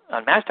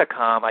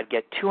Match.com, I'd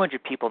get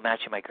 200 people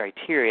matching my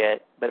criteria,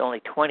 but only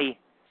 20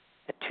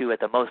 to at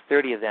the most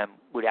 30 of them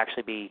would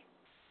actually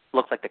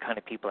look like the kind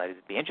of people I'd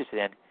be interested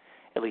in,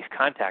 at least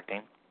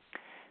contacting.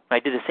 When I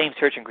did the same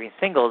search in Green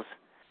Singles,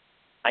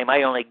 I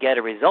might only get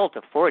a result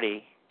of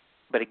 40,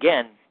 but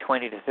again,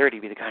 20 to 30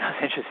 would be the kind I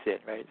was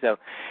interested in, right? So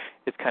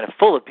it's kind of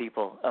full of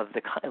people of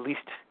at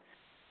least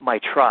my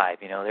tribe.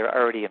 They're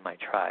already in my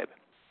tribe.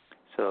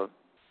 So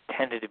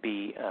tended to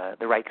be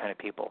the right kind of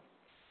people.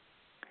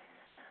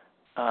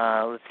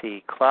 Let's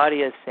see.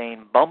 Claudia is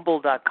saying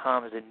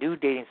Bumble.com is a new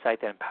dating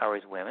site that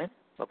empowers women.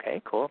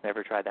 Okay, cool.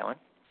 Never tried that one.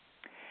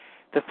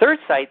 The third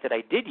site that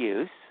I did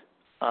use,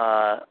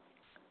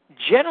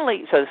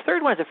 generally, so the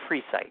third one is a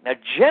free site. Now,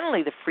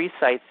 generally, the free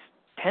sites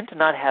tend to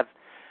not have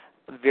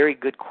very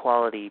good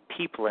quality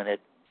people in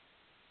it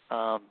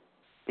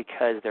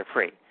because they're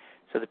free.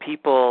 So the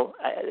people,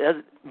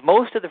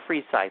 most of the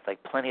free sites,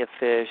 like Plenty of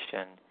Fish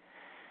and,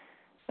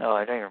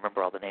 I don't even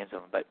remember all the names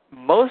of them, but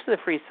most of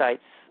the free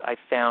sites I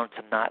found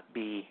to not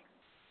be,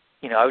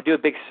 I would do a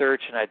big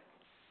search and I'd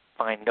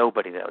find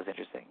nobody that was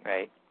interesting,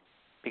 right?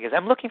 Because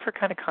I'm looking for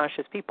kind of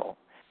conscious people,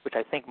 which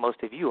I think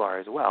most of you are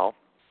as well.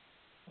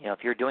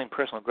 If you're doing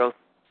personal growth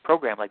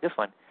program like this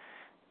one,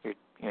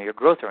 you're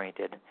growth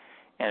oriented,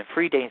 and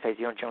free dating sites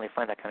you don't generally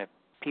find that kind of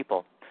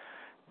people.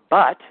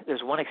 But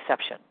there's one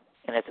exception,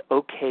 and it's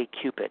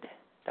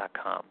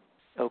OkCupid.com.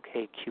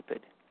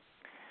 OkCupid.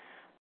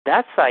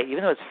 That site,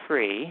 even though it's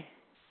free,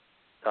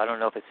 so I don't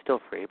know if it's still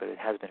free, but it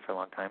has been for a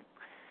long time.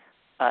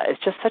 It's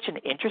just such an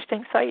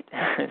interesting site.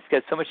 It's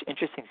got so much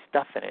interesting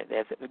stuff in it.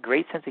 It has a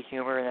great sense of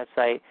humor in that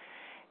site,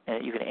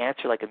 and you can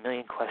answer like a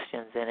million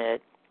questions in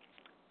it,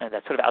 and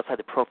that's sort of outside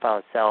the profile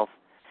itself.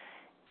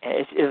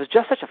 And it was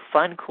just such a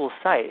fun, cool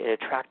site.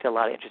 It attracted a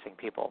lot of interesting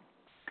people.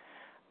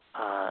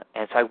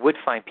 And so I would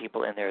find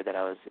people in there that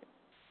I was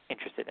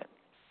interested in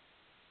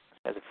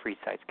as a free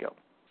sites go.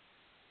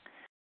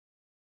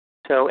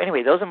 So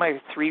anyway, those are my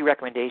 3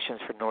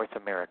 recommendations for North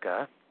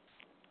America.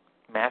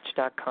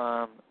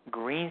 Match.com,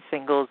 Green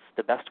Singles,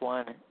 the best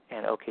one,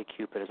 and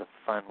OkCupid is a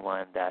fun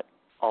one that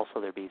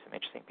also there'd be some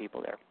interesting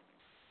people there.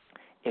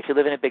 If you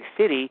live in a big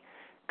city,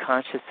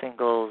 Conscious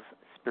Singles,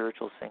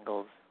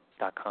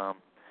 SpiritualSingles.com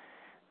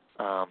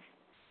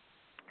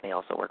may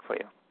also work for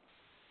you.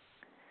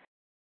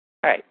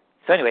 All right.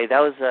 So anyway, that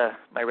was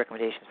my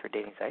recommendations for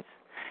dating sites.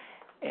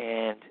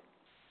 And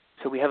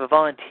so we have a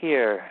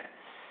volunteer,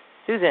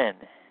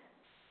 Susan.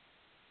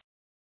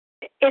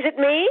 Is it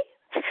me?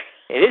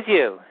 It is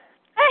you.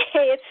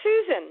 Hey, it's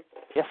Susan.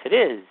 Yes, it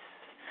is.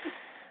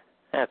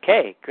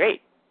 Okay,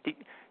 great.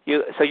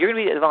 So you're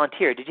going to be a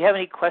volunteer. Did you have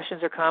any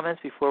questions or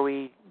comments before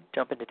we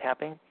jump into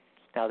tapping?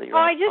 Now that you're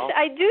on the call?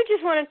 I do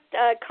just want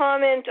to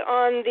comment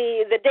on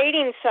the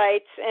dating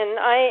sites, and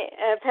I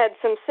have had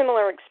some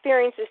similar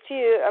experiences to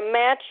you. A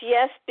Match,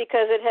 yes,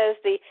 because it has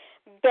the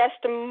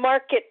best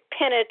market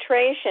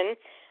penetration.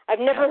 I've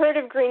never heard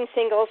of Green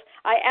Singles.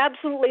 I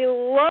absolutely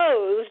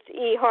loathed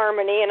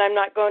eHarmony, and I'm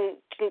not going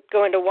to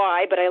go into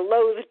why, but I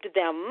loathed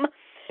them.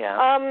 Yeah.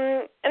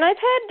 And I've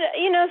had,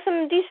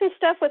 some decent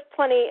stuff with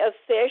Plenty of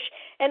Fish.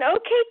 And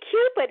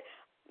OkCupid,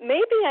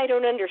 maybe I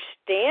don't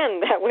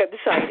understand that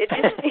website. It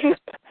just seems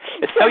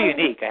it's so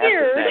unique, I have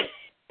to say.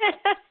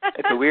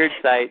 It's a weird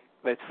site,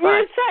 but it's fun.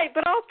 Weird site,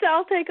 but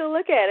I'll take a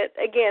look at it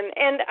again.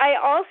 And I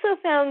also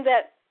found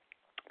that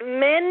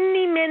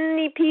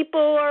many people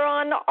are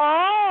on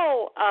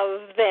all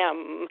of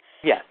them.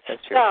 Yes,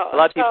 that's true. A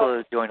lot of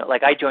people joined.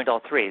 Like I joined all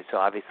three, so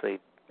obviously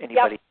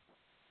anybody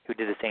who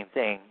did the same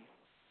thing.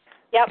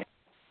 Yep.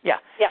 Yeah.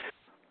 Yep.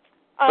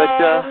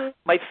 But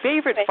my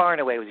favorite far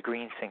and away was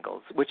Green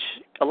Singles, which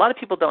a lot of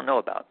people don't know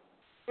about.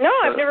 No,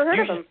 I've never heard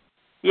of them.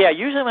 Yeah,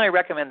 usually when I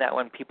recommend that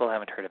one, people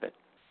haven't heard of it.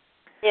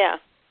 Yeah.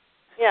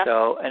 Yeah.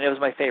 So, and it was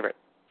my favorite.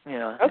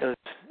 It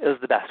was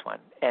the best one.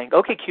 And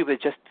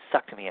OkCupid just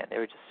sucked me in. They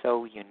were just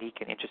so unique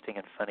and interesting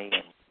and funny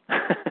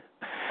and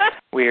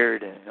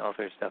weird and all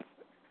sorts of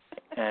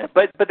stuff.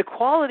 But the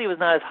quality was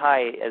not as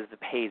high as the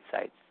paid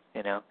sites.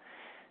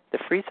 The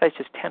free sites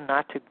just tend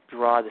not to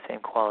draw the same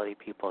quality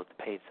people as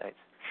the paid sites.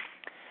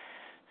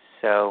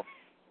 So,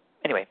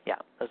 anyway, yeah,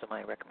 those are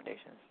my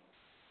recommendations.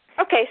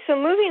 Okay, so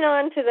moving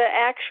on to the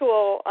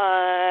actual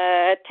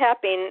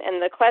tapping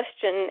and the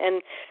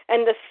question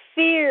and the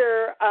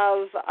fear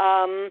of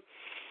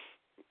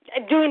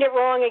doing it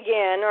wrong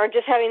again or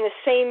just having the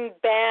same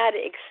bad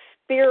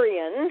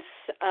experience.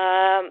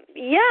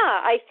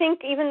 I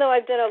think even though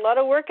I've done a lot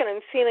of work and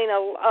I'm feeling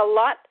a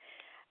lot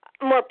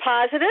more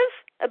positive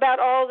about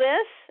all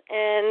this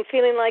and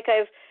feeling like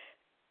I've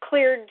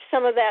cleared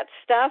some of that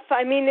stuff.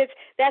 I mean,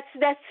 that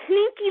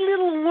sneaky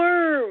little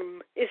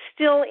worm is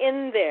still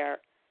in there.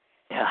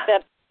 Yeah.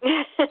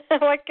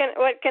 What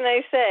can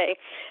I say?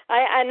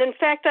 And in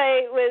fact,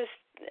 I was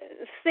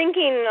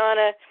thinking on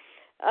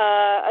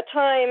a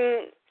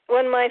time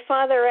when my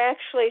father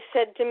actually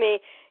said to me,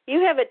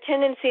 "You have a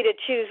tendency to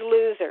choose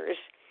losers,"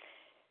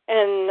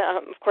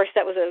 and of course,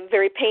 that was a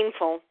very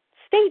painful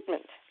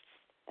statement.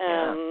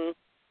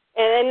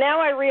 And now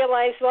I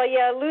realize,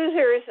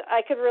 losers,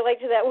 I could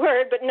relate to that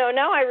word, but no,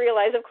 now I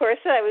realize, of course,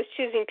 that I was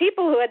choosing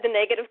people who had the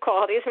negative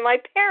qualities of my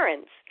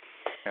parents.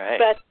 Right.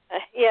 But,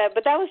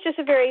 but that was just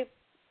a very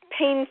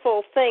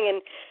painful thing,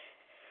 and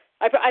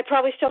I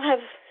probably still have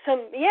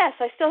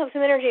I still have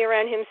some energy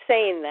around him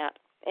saying that,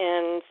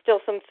 and still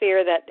some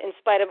fear that in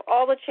spite of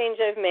all the change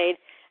I've made,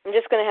 I'm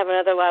just going to have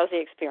another lousy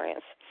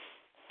experience.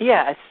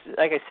 Yeah,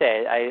 like I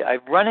say,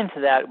 I've run into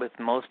that with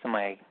most of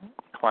my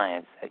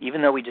clients.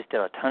 Even though we just did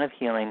a ton of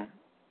healing,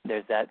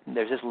 there's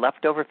this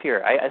leftover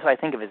fear. That's what I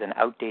think of as an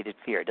outdated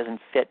fear. It doesn't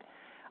fit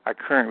our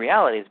current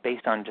realities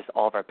based on just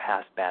all of our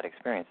past bad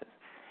experiences.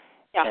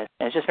 Yeah. And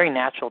it's just very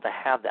natural to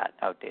have that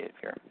outdated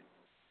fear.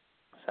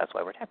 So that's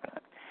why we're tapping on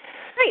it.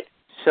 Great.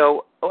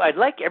 So what I'd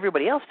like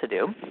everybody else to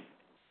do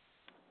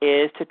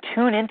is to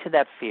tune into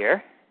that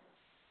fear.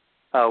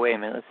 Oh, wait a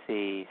minute. Let's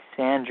see.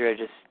 Sandra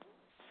just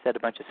said a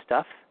bunch of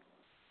stuff.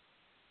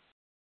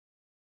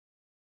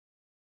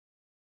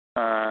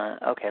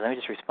 Okay, let me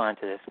just respond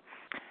to this.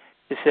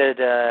 She said,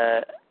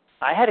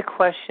 I had a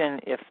question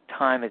if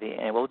time at the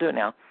end. We'll do it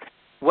now.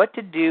 What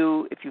to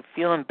do if you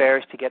feel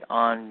embarrassed to get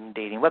on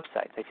dating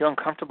websites? I feel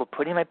uncomfortable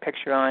putting my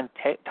picture on,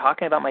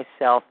 talking about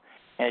myself,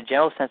 and a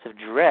general sense of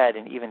dread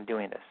in even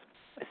doing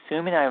this.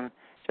 Assuming I'm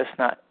just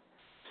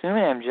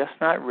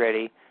not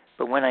ready,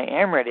 but when I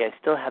am ready, I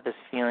still have this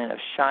feeling of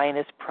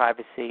shyness,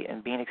 privacy,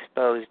 and being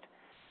exposed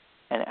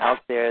and out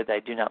there that I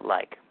do not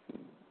like.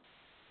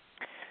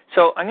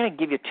 So I'm going to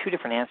give you two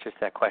different answers to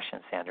that question,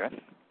 Sandra.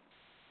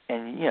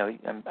 And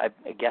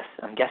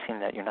I'm guessing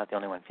that you're not the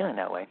only one feeling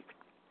that way.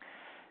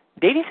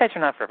 Dating sites are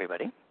not for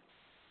everybody.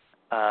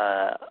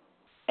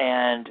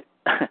 And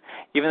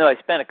even though I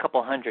spent a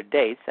couple hundred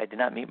dates, I did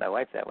not meet my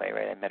wife that way,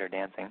 right? I met her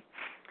dancing.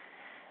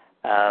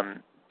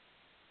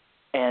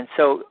 And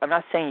so I'm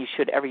not saying you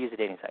should ever use a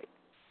dating site.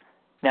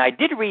 Now, I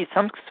did read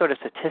some sort of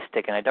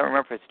statistic, and I don't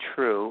remember if it's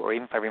true or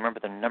even if I remember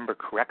the number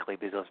correctly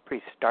because it was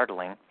pretty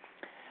startling.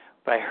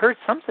 But I heard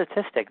some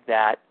statistic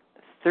that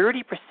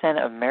 30%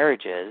 of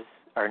marriages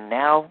are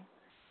now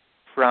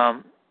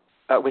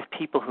with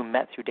people who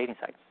met through dating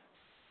sites.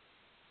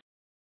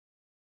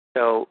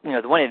 So,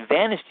 the one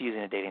advantage to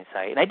using a dating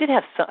site, and I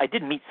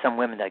did meet some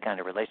women that I got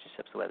into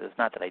relationships with. It's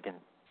not that I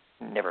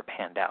never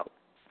panned out,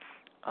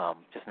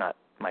 just not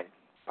my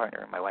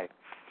partner, my wife.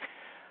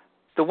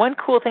 The one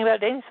cool thing about a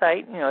dating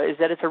site, is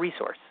that it's a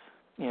resource.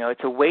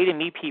 It's a way to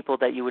meet people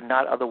that you would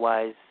not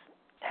otherwise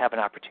have an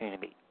opportunity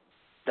to meet.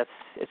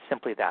 It's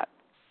simply that.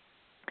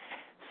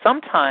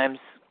 Sometimes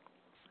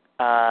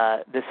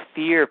this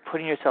fear of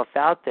putting yourself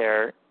out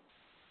there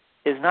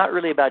is not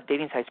really about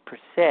dating sites per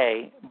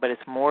se, but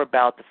it's more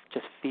about the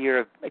just fear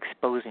of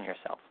exposing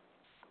yourself.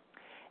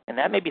 And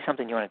that may be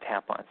something you want to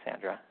tap on,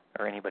 Sandra,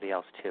 or anybody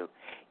else too.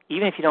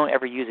 Even if you don't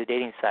ever use a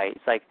dating site,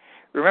 it's like,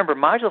 remember,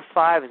 Module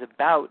 5 is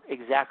about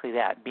exactly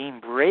that, being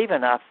brave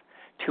enough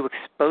to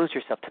expose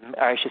yourself,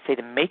 or I should say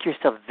to make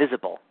yourself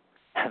visible.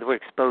 The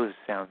word exposed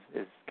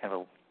is kind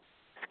of a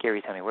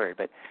scary sounding word,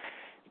 but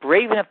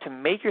brave enough to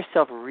make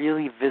yourself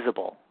really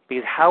visible,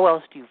 because how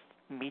else do you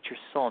meet your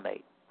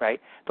soulmate,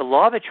 right? The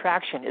law of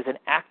attraction is an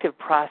active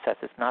process.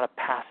 It's not a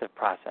passive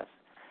process.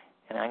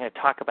 And I'm going to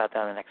talk about that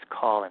on the next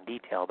call in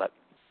detail, but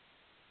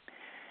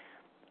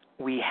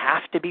we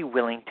have to be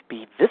willing to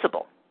be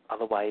visible.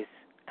 Otherwise,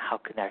 how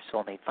can our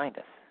soulmate find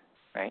us,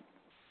 right?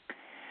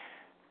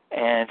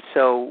 And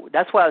so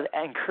that's why I was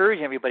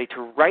encouraging everybody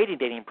to write a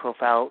dating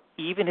profile,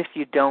 even if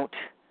you don't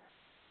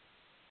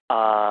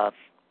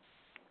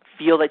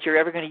feel that you're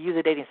ever going to use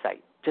a dating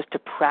site, just to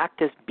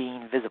practice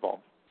being visible,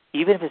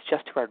 even if it's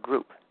just to our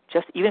group,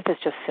 even if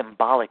it's just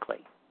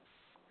symbolically.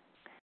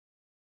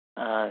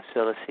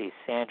 So let's see,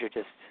 Sandra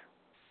just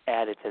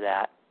added to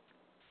that.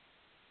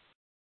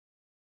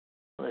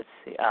 Let's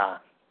see.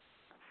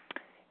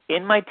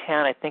 In my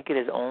town, I think it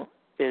is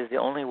the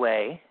only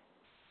way.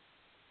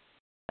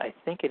 I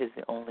think it is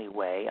the only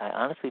way. I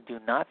honestly do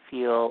not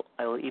feel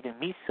I will even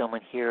meet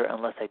someone here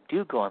unless I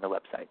do go on the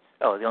websites.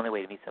 Oh, the only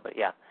way to meet somebody,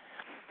 yeah.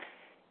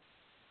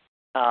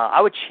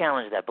 I would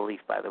challenge that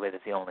belief, by the way,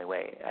 that's the only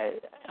way.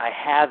 I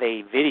have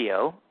a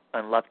video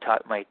on Love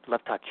Talk, my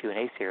Love Talk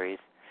Q&A series,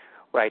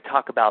 where I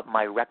talk about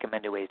my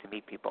recommended ways to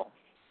meet people.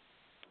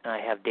 And I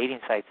have dating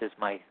sites as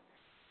my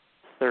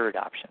third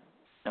option.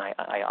 And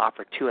I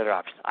offer two other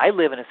options. I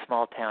live in a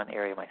small town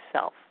area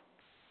myself,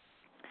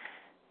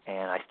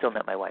 and I still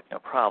met my wife, no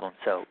problem.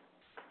 So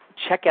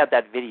check out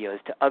that video as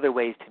to other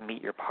ways to meet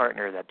your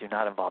partner that do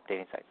not involve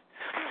dating sites.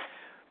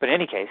 But in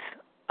any case,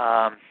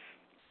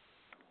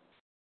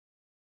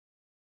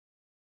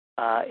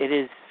 it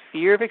is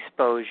fear of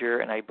exposure,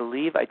 and I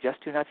believe I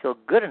just do not feel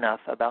good enough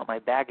about my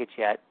baggage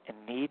yet and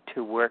need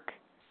to work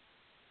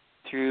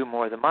through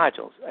more of the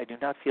modules. I do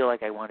not feel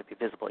like I want to be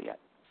visible yet.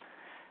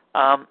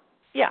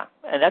 Yeah,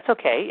 and that's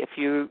okay. If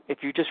you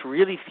just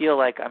really feel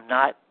like I'm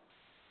not,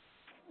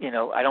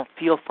 I don't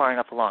feel far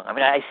enough along. I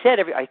mean, I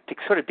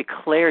sort of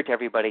declared to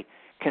everybody,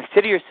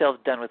 consider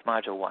yourself done with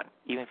Module 1,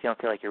 even if you don't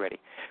feel like you're ready.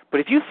 But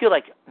if you feel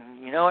like,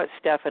 you know what,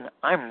 Stefan,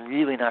 I'm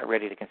really not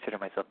ready to consider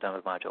myself done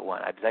with Module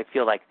 1, because I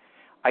feel like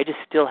I just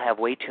still have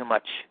way too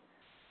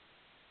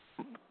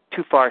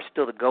far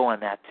still to go on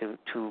that to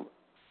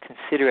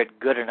consider it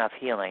good enough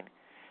healing,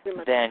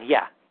 then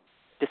yeah,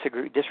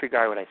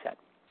 disregard what I said.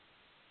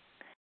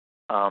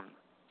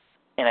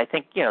 And I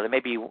think, there may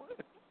be,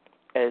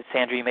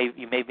 Sandra, you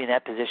may be in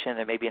that position.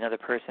 There may be another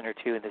person or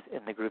two in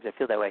the group that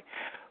feel that way.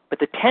 But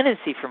the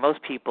tendency for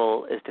most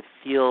people is to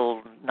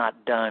feel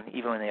not done,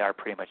 even when they are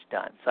pretty much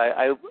done. So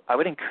I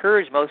would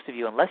encourage most of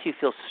you, unless you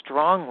feel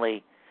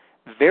strongly,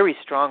 very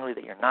strongly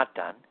that you're not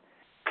done,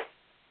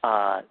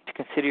 to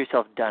consider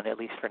yourself done, at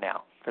least for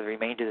now, for the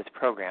remainder of this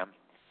program,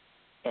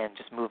 and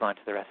just move on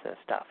to the rest of the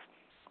stuff,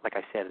 like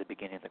I said at the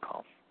beginning of the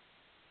call.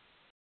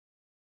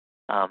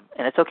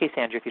 And it's okay,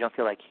 Sandra, if you don't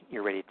feel like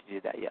you're ready to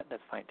do that yet.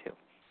 That's fine, too.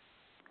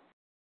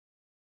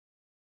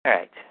 All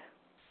right.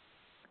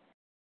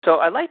 So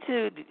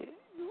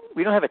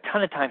we don't have a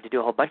ton of time to do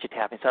a whole bunch of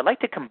tapping, so I'd like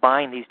to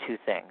combine these two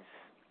things,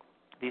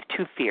 these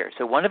two fears.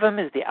 So one of them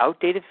is the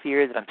outdated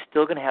fear that I'm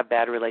still going to have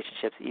bad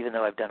relationships even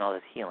though I've done all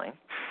this healing.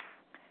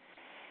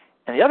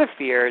 And the other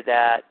fear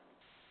that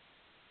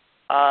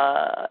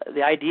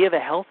the idea of a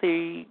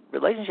healthy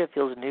relationship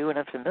feels new and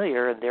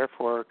unfamiliar and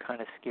therefore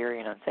kind of scary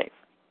and unsafe.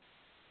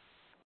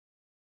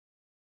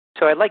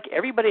 So I'd like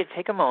everybody to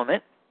take a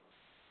moment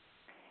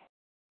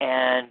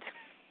and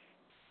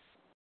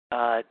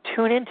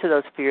tune into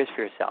those fears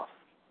for yourself.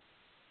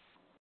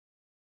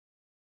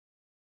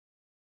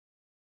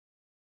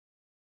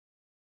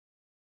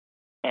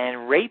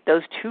 And rate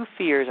those two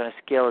fears on a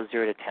scale of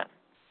 0 to 10.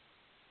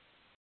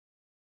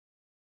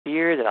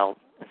 Fear that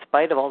in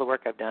spite of all the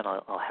work I've done,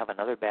 I'll have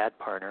another bad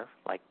partner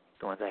like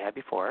the ones I had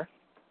before.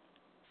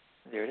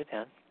 0 to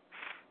 10.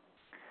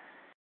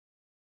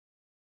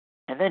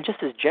 And then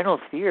just this general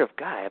fear of,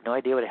 God, I have no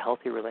idea what a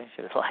healthy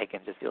relationship is like,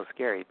 and just feels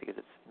scary because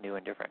it's new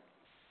and different.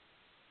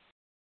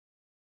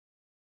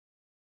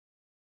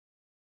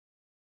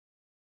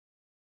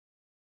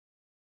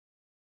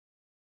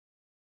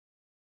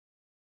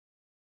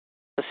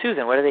 So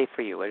Susan, what are they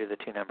for you? What are the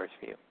two numbers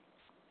for you?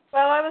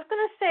 Well, I was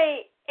going to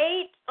say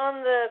 8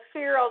 on the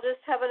fear I'll just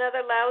have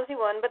another lousy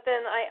one, but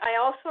then I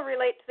also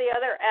relate to the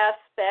other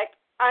aspect.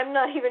 I'm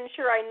not even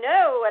sure I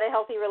know what a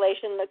healthy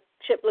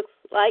relationship looks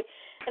like,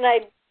 and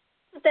I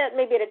put that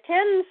maybe at a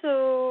 10,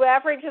 so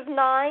average of 9.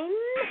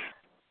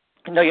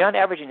 No, you're not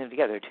averaging them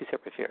together. They're two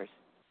separate fears.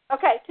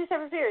 Okay, two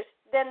separate fears.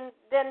 Then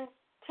 10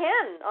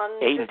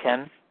 on 8 and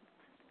 10?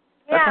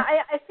 Yeah,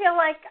 okay. I feel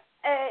like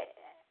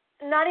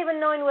not even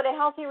knowing what a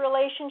healthy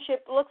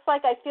relationship looks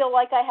like, I feel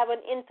like I have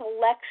an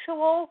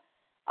intellectual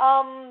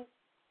of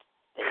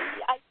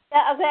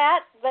that,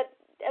 but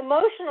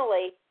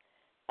emotionally,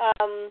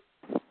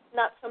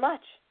 not so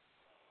much.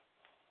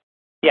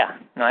 Yeah,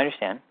 no, I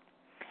understand.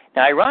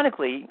 Now,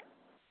 ironically,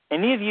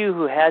 any of you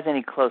who has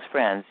any close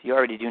friends, you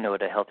already do know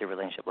what a healthy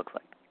relationship looks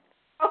like.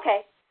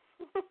 Okay.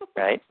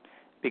 Right?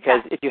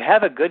 Because if you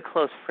have a good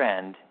close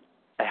friend,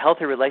 a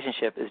healthy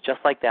relationship is just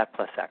like that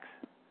plus sex.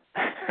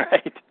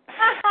 Right?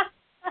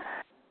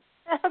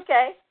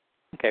 Okay.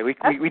 Okay,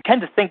 we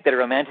tend to think that a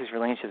romantic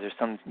relationships are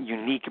some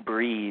unique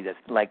breed that's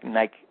like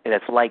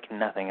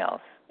nothing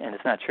else, and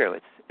it's not true.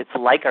 It's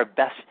like our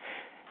best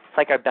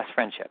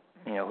friendship.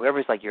 You know,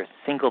 whoever's like your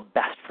single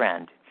best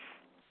friend,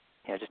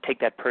 you know, just take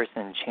that person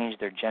and change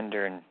their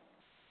gender and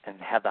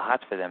have the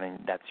hots for them, and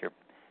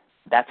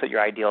that's what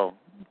your ideal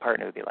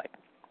partner would be like,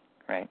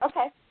 right?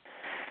 Okay.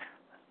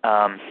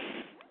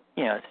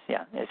 You know,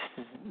 it's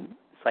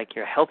like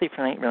your healthy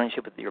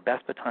relationship with your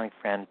best platonic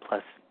friend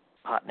plus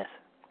hotness.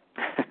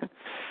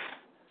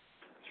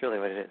 That's really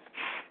what it is.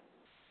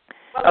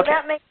 Well, okay.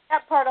 That makes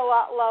that part a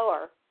lot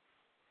lower.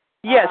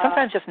 Yeah,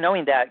 sometimes just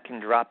knowing that can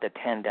drop the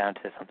 10 down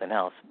to something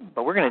else.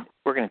 But we're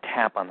gonna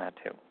tap on that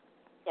too.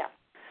 Yeah.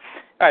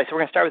 All right, so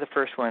we're gonna start with the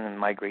first one and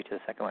migrate to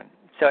the second one.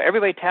 So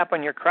everybody tap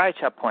on your cry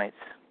chop points.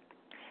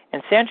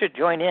 And Sandra,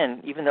 join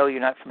in, even though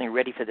you're not feeling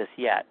ready for this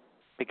yet,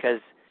 because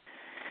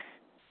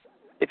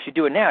if you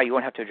do it now, you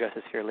won't have to address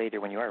this here later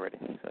when you are ready.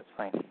 So that's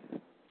fine.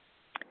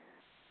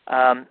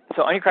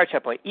 So on your cry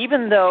chop point,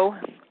 even though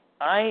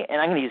I'm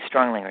going to use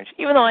strong language,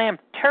 even though I am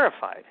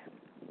terrified.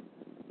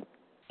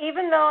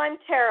 Even though I'm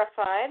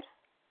terrified.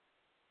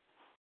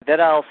 That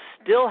I'll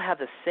still have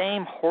the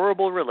same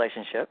horrible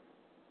relationship.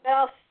 That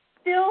I'll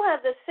still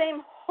have the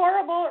same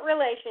horrible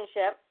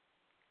relationship.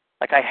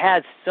 Like I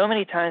had so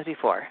many times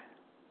before.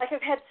 Like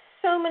I've had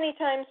so many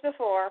times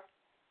before.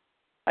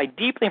 I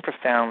deeply and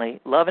profoundly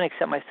love and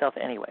accept myself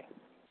anyway.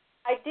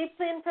 I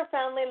deeply and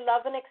profoundly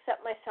love and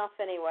accept myself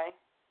anyway.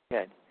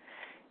 Good.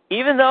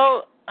 Even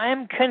though I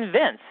am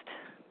convinced.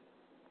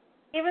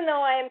 Even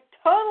though I am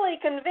totally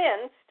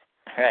convinced.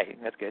 Right,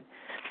 that's good.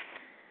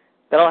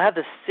 That I'll have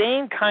the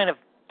same kind of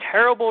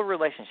terrible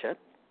relationship.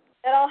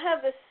 That I'll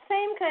have the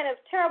same kind of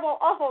terrible,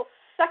 awful,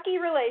 sucky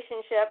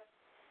relationship.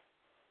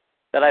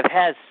 That I've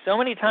had so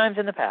many times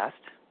in the past.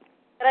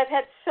 That I've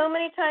had so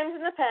many times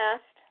in the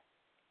past.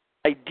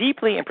 I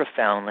deeply and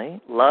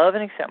profoundly love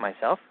and accept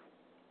myself.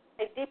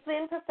 I deeply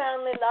and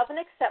profoundly love and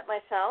accept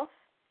myself.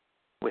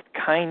 With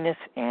kindness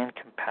and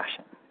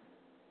compassion.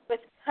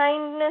 With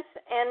kindness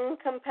and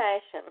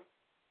compassion.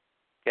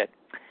 Good.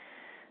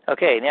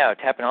 Okay, now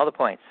tapping all the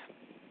points.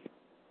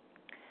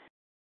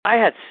 I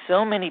had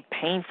so many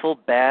painful,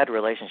 bad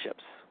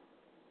relationships.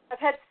 I've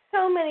had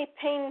so many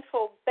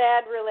painful,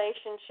 bad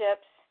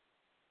relationships.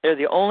 They're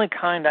the only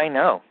kind I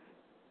know.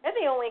 They're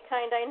the only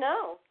kind I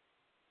know.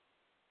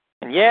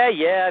 And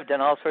yeah, I've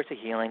done all sorts of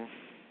healing.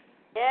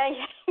 Yeah,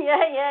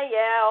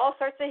 all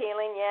sorts of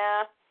healing,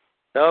 yeah.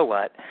 So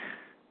what?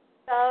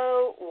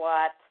 So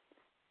what?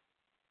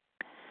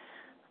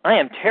 I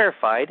am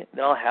terrified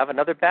that I'll have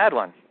another bad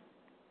one.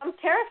 I'm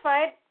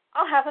terrified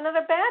I'll have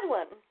another bad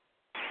one.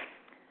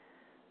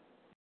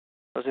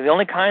 Those are the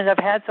only kinds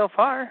I've had so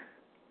far.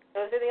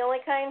 Those are the only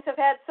kinds I've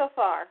had so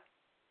far.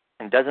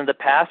 And doesn't the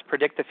past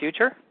predict the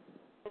future?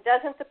 And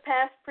doesn't the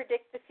past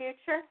predict the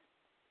future?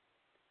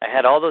 I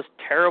had all those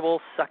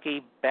terrible,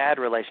 sucky, bad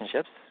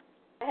relationships.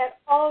 I had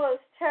all those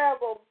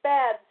terrible,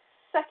 bad,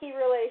 sucky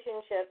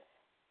relationships.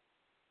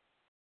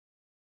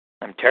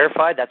 I'm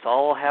terrified that's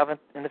all I'll have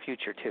in the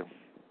future, too.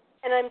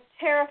 And I'm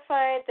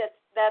terrified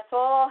that's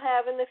all I'll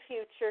have in the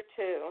future,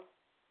 too.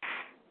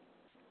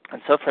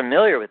 I'm so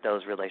familiar with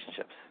those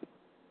relationships.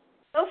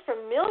 So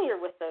familiar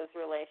with those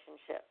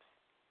relationships.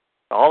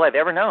 All I've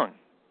ever known.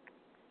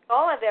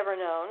 All I've ever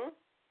known.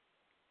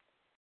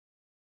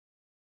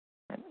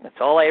 That's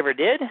all I ever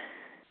did.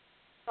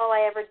 All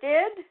I ever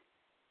did.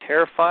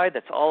 Terrified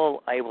that's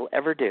all I will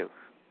ever do.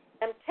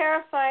 I'm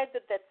terrified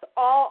that's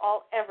all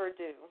I'll ever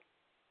do.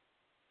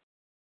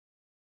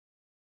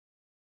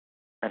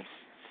 I'm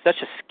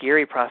such a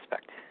scary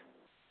prospect.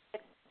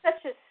 It's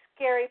such a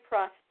scary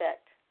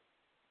prospect.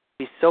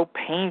 It'd be so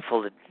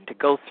painful to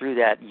go through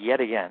that yet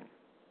again.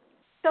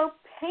 So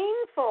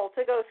painful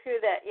to go through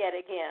that yet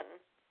again.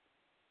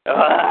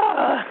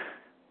 Ah!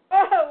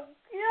 Oh,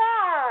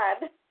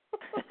 God!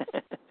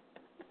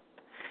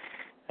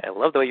 I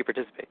love the way you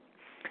participate.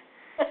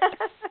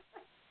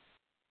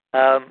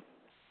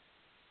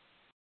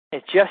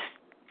 It just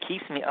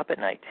keeps me up at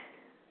night.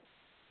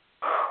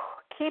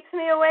 Keeps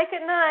me awake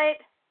at night.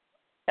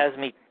 Has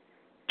me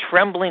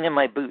trembling in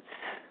my boots.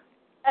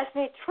 Has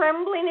me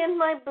trembling in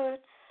my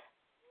boots.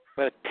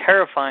 What a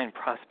terrifying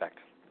prospect.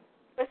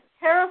 With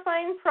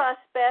terrifying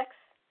prospects.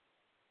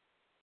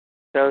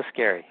 So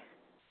scary.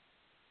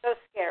 So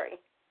scary.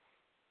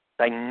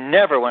 I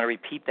never want to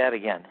repeat that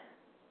again.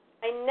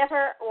 I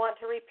never want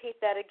to repeat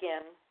that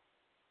again.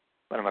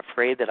 But I'm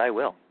afraid that I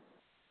will.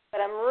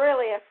 But I'm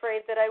really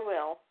afraid that I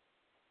will.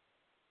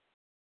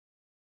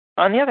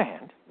 On the other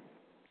hand,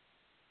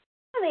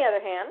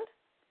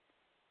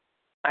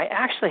 I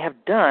actually have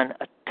done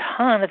a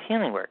ton of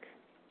healing work.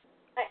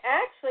 I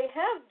actually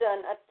have done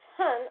a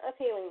ton of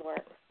healing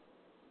work.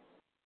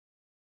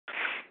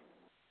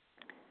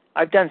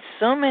 I've done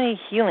so many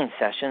healing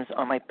sessions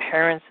on my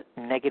parents'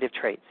 negative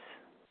traits.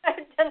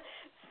 I've done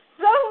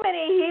so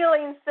many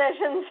healing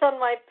sessions on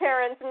my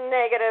parents'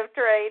 negative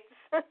traits.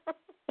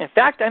 In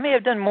fact, I may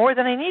have done more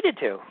than I needed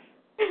to.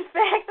 In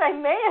fact, I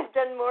may have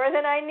done more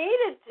than I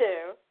needed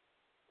to.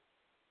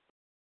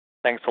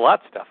 Thanks a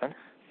lot, Stefan.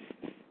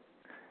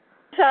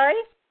 Sorry?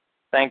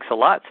 Thanks a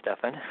lot,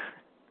 Stefan.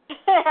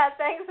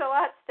 Thanks a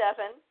lot,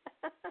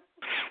 Stefan.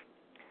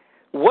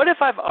 What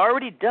if I've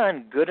already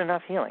done good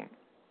enough healing?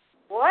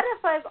 What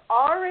if I've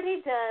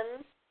already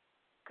done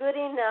good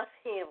enough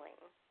healing?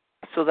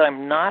 So that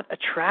I'm not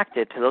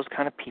attracted to those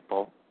kind of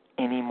people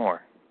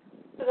anymore.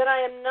 So that I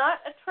am not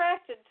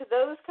attracted to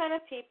those kind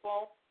of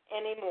people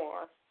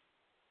anymore.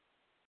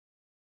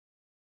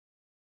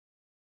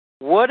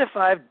 What if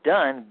I've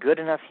done good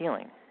enough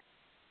healing?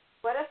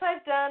 What if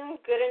I've done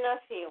good enough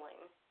healing?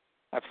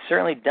 I've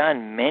certainly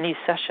done many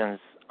sessions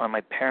on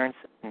my parents'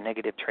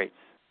 negative traits.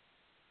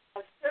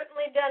 I've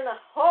certainly done a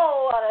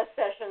whole lot of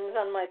sessions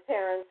on my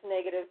parents'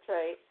 negative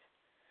traits.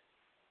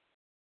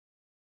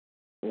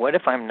 What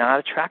if I'm not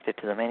attracted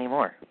to them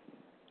anymore?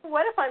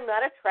 What if I'm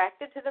not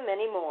attracted to them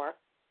anymore?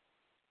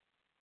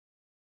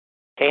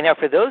 Okay, now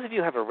for those of you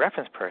who have a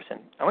reference person,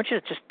 I want you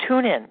to just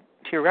tune in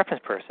to your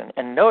reference person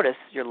and notice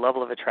your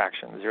level of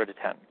attraction, 0 to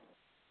 10.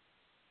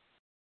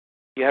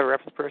 Do you have a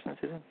reference person,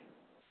 Susan?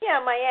 Yeah,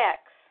 my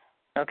ex.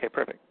 Okay,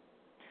 perfect.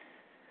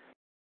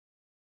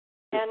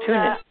 And tune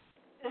in.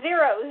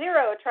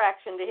 Zero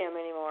attraction to him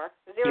anymore.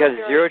 You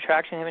got zero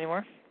attraction to him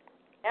anymore?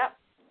 Yep.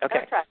 Okay.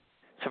 No attraction.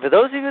 So for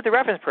those of you with the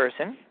reference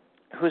person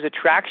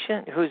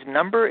whose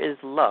number is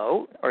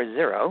low or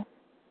 0,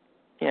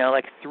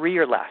 like 3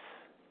 or less,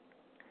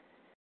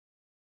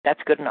 that's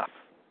good enough.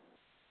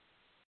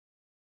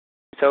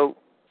 So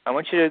I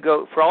want you to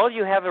go, for all of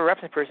you who have a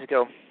reference person,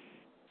 go,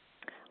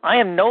 I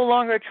am no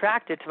longer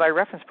attracted to my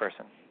reference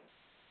person.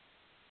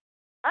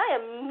 I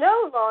am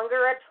no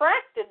longer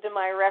attracted to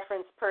my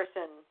reference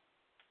person.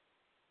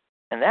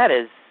 And that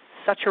is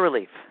such a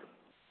relief.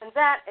 And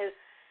that is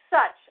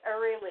such a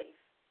relief.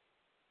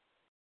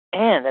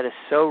 And that is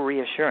so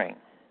reassuring.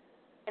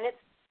 And it's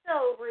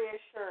so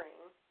reassuring.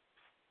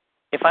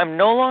 If I'm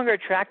no longer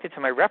attracted to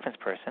my reference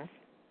person,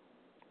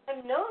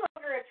 I'm no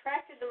longer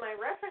attracted to my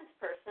reference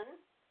person,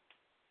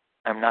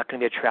 I'm not going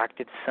to be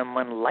attracted to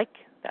someone like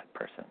that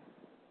person.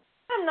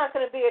 I'm not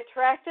going to be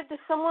attracted to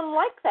someone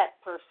like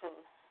that person.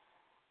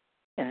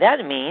 And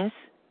that means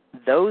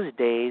those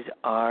days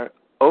are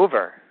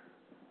over.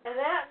 And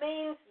that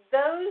means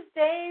those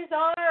days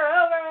are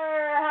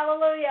over.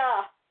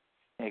 Hallelujah.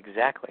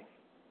 Exactly.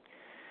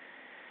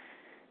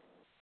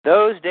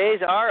 Those days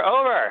are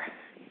over.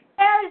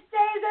 Those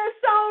days are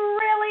so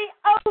really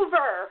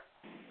over.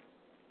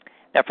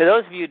 Now, for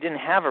those of you who didn't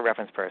have a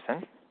reference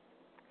person,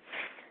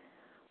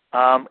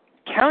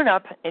 count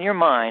up in your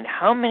mind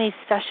how many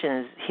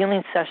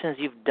healing sessions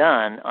you've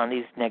done on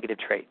these negative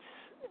traits.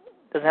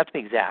 It doesn't have to be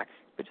exact,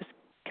 but just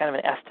kind of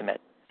an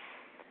estimate.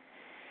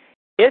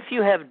 If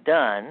you have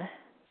done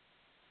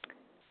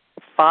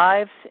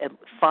 5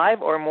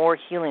 or more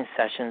healing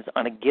sessions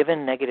on a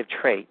given negative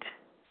trait,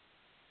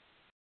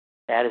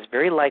 that is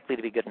very likely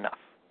to be good enough.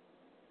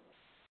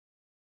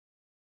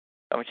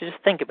 I want you to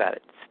just think about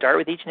it. Start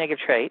with each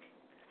negative trait.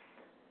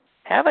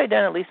 Have I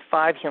done at least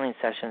 5 healing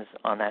sessions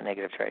on that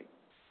negative trait?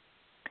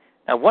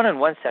 Now,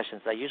 one-on-one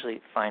sessions, I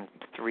usually find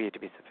 3 to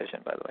be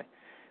sufficient, by the way.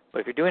 But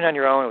if you're doing it on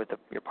your own with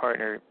your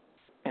partner,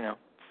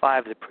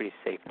 5 is a pretty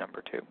safe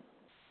number, too.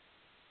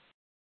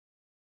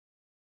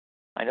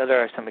 I know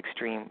there are some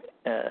extreme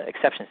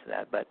exceptions to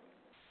that, but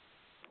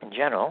in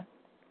general,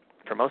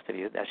 for most of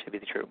you, that should be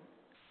the true.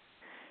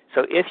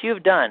 So if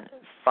you've done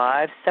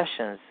 5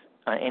 sessions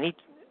on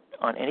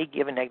any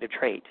given negative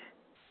trait,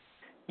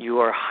 you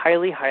are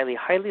highly, highly,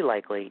 highly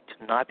likely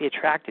to not be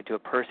attracted to a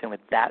person with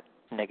that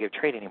negative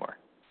trait anymore.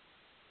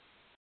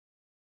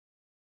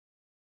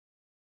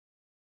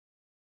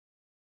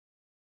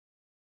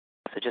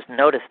 So just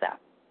notice that.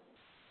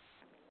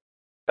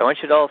 I want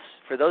you to all,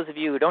 for those of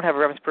you who don't have a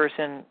reference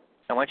person,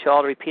 I want you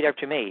all to repeat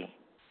after me,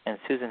 and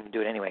Susan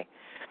do it anyway.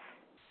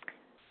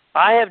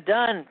 I have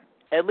done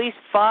at least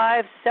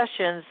 5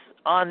 sessions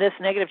on this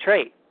negative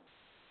trait.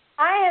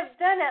 I have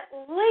done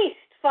at least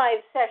 5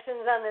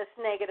 sessions on this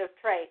negative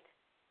trait.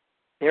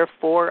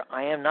 Therefore,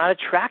 I am not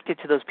attracted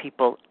to those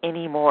people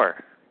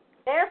anymore.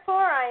 Therefore,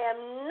 I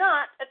am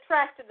not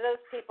attracted to those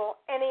people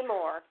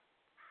anymore.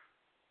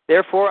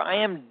 Therefore, I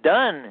am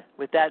done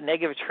with that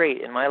negative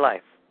trait in my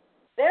life.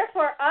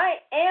 Therefore, I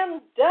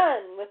am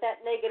done with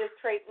that negative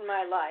trait in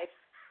my life.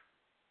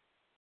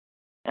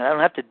 And I don't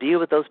have to deal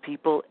with those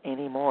people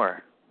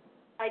anymore.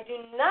 I do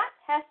not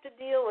have to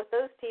deal with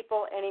those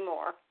people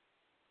anymore.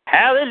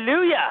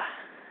 Hallelujah!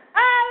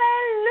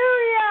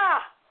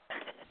 Hallelujah!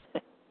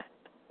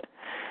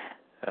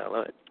 I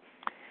love it.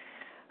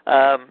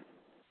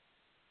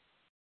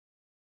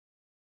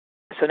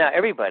 So now,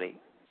 everybody,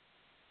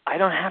 I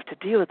don't have to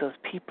deal with those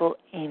people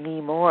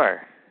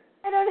anymore.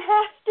 I don't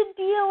have to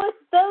deal with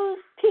those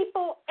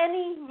people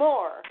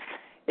anymore.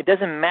 It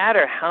doesn't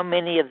matter how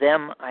many of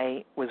them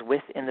I was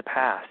with in the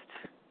past.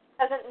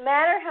 Doesn't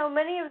matter how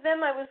many of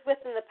them I was with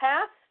in the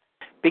past.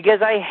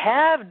 Because I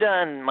have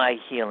done my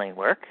healing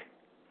work.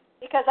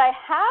 Because I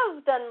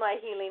have done my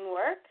healing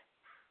work.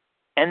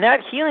 And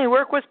that healing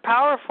work was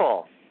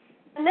powerful.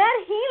 And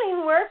that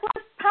healing work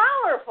was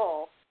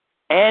powerful.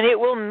 And it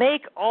will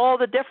make all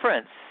the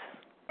difference.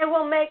 It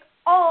will make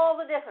all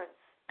the difference.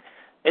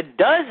 It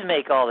does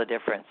make all the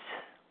difference.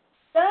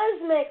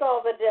 Does make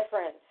all the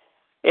difference.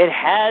 It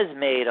has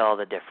made all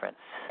the difference.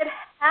 It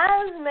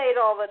has made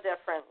all the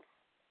difference.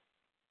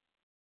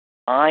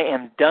 I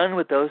am done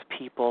with those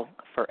people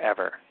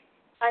forever.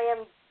 I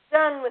am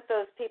done with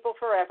those people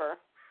forever.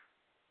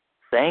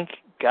 Thank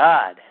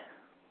God.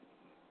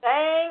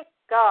 Thank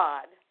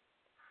God.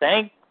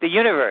 Thank the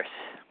universe.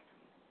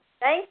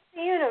 Thank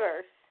the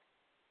universe.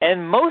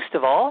 And most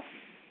of all,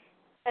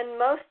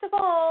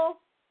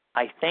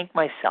 I thank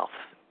myself.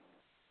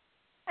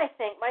 I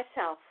thank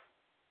myself.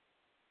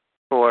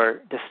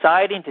 For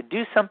deciding to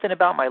do something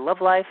about my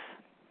love life.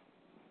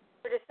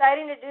 For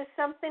deciding to do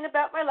something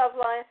about my love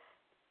life.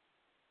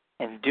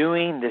 And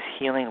doing this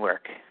healing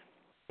work.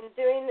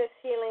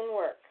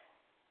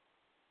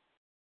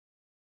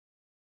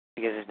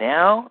 Because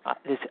now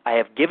I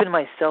have given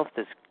myself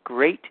this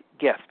great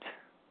gift.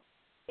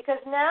 Because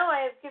now I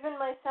have given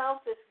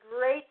myself this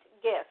great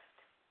gift.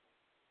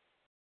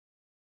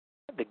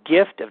 The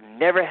gift of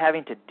never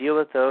having to deal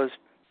with those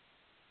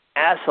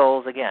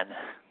assholes again.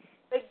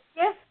 The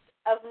gift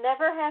of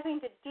never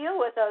having to deal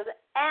with those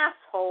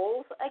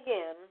assholes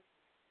again.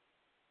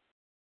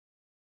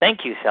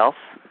 Thank you, self.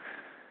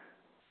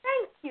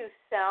 Thank you,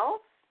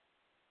 self.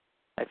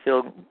 I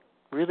feel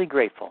really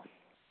grateful.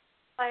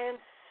 I am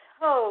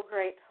so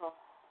grateful.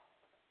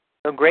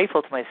 So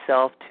grateful to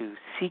myself to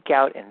seek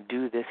out and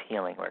do this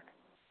healing work.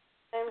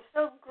 I am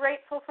so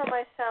grateful for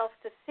myself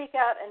to seek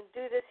out and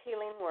do this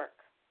healing work.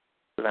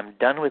 Because I'm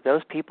done with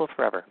those people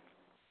forever.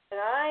 And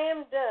I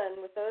am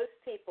done with those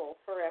people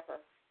forever.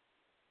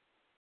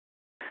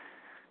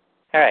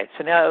 All right,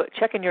 so now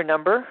check in your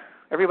number.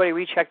 Everybody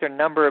recheck their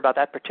number about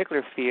that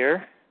particular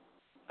fear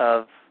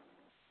of,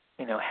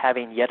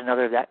 having yet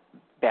another that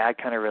bad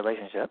kind of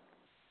relationship.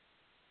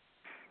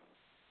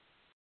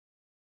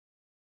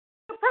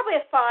 Probably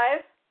a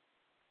 5.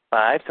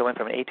 5, so it went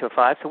from an 8 to a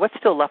 5. So what's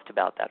still left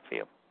about that for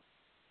you?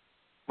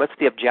 What's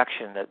the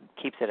objection that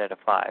keeps it at a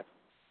 5?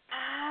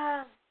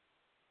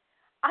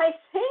 I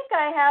think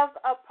I have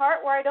a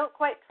part where I don't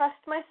quite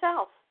trust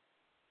myself.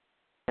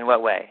 In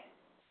what way?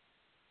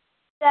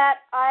 That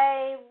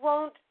I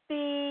won't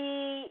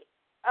be,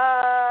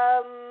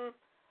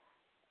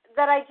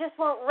 that I just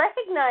won't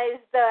recognize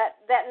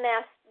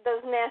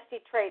those nasty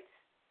traits.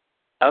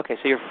 Okay,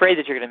 so you're afraid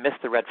that you're going to miss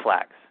the red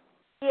flags.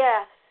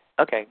 Yes.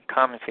 Okay,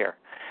 common fear.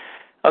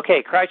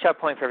 Okay, cry shot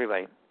point for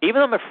everybody. Even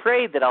though I'm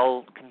afraid that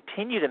I'll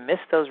continue to miss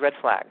those red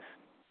flags.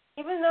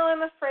 Even though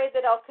I'm afraid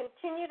that I'll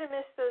continue to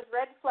miss those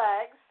red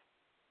flags.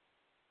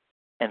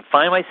 And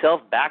find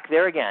myself back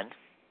there again.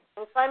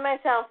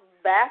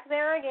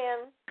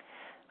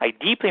 I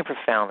deeply and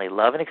profoundly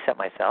love and accept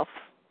myself.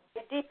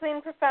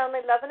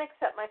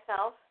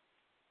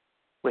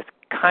 With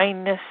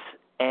kindness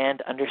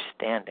and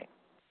understanding.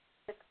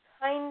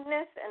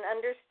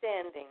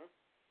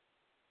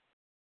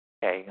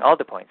 Okay, all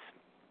the points.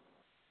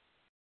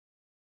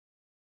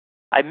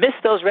 I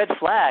missed those red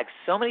flags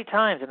so many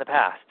times in the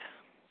past.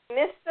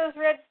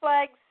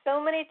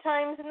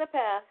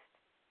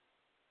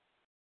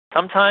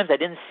 Sometimes I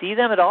didn't see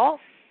them at all.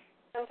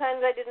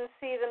 Sometimes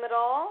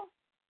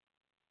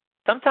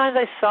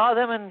I saw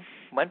them and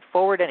went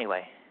forward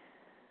anyway.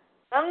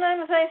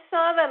 Sometimes I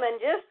saw them and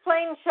just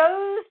plain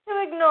chose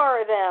to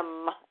ignore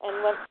them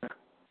and went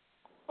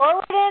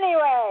forward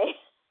anyway.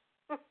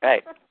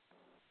 Right.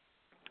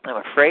 I'm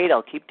afraid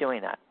I'll keep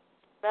doing that.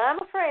 I'm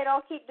afraid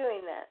I'll keep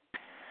doing that.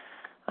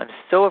 I'm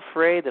so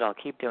afraid that I'll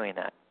keep doing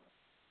that.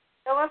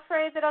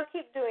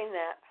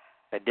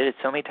 I did it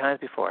so many times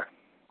before.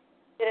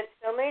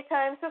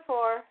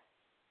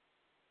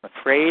 I'm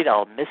afraid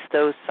I'll miss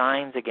those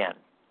signs again.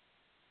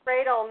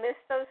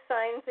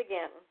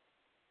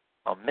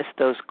 I'll miss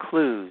those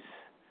clues.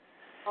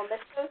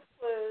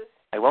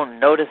 I won't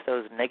notice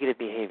those negative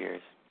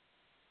behaviors.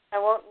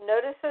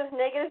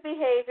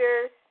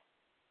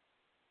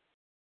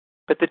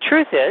 But the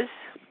truth is,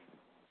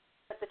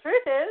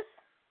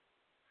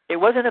 it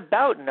wasn't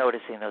about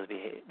noticing those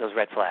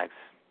red flags.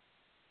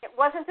 It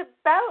wasn't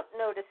about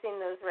noticing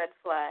those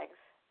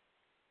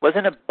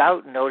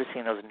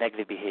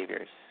negative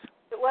behaviors.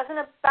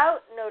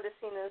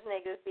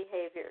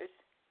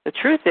 The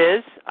truth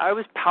is, I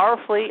was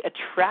powerfully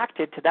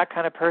attracted to that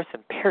kind of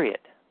person, period.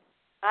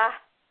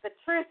 The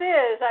truth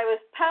is, I was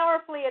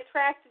powerfully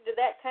attracted to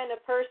that kind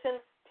of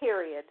person,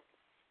 period.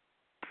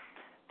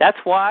 That's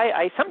why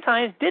I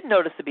sometimes did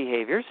notice the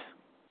behaviors.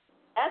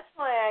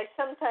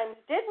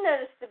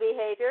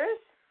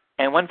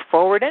 And went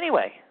forward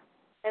anyway.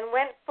 And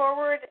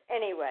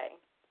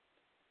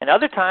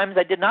other times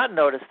I did not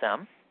notice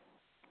them.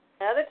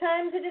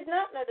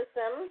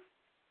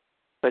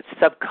 But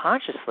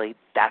subconsciously,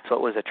 that's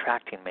what was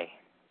attracting me.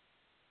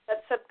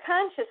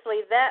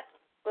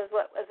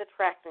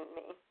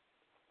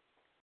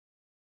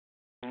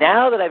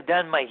 Now that I've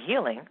done my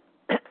healing,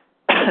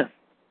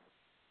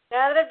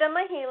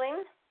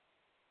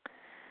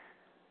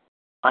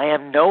 I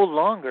am no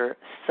longer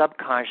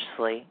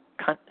subconsciously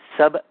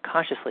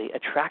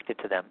attracted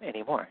to them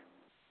anymore.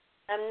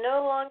 I'm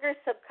no longer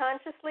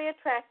subconsciously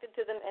attracted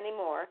to them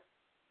anymore.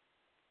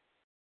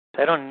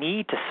 So I don't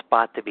need to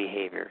spot the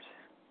behaviors.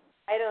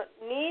 I don't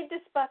need to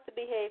spot the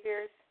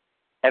behaviors.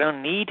 I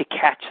don't need to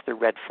catch the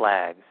red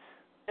flags.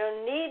 I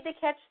don't need to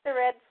catch the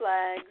red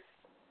flags.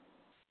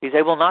 Because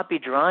I will not be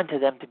drawn to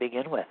them to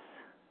begin with.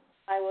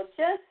 I will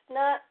just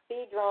not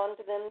be drawn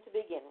to them to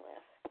begin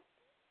with.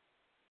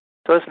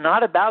 So it's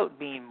not about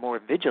being more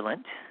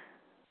vigilant.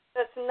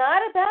 It's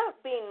not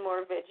about being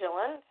more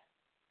vigilant.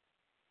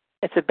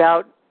 It's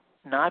about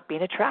not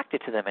being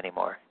attracted to them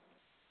anymore.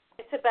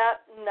 It's about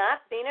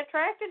not being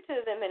attracted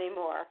to them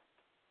anymore.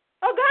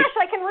 Oh gosh,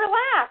 I can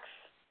relax.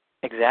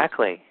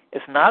 Exactly.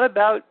 It's not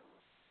about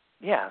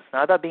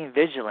being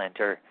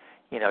vigilant or,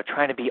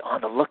 trying to be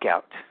on the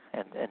lookout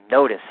and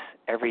notice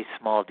every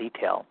small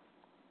detail.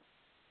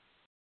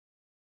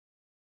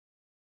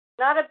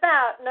 Not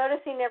about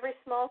noticing every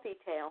small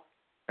detail.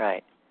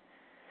 Right.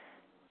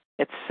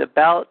 It's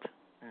about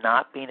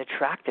not being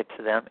attracted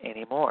to them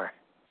anymore.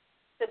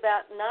 It's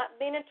about not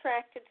being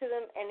attracted to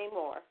them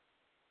anymore.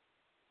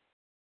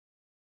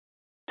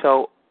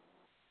 So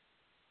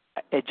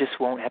I just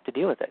won't have to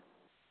deal with it.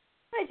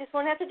 I just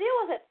won't have to deal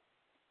with it.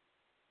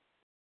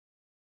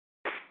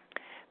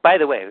 By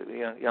the way,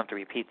 you don't have to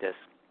repeat this.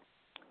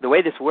 The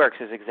way this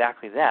works is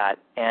exactly that,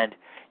 and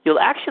you'll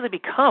actually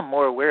become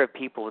more aware of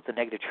people with the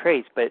negative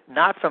traits, but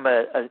not from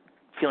a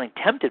feeling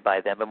tempted by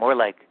them, but more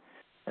like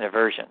an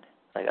aversion.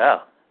 Like,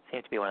 oh,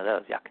 seems to be one of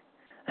those. Yuck.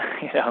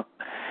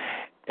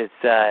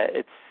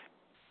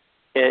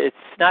 It's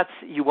not.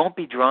 You won't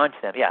be drawn to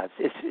them. Yeah,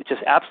 it's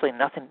just absolutely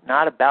nothing.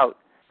 Not about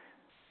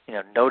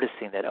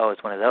noticing that. Oh,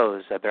 it's one of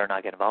those. I better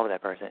not get involved with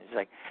that person. It's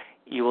like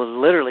you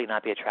will literally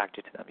not be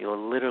attracted to them. You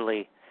will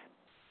literally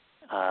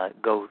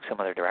go some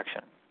other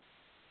direction.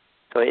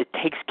 So it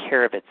takes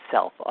care of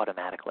itself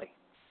automatically.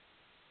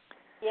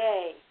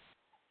 Yay.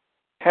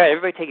 All right,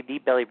 everybody take a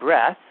deep belly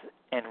breath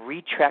and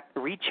recheck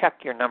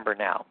your number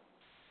now.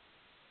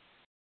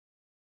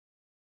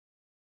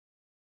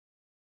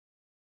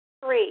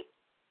 3.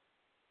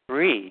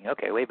 3.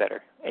 Okay, way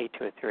better. 8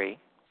 to a 3.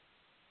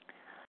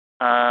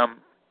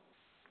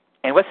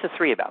 And what's the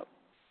 3 about?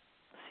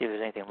 Let's see if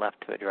there's anything left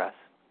to address.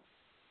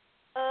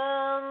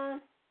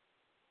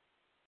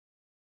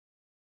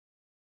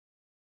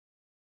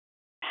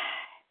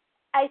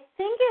 I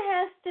think it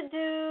has to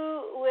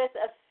do with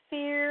a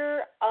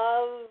fear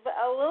of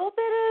a little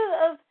bit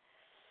of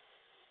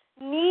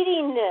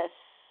neediness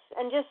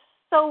and just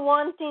so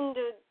wanting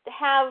to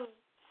have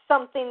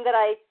something that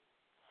I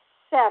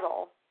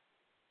settle.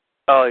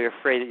 Oh, you're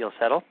afraid that you'll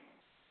settle?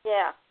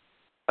 Yeah.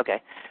 Okay.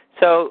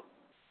 So,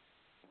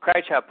 cry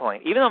child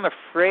point. Even though I'm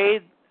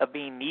afraid of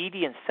being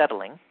needy and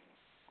settling,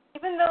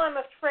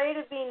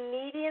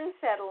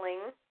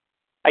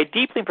 I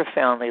deeply and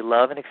profoundly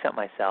love and accept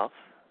myself.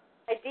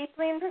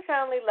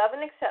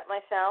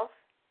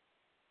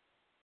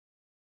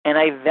 And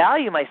I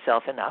value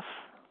myself enough.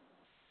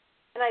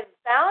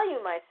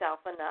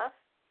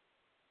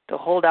 To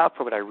hold out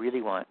for what I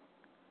really want.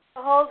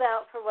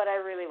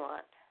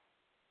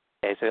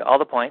 Okay, so all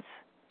the points.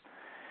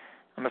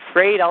 I'm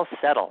afraid I'll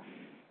settle.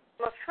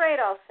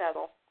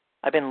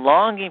 I've been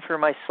longing for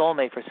my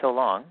soulmate for so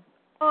long.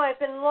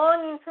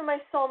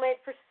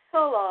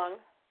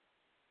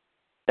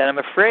 That I'm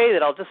afraid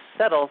that I'll just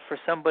settle for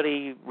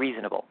somebody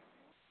reasonable.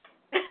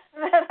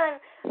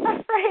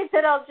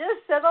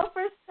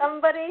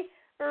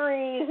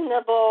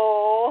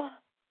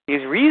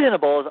 Because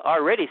reasonable is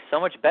already so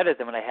much better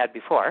than what I had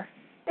before.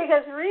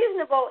 Because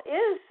reasonable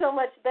is so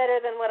much better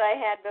than what I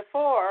had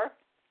before.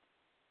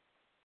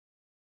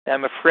 That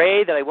I'm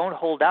afraid that I won't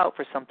hold out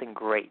for something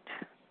great.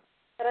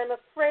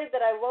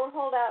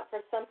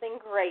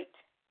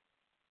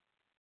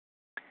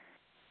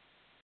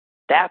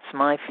 That's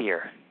my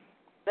fear.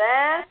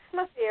 That's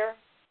my fear.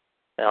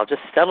 That I'll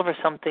just settle for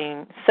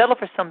something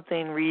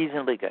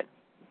reasonably good.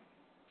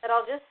 And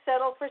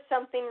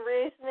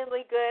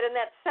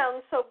that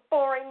sounds so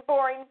boring.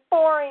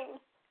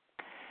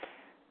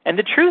 And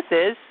the truth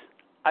is,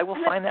 I will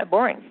find that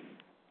boring.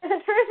 And the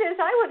truth is,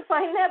 I would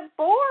find that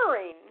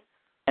boring.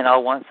 And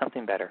I'll want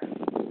something better.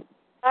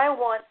 I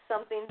want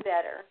something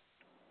better.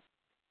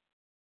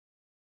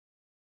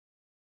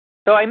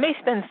 So I may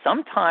spend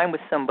some time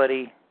with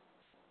somebody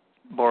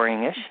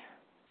boring-ish.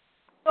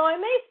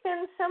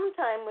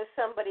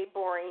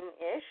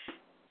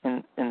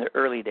 In the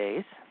early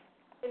days.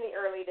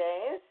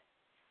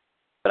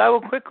 But I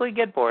will quickly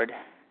get bored.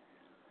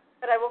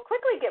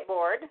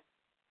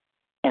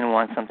 And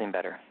want something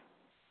better.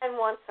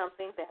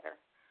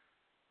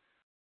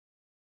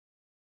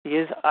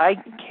 Because I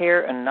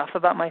care enough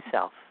about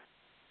myself.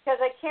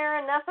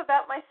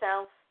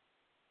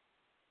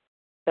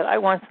 That I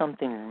want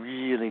something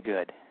really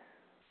good.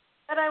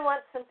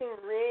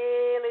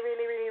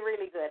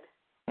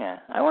 Yeah,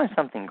 I want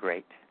something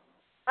great.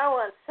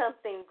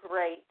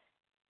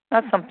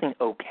 Not something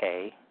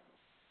okay.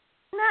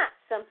 Not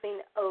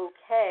something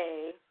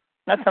okay.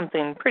 Not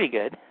something pretty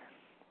good.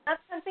 Not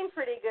something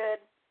pretty good.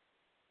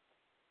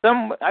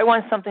 I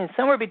want something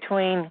somewhere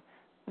between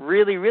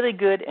really, really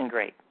good and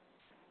great.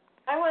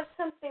 I want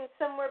something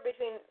somewhere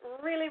between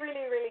really,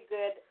 really, really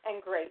good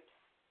and great.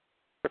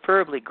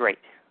 Preferably great.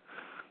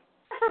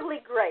 Preferably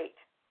great.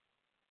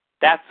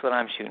 That's what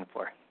I'm shooting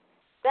for.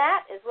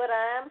 That is what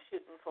I'm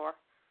shooting for.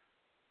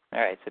 All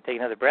right, so take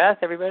another breath,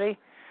 everybody.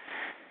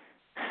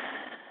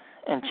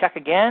 And check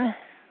again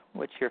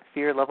what your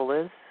fear level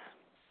is.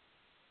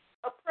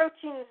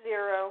 Approaching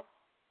 0.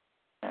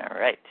 All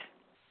right.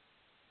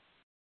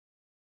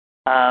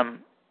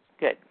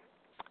 Good.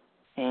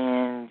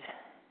 And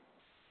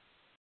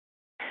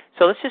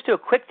so let's just do a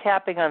quick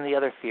tapping on the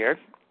other fear,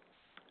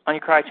 on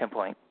your correction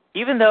point.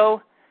 Even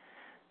though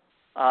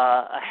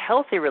a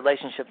healthy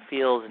relationship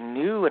feels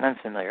new and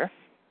unfamiliar,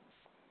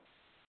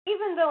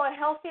 even though a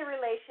healthy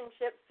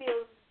relationship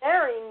feels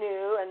very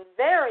new and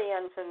very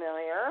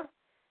unfamiliar,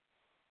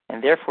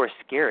 and therefore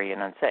scary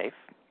and unsafe,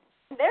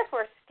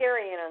 therefore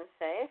scary and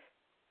unsafe,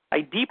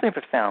 I deeply and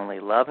profoundly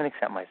love and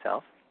accept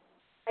myself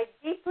I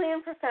deeply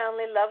and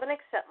profoundly love and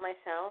accept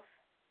myself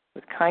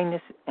with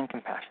kindness and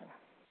compassion.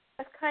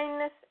 with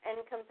kindness and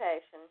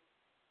compassion.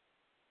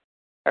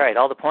 All right,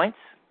 all the points.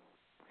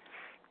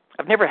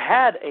 I've never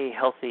had a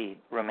healthy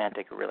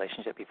romantic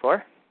relationship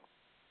before.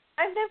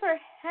 I've never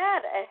had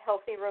a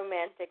healthy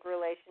romantic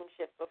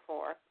relationship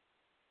before.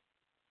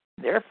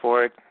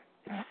 Therefore,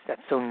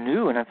 that's so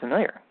new and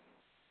unfamiliar.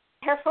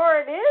 Therefore,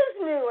 it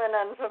is new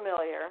and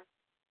unfamiliar.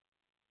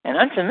 And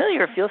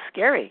unfamiliar feels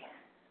scary.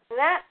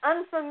 That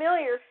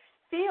unfamiliar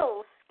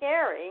feels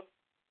scary.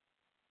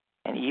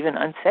 And even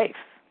unsafe.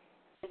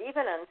 And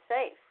even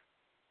unsafe.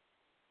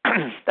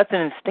 That's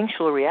an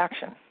instinctual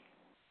reaction.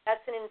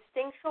 That's an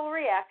instinctual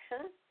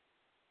reaction.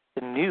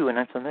 To new and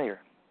unfamiliar.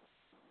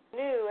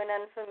 New and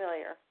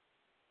unfamiliar.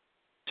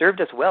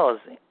 Served us well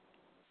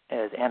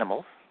as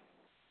animals.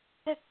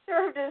 It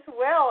served us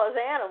well as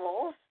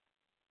animals.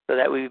 So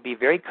that we would be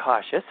very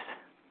cautious.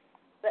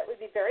 That we'd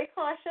be very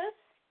cautious.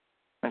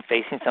 When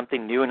facing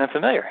something new and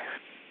unfamiliar.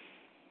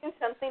 In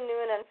something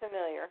new and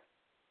unfamiliar.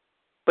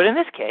 But in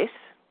this case,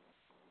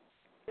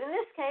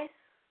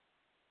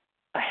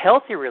 a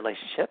healthy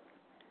relationship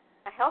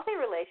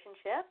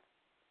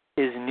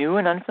is new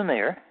and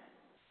unfamiliar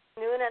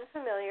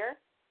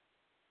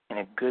in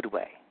a good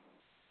way.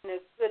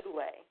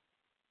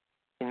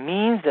 It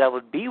means that I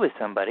would be with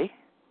somebody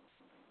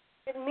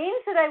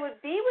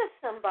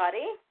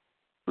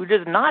who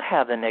does not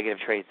have the negative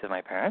traits of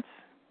my parents,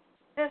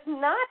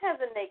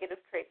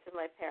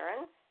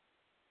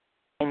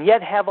 and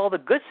yet have all the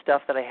good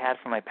stuff that I had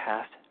from my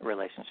past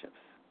relationships.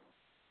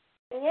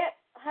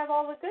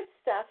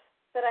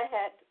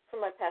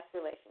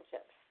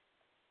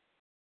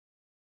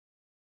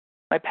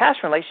 My past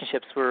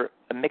relationships were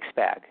a mixed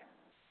bag.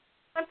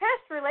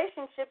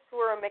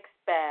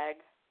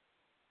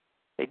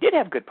 They did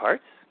have good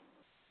parts,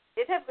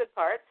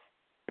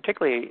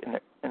 particularly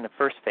in the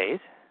first phase.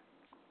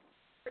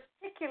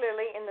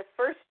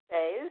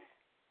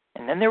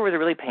 And then there were the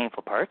really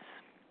painful parts.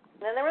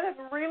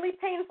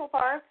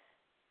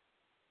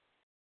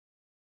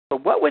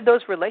 But what would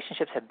those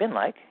relationships have been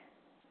like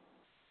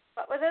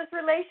if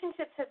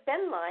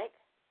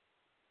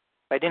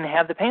I didn't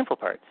have the painful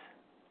parts?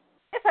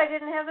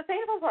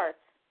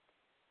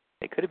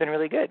 They could have been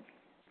really good.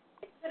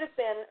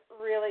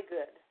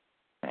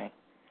 Okay.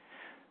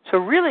 So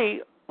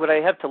really, what I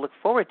have to look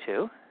forward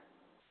to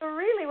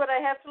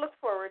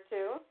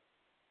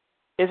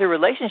is a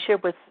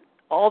relationship with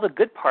all the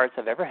good parts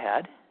I've ever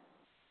had.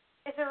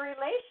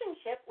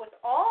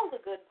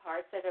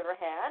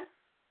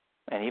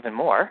 And even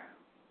more.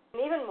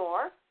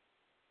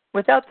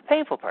 Without the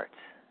painful parts.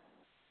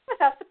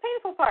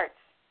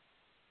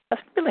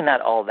 That's really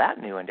not all that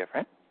new and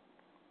different.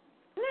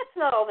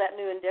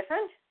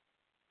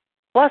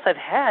 Plus, I've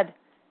had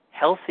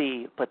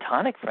healthy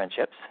platonic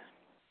friendships.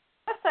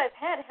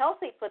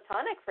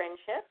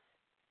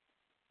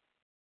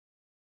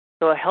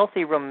 So a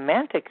healthy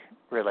romantic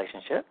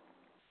relationship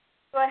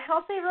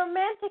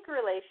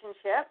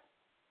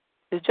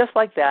is just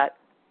like that,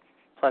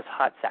 plus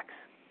hot sex.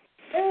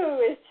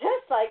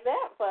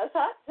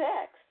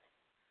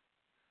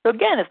 So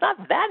again, it's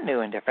not that new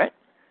and different.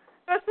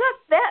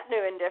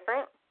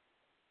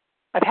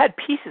 I've had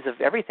pieces of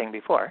everything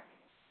before.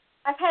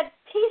 I've had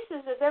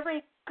pieces of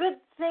every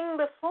good thing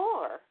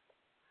before.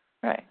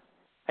 Right.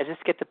 I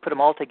just get to put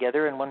them all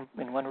together in one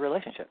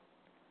relationship.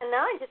 And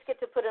now I just get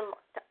to put them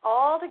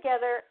all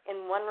together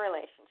in one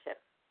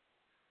relationship.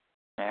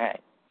 All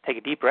right. Take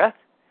a deep breath.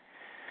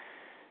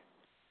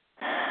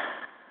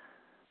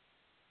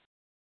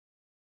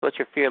 What's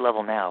your fear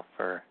level now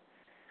for,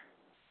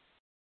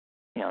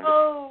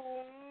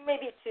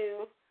 Maybe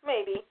 2.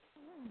 Maybe.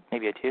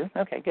 Maybe a 2?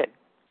 Okay, good.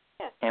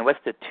 Yeah. And what's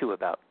the 2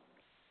 about?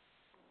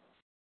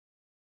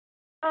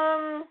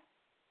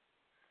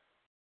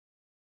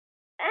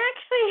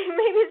 Actually,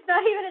 maybe it's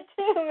not even a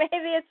 2.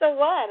 Maybe it's a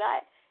 1.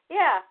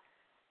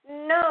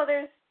 No,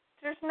 there's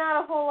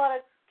not a whole lot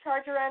of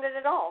charge around it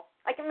at all.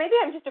 Maybe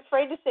I'm just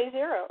afraid to say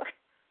zero.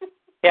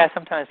 Yeah,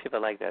 sometimes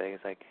people like that.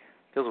 It's like,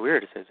 feels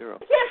weird to say zero.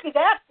 It can't be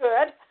that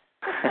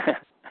good.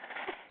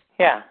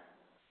 Yeah.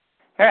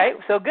 All right,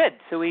 so good.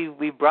 So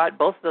we brought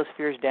both of those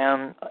fears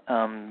down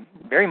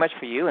very much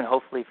for you and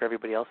hopefully for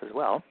everybody else as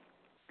well.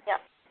 Yeah,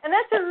 and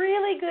that's a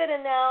really good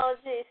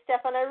analogy,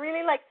 Stefan. I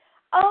really like,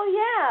 oh,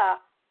 yeah,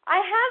 I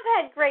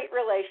have had great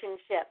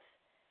relationships,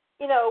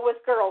 with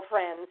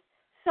girlfriends.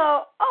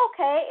 So,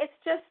 okay, it's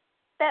just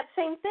that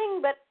same thing,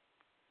 but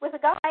with a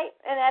guy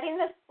and adding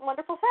this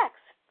wonderful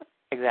sex.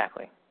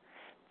 Exactly.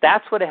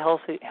 That's what a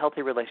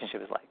healthy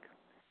relationship is like.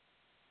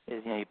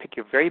 Is you pick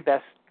your very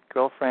best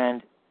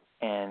girlfriend,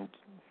 and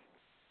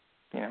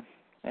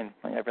and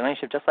a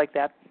relationship just like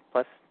that,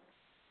 plus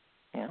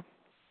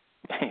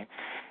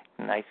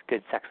nice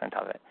good sex on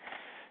top of it.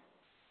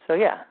 So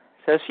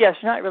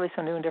it's not really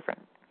so new and different.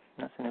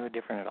 Not so new and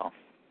different at all.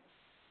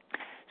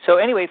 So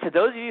anyway, for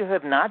those of you who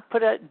have not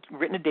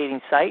written a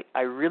dating site,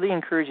 I really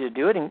encourage you to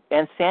do it.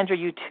 And Sandra,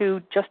 you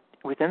too, just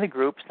within the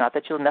groups, not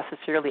that you'll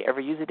necessarily ever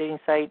use a dating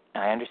site.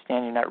 I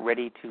understand you're not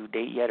ready to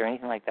date yet or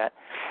anything like that.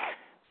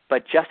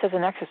 But just as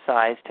an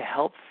exercise to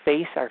help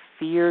face our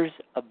fears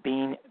of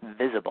being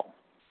visible.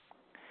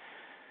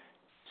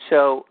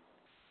 So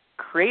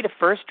create a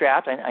first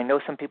draft. I know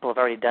some people have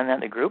already done that in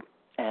the group,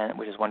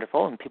 which is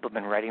wonderful, and people have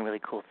been writing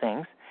really cool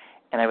things.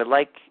 And I would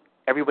like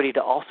everybody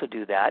to also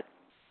do that.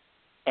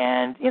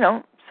 And,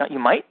 you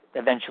might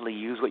eventually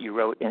use what you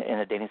wrote in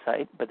a dating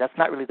site, but that's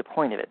not really the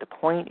point of it. The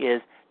point is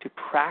to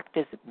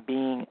practice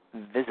being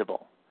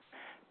visible,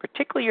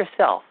 particularly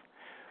yourself,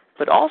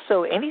 but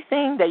also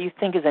anything that you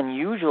think is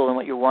unusual in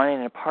what you're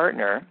wanting in a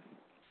partner,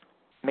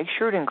 make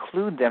sure to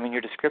include them in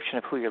your description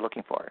of who you're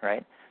looking for,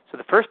 right? So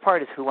the first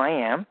part is who I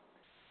am,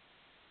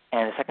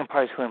 and the second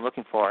part is who I'm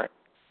looking for,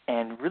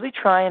 and really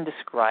try and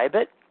describe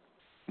it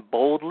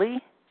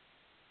boldly,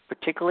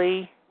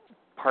 particularly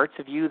parts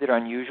of you that are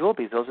unusual,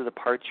 because those are the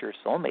parts your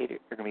soulmate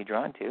are going to be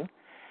drawn to,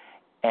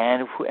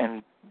 and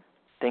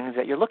things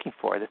that you're looking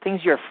for. The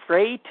things you're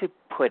afraid to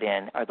put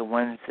in are the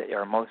ones that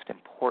are most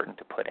important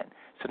to put in.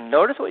 So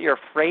notice what you're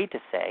afraid to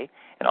say,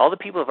 and all the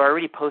people who have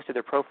already posted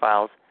their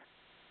profiles,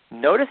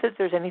 notice if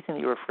there's anything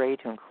that you're afraid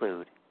to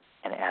include,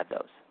 and add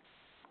those,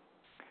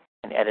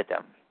 and edit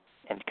them,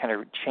 and kind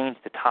of change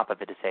the top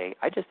of it to say,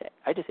 I just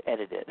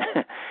edited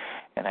it,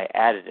 and I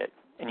added it.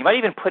 And you might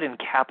even put in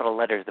capital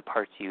letters the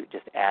parts you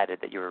just added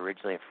that you were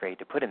originally afraid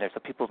to put in there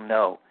so people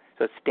know.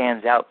 So it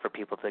stands out for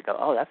people to go,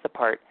 oh, that's the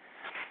part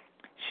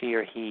she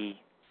or he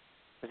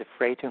was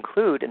afraid to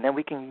include. And then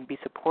we can be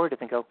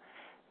supportive and go,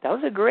 that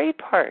was a great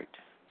part.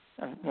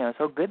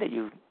 So good that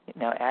you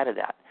now added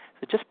that.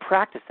 So just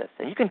practice this.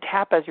 And you can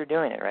tap as you're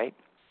doing it, right?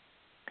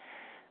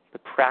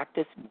 But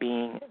practice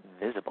being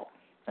visible.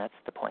 That's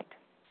the point.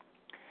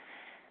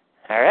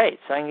 All right,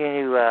 so I'm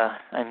going to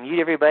unmute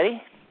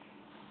everybody.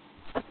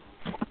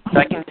 So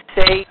I can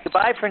say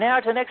goodbye for now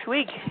till next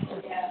week.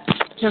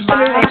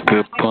 Goodbye.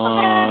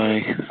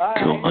 Goodbye.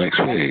 Till next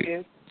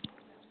week.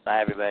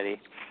 Bye,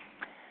 everybody.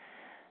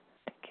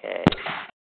 Okay.